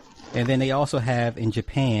 And then they also have in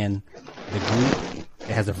Japan the group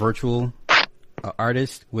that has a virtual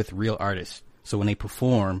artist with real artists. So when they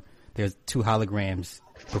perform, there's two holograms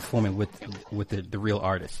performing with the real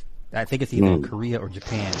artist. I think it's either in Korea or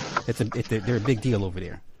Japan. They're a big deal over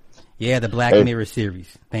there. Yeah, the Black Mirror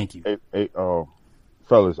series. Thank you. Hey,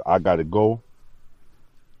 fellas, I gotta go.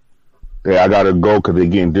 Yeah, I gotta go because they're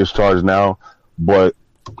getting discharged now. But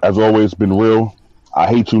as always, been real. I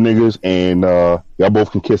hate you niggas, and y'all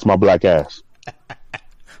both can kiss my black ass.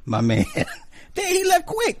 My man. Damn, he left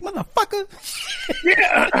quick, motherfucker.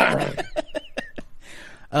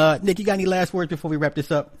 Nick, you got any last words before we wrap this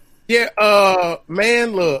up? Yeah,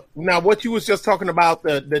 man, look. Now, what you was just talking about,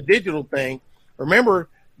 the digital thing, remember,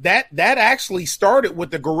 that actually started with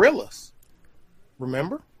the gorillas.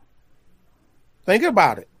 Remember? Think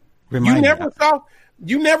about it. You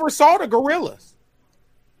never saw the gorillas.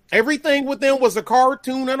 Everything with them was a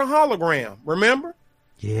cartoon and a hologram. Remember?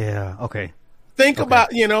 Yeah. Okay. Think about,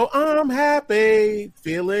 I'm happy,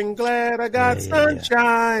 feeling glad I got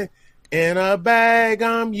sunshine. In a bag,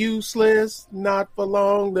 I'm useless, not for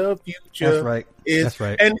long, the future. That's right. That's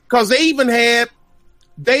right. And because they even had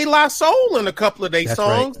De La Soul in a couple of their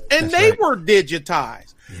songs, and they were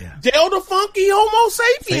digitized. Yeah. Delta Funky Homo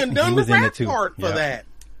Sapien done the rap part for Yeah. that.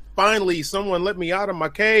 Finally, someone let me out of my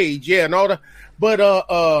cage. Yeah, and all that. But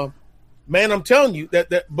man, I'm telling you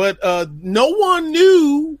but no one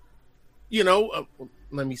knew,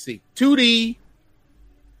 let me see. 2D,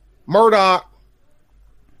 Murdoch,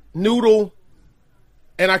 Noodle,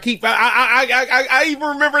 and I even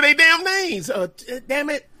remember their damn names. Damn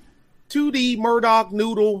it. 2D, Murdoch,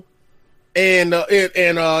 Noodle, and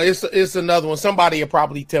it's another one. Somebody will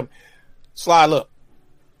probably tell me. Sly, look.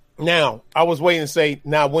 Now, I was waiting to say,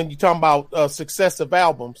 now when you're talking about successive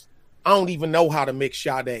albums, I don't even know how to mix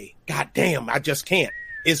Sade. God damn, I just can't.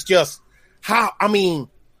 It's just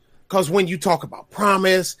because when you talk about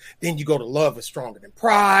Promise, then you go to Love is Stronger Than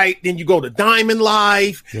Pride, then you go to Diamond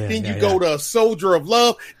Life, then you go to Soldier of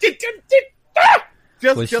Love.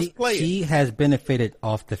 Just play it. She has benefited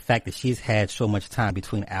off the fact that she's had so much time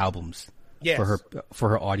between albums for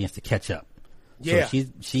her audience to catch up. Yeah. So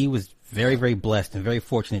she was very, very blessed and very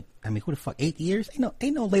fortunate. I mean, who the fuck, 8 years?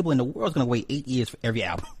 Ain't no label in the world's gonna wait 8 years for every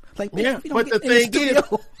album. Like, man, but the thing is,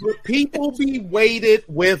 people be waited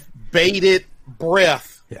with bated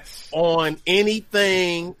breath on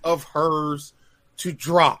anything of hers to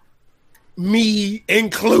drop, me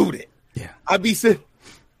included. Yeah, I'll be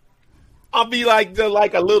like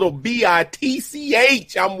a little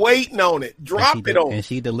bitch. I'm waiting on it. Drop it on, and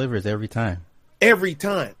she delivers every time. Every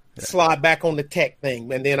time. Yeah. Slide back on the tech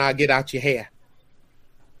thing, and then I'll get out your hair.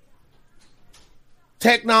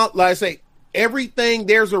 Like I say, everything,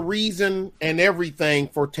 there's a reason and everything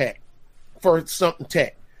for something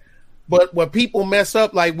tech. But when people mess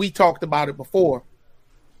up, like we talked about it before,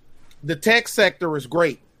 the tech sector is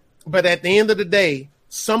great. But at the end of the day,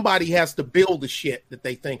 somebody has to build the shit that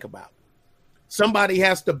they think about. Somebody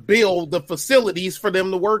has to build the facilities for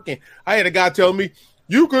them to work in. I had a guy tell me,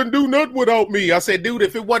 you couldn't do nothing without me. I said, dude,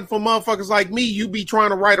 if it wasn't for motherfuckers like me, you'd be trying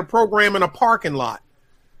to write a program in a parking lot.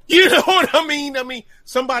 You know what I mean?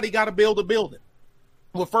 Somebody got to build a building.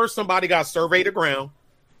 Well, first somebody got to survey the ground,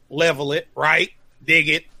 level it, right? Dig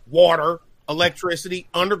it, water, electricity,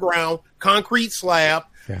 underground, concrete slab,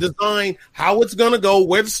 design how it's going to go,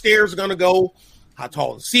 where the stairs are going to go, how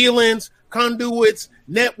tall the ceilings, conduits,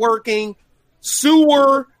 networking,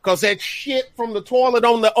 sewer, because that shit from the toilet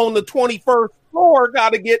on the 21st floor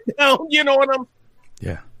got to get down. You know what I'm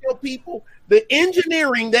tell people? the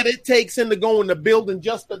engineering that it takes into going to building,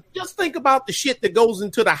 just think about the shit that goes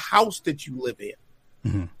into the house that you live in.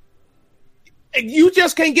 Mm-hmm. You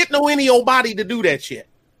just can't get any old body to do that shit.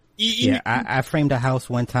 I framed a house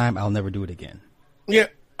one time. I'll never do it again. Yeah,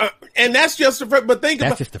 and that's just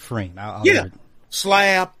that's just the frame. I'll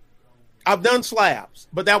slab. I've done slabs,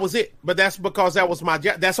 but that was it. But that's because that was my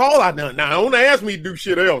job. That's all I've done. Now, don't ask me to do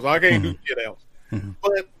shit else. I can't do shit else. Mm-hmm.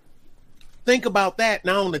 But think about that.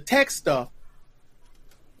 Now, on the tech stuff,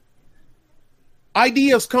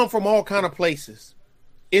 ideas come from all kind of places.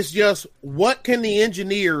 It's just, what can the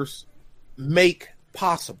engineers make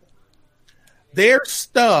possible? There's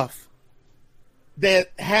stuff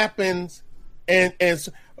that happens, and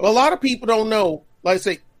a lot of people don't know. Like I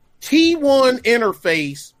say, T1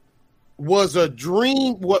 interface was a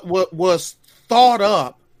dream. What was thought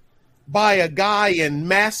up by a guy in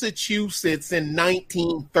Massachusetts in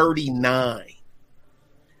 1939.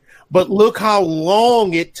 But look how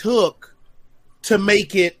long it took to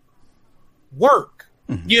make it work.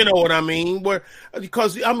 Mm-hmm. You know what I mean?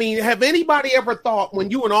 Because have anybody ever thought, when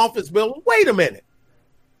you in office building, wait a minute,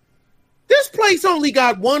 this place only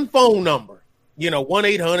got one phone number,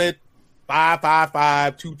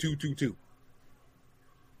 1-800-555-2222.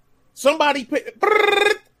 Somebody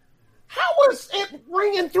how is it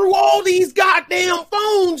ringing through all these goddamn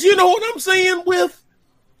phones? You know what I'm saying? Because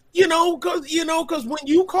when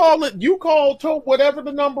you call to whatever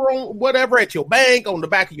the number on whatever at your bank, on the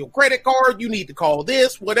back of your credit card, you need to call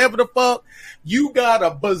this, whatever the fuck. You got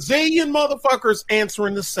a bazillion motherfuckers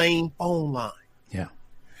answering the same phone line. Yeah.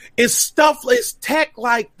 It's tech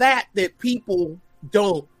like that people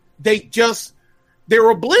don't, they're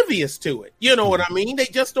oblivious to it. You know what I mean? They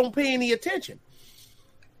just don't pay any attention.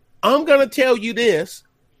 I'm going to tell you this,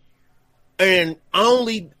 and I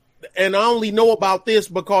only know about this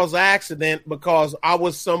because of accident, because I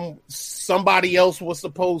was somebody else was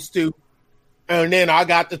supposed to, and then I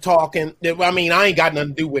got to talking. I ain't got nothing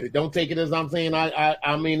to do with it. Don't take it as I'm saying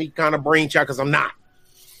I'm any kind of brain shot, because I'm not.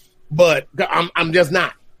 But I'm just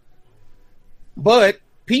not. But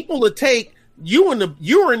people to take you're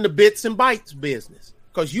in the bits and bytes business,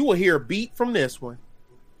 because you will hear a beat from this one.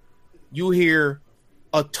 You hear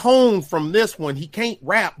a tone from this one. He can't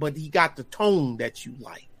rap, but he got the tone that you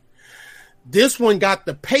like. This one got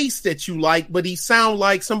the pace that you like, but he sound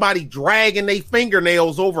like somebody dragging their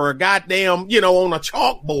fingernails over a goddamn, on a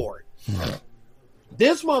chalkboard. Mm-hmm.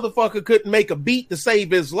 This motherfucker couldn't make a beat to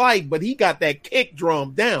save his life, but he got that kick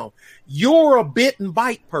drum down. You're a bit and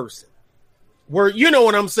byte person, where, you know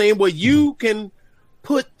what I'm saying, where you can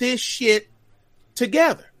put this shit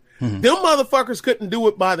together. Mm-hmm. Them motherfuckers couldn't do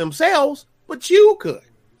it by themselves, but you could,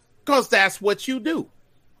 because that's what you do.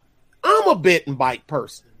 I'm a bit and byte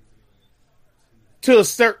person to a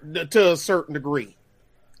certain degree.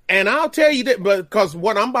 And I'll tell you that, because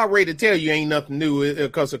what I'm about ready to tell you ain't nothing new,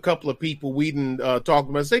 because a couple of people we didn't talk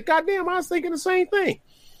about say, God damn, I was thinking the same thing.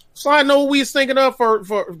 So I know we was thinking of for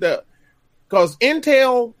the, because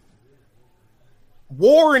Intel,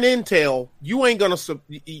 war and Intel, you ain't gonna,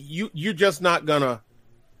 you're just not gonna,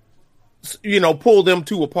 pull them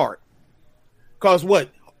two apart. Because what?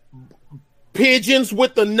 Pigeons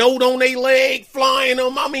with the note on their leg flying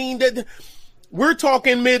them. We're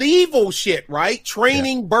talking medieval shit, right?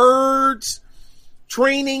 Training birds,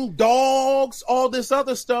 training dogs, all this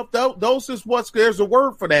other stuff. Those is there's a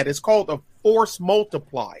word for that. It's called a force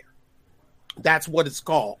multiplier. That's what it's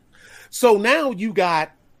called. So now you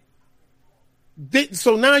got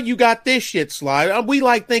this shit, Slide. We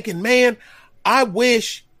like thinking, man, I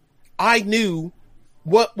wish I knew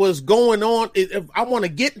what was going on. If I want to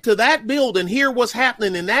get into that building, hear what's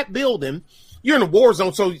happening in that building. You're in a war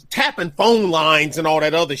zone, so tapping phone lines and all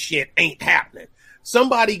that other shit ain't happening.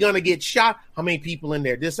 Somebody gonna get shot. How many people in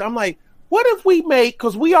there? I'm like, what if we make,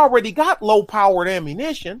 because we already got low-powered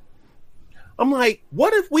ammunition. I'm like,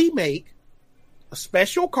 what if we make a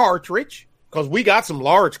special cartridge, because we got some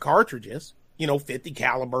large cartridges, 50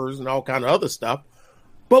 calibers and all kind of other stuff,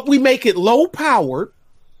 but we make it low-powered,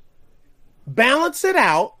 balance it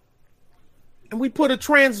out, and we put a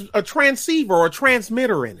transceiver or a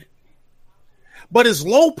transmitter in it. But it's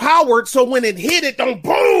low powered, so when it hit it, don't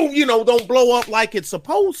boom, don't blow up like it's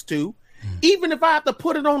supposed to. Even if I have to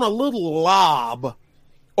put it on a little lob,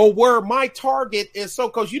 or where my target is,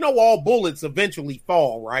 because all bullets eventually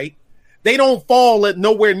fall, right? They don't fall at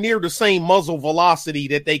nowhere near the same muzzle velocity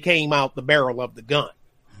that they came out the barrel of the gun.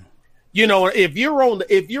 If you're on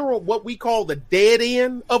what we call the dead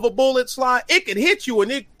end of a bullet, Slide, it could hit you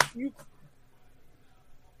and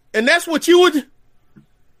that's what you would.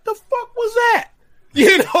 The fuck was that?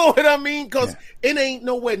 You know what I mean? Because it ain't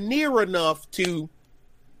nowhere near enough to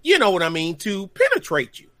you know what I mean, to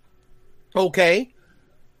penetrate you. Okay.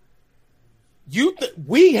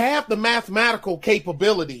 We have the mathematical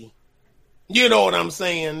capability, you know what I'm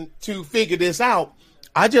saying, to figure this out.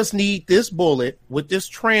 I just need this bullet with this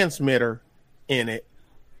transmitter in it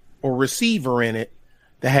or receiver in it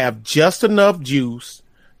to have just enough juice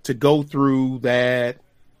to go through that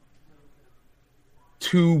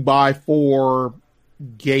 2x4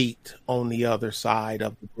 gate on the other side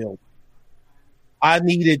of the building. I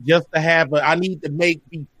need it just to have I need to be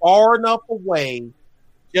far enough away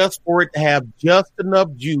just for it to have just enough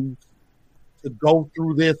juice to go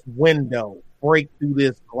through this window, break through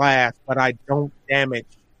this glass, but I don't damage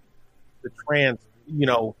the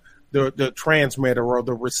the transmitter or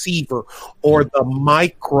the receiver or the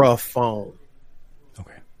microphone.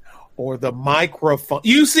 Okay. Or the microphone.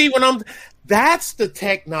 You see that's the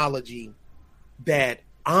technology that's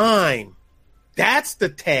the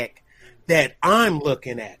tech that I'm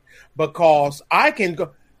looking at, because I can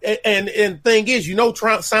go. And thing is,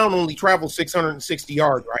 sound only travels 660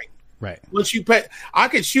 yards, right? Right. Once you pay, I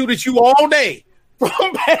could shoot at you all day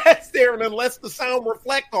from past there, and unless the sound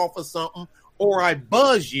reflect off of something or I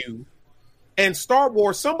buzz you. And Star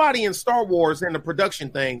Wars, somebody in Star Wars in the production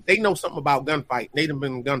thing, they know something about gunfight. They've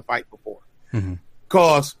been in gunfight before. Mm-hmm.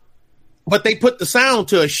 But they put the sound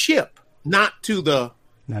to a ship, not to the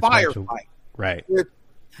firefight. Right.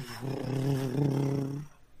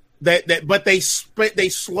 But they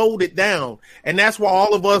slowed it down, and that's why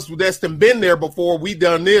all of us that's been there before, we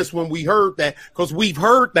done this when we heard that, because we've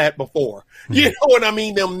heard that before. Mm-hmm. You know what I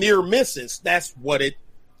mean? Them near misses. That's what it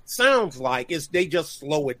sounds like. They just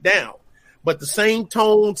slow it down, but the same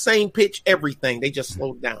tone, same pitch, everything. They just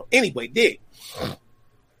slowed it down. Anyway, dig.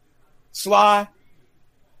 Sly,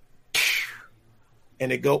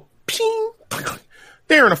 and they go ping.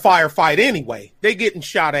 They're in a firefight anyway. They getting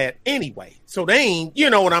shot at anyway. So they ain't, you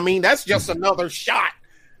know what I mean? That's just another shot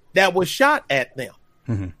that was shot at them.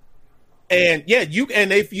 Mm-hmm. And yeah,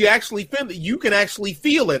 if you actually feel it, you can actually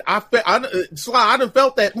feel it. I done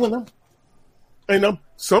felt that when I'm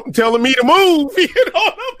something telling me to move. You know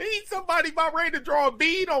what I mean? Somebody about ready to draw a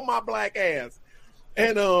bead on my black ass.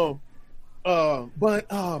 And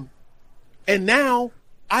and now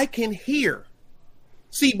I can hear.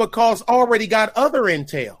 See, because I already got other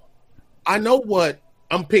intel. I know what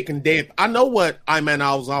I'm picking Dave. I know what Ayman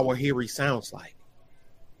al-Zawahiri sounds like.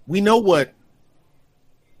 We know what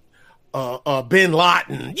Bin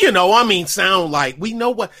Laden, sound like. We know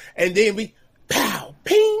what, and then we pow,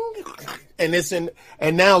 ping,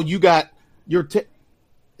 and now you got your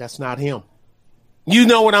that's not him. You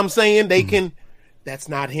know what I'm saying? That's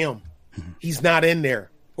not him. He's not in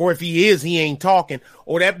there. Or if he is, he ain't talking.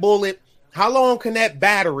 Or that bullet. How long can that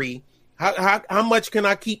battery, how much can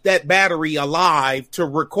I keep that battery alive to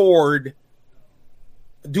record?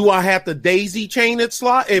 Do I have to daisy chain it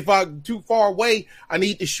slot? If I'm too far away, I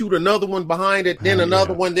need to shoot another one behind it, then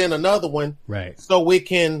another one, then another one. Right. So it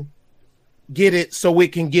can get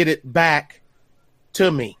it back to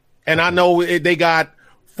me. And I know they got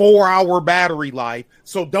 4-hour battery life.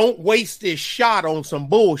 So don't waste this shot on some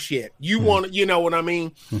bullshit. You want, you know what I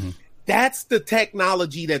mean? Mm-hmm. That's the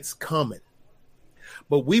technology that's coming.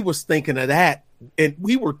 But we was thinking of that, and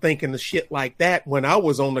we were thinking of shit like that when I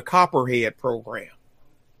was on the Copperhead program.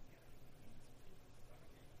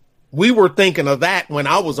 We were thinking of that when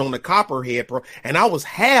I was on the Copperhead and I was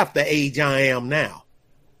half the age I am now.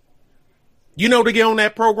 To get on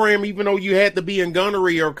that program, even though you had to be in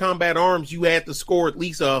gunnery or combat arms, you had to score at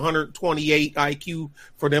least 128 IQ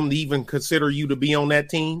for them to even consider you to be on that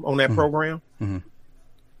team, on that program. Mm-hmm.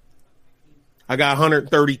 I got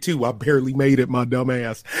 132. I barely made it, my dumb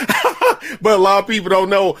ass. But a lot of people don't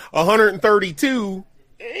know 132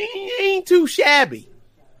 ain't too shabby.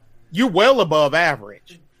 You're well above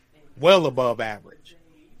average. Well above average.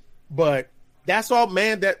 But that's all,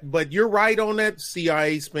 man. But you're right on that.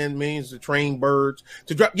 CIA spend millions to train birds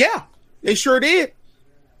to drop. Yeah, they sure did.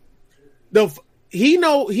 He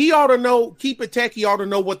ought to know, Keep It Tech, he ought to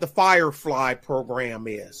know what the Firefly program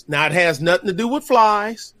is. Now, it has nothing to do with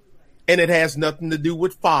flies. And it has nothing to do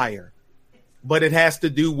with fire, but it has to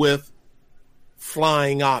do with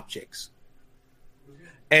flying objects.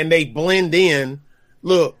 And they blend in.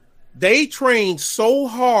 Look, they trained so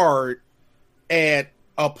hard at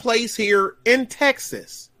a place here in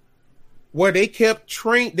Texas where they kept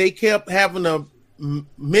having to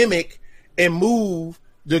mimic and move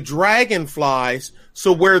the dragonflies,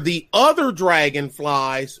 so where the other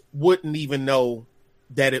dragonflies wouldn't even know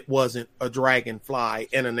that it wasn't a dragonfly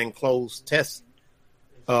in an enclosed test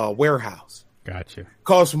warehouse. Gotcha.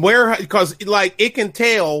 Because like it can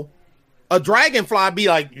tell a dragonfly be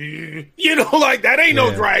like, like that ain't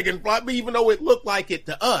no dragonfly, but even though it looked like it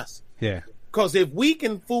to us. Yeah. Because if we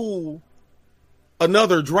can fool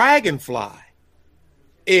another dragonfly,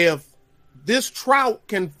 if this trout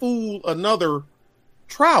can fool another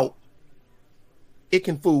trout, it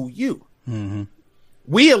can fool you. Mm-hmm.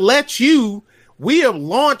 We have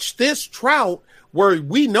launched this trout where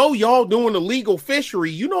we know y'all doing illegal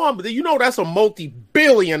fishery. That's a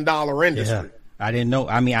multi-billion-dollar industry. Yeah. I didn't know.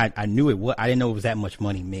 I mean, I knew it was. I didn't know it was that much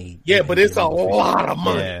money made. Yeah, but it's a lot of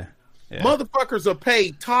money. Yeah. Motherfuckers are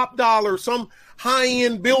paid top dollar. Some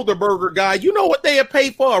high-end Bilderberger guy. You know what they have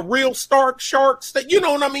paid for a real stark sharks? That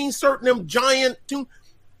certain them giant.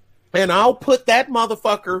 And I'll put that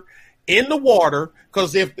motherfucker in the water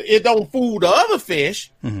because if it don't fool the other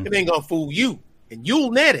fish, it ain't gonna fool you, and you'll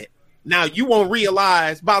net it. Now you won't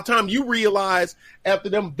realize. By the time you realize, after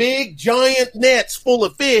them big giant nets full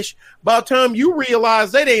of fish, by the time you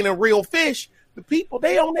realize that ain't a real fish, the people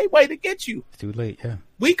they on their way to get you. It's too late. Yeah,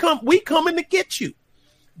 we coming to get you.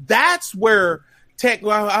 That's where tech.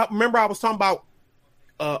 I remember I was talking about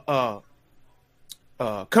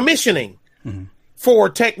commissioning for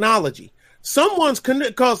technology. Someone's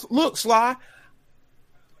because look, Sly,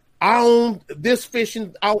 I own this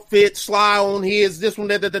fishing outfit. Sly on his, this one,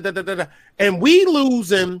 and we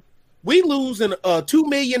losing $2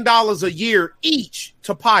 million a year each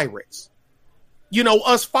to pirates.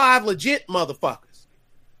 Us 5 legit motherfuckers.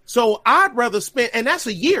 So I'd rather spend, and that's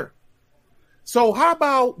a year. So how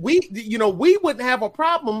about we wouldn't have a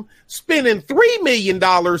problem spending $3 million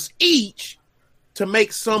each to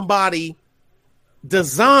make somebody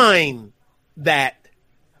design that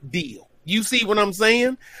deal. You see what I'm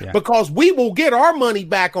saying? Yeah. Because we will get our money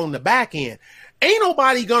back on the back end. Ain't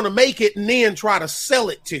nobody going to make it and then try to sell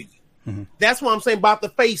it to you. Mm-hmm. That's what I'm saying about the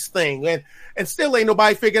face thing. And still ain't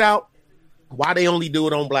nobody figured out why they only do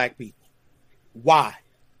it on black people. Why?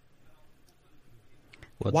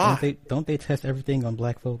 Well, why? Don't they test everything on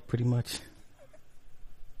black folk pretty much?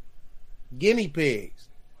 Guinea pigs.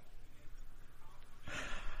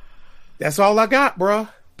 That's all I got, bruh.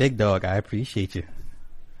 Big dog, I appreciate you.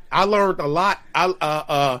 I learned a lot.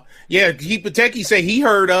 Keep it Techie say he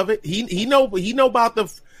heard of it. He know about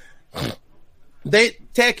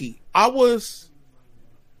Techie. I was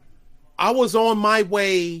on my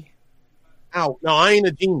way out. No, I ain't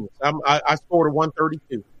a genius. I scored a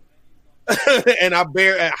 132, and I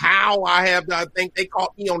think they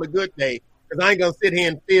caught me on a good day because I ain't gonna sit here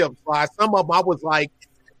and fib fly. Some of them I was like,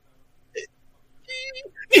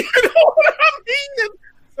 you know what I mean?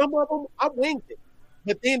 Some of them I winged it.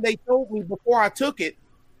 But then they told me before I took it,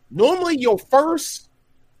 normally your first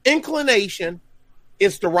inclination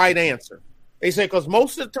is the right answer. They say, because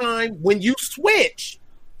most of the time when you switch,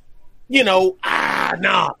 you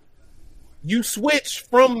switch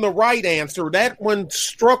from the right answer. That one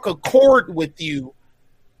struck a chord with you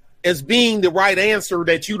as being the right answer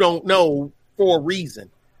that you don't know for a reason.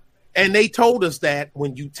 And they told us that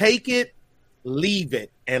when you take it, leave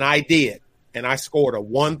it. And I did. And I scored a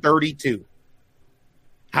 132.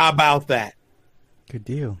 How about that? Good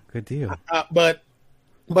deal. But Keep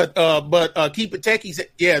It Techie said,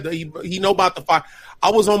 he know about the fire.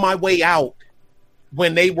 I was on my way out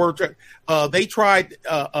when they were. They tried.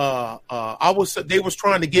 They was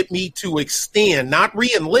trying to get me to extend, not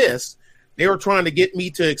re-enlist. They were trying to get me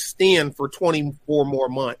to extend for 24 more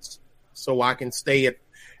months, so I can stay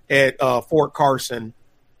at Fort Carson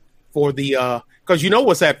for the because you know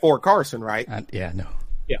what's at Fort Carson, right? No.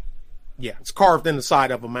 Yeah, it's carved in the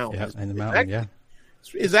side of a mountain. Yeah, in the mountain,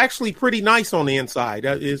 It's actually pretty nice on the inside.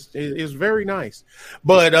 It's very nice.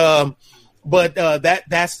 But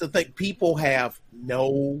that's the thing. People have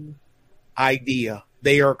no idea.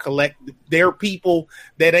 They're people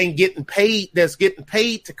that ain't getting paid, that's getting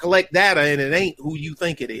paid to collect data, and it ain't who you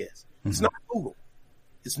think it is. Mm-hmm. It's not Google.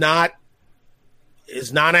 It's not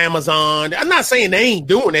Amazon. I'm not saying they ain't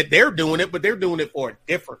doing it. They're doing it, but they're doing it for a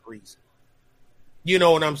different reason. You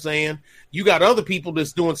know what I'm saying? You got other people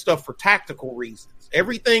that's doing stuff for tactical reasons.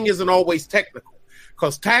 Everything isn't always technical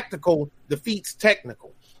because tactical defeats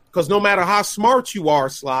technical. Because no matter how smart you are,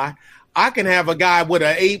 Sly, I can have a guy with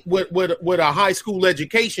a high school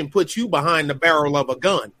education put you behind the barrel of a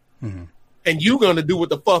gun, and you're gonna do what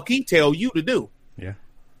the fuck he tell you to do. Yeah.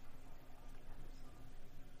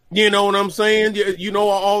 You know what I'm saying? You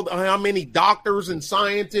know how many doctors and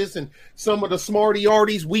scientists and some of the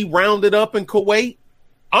smarty-arties we rounded up in Kuwait?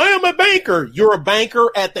 I am a banker. You're a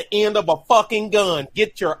banker at the end of a fucking gun.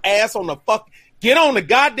 Get your ass on the get on the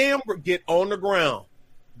ground.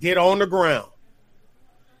 Get on the ground.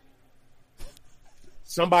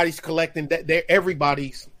 Somebody's collecting that.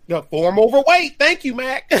 Everybody's, The form overweight. Thank you,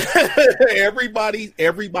 Mac.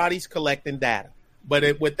 Everybody's collecting data.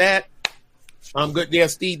 But with that, I'm good. Yeah,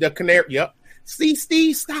 Steve, the canary. Yep. See,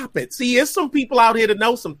 Steve, stop it. See, there's some people out here that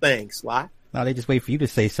know some things, Sly. No, they just wait for you to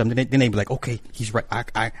say something. Then they be like, okay, he's right.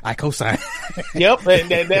 I co-sign. Yep,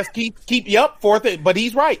 and that's keep. Yep, but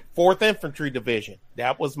he's right. 4th Infantry Division.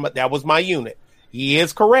 That was my unit. He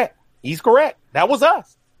is correct. He's correct. That was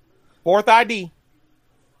us. 4th ID.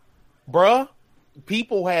 Bruh,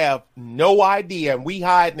 people have no idea, and we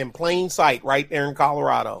hiding in plain sight right there in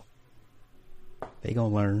Colorado. They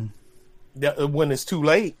gonna learn when it's too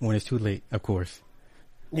late. When it's too late, of course.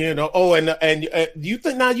 You know. Oh, and you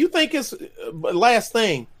think it's last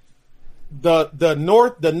thing,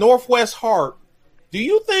 the Northwest Heart. Do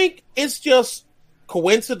you think it's just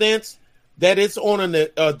coincidence that it's on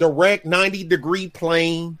a direct 90-degree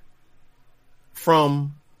plane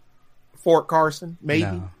from Fort Carson?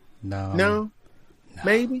 Maybe. No.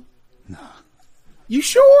 Maybe. No. You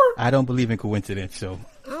sure? I don't believe in coincidence, so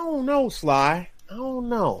I don't know, Sly. I don't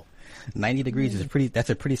know. 90 degrees is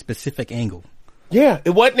that's a pretty specific angle. Yeah,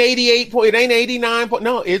 it wasn't 88 point. It ain't 89 point.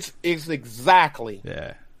 No, it's exactly.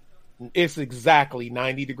 Yeah. It's exactly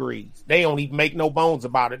 90 degrees. They don't even make no bones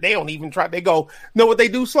about it. They don't even try. They go, know what they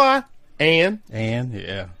do, Sly? And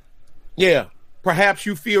yeah. Perhaps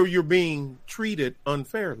you feel you're being treated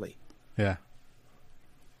unfairly. Yeah.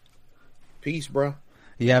 Peace, bro.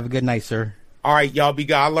 You have a good night, sir. All right, y'all be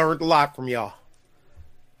good. I learned a lot from y'all.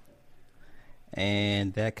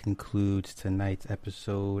 And that concludes tonight's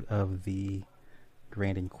episode of the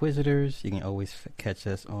Grand Inquisitors. You can always catch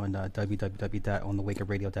us on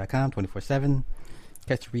www.onthewakeupradio.com 24/7.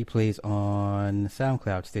 Catch replays on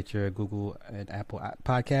SoundCloud, Stitcher, Google, and Apple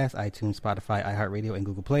Podcasts, iTunes, Spotify, iHeartRadio, and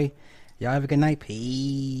Google Play. Y'all have a good night.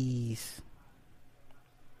 Peace.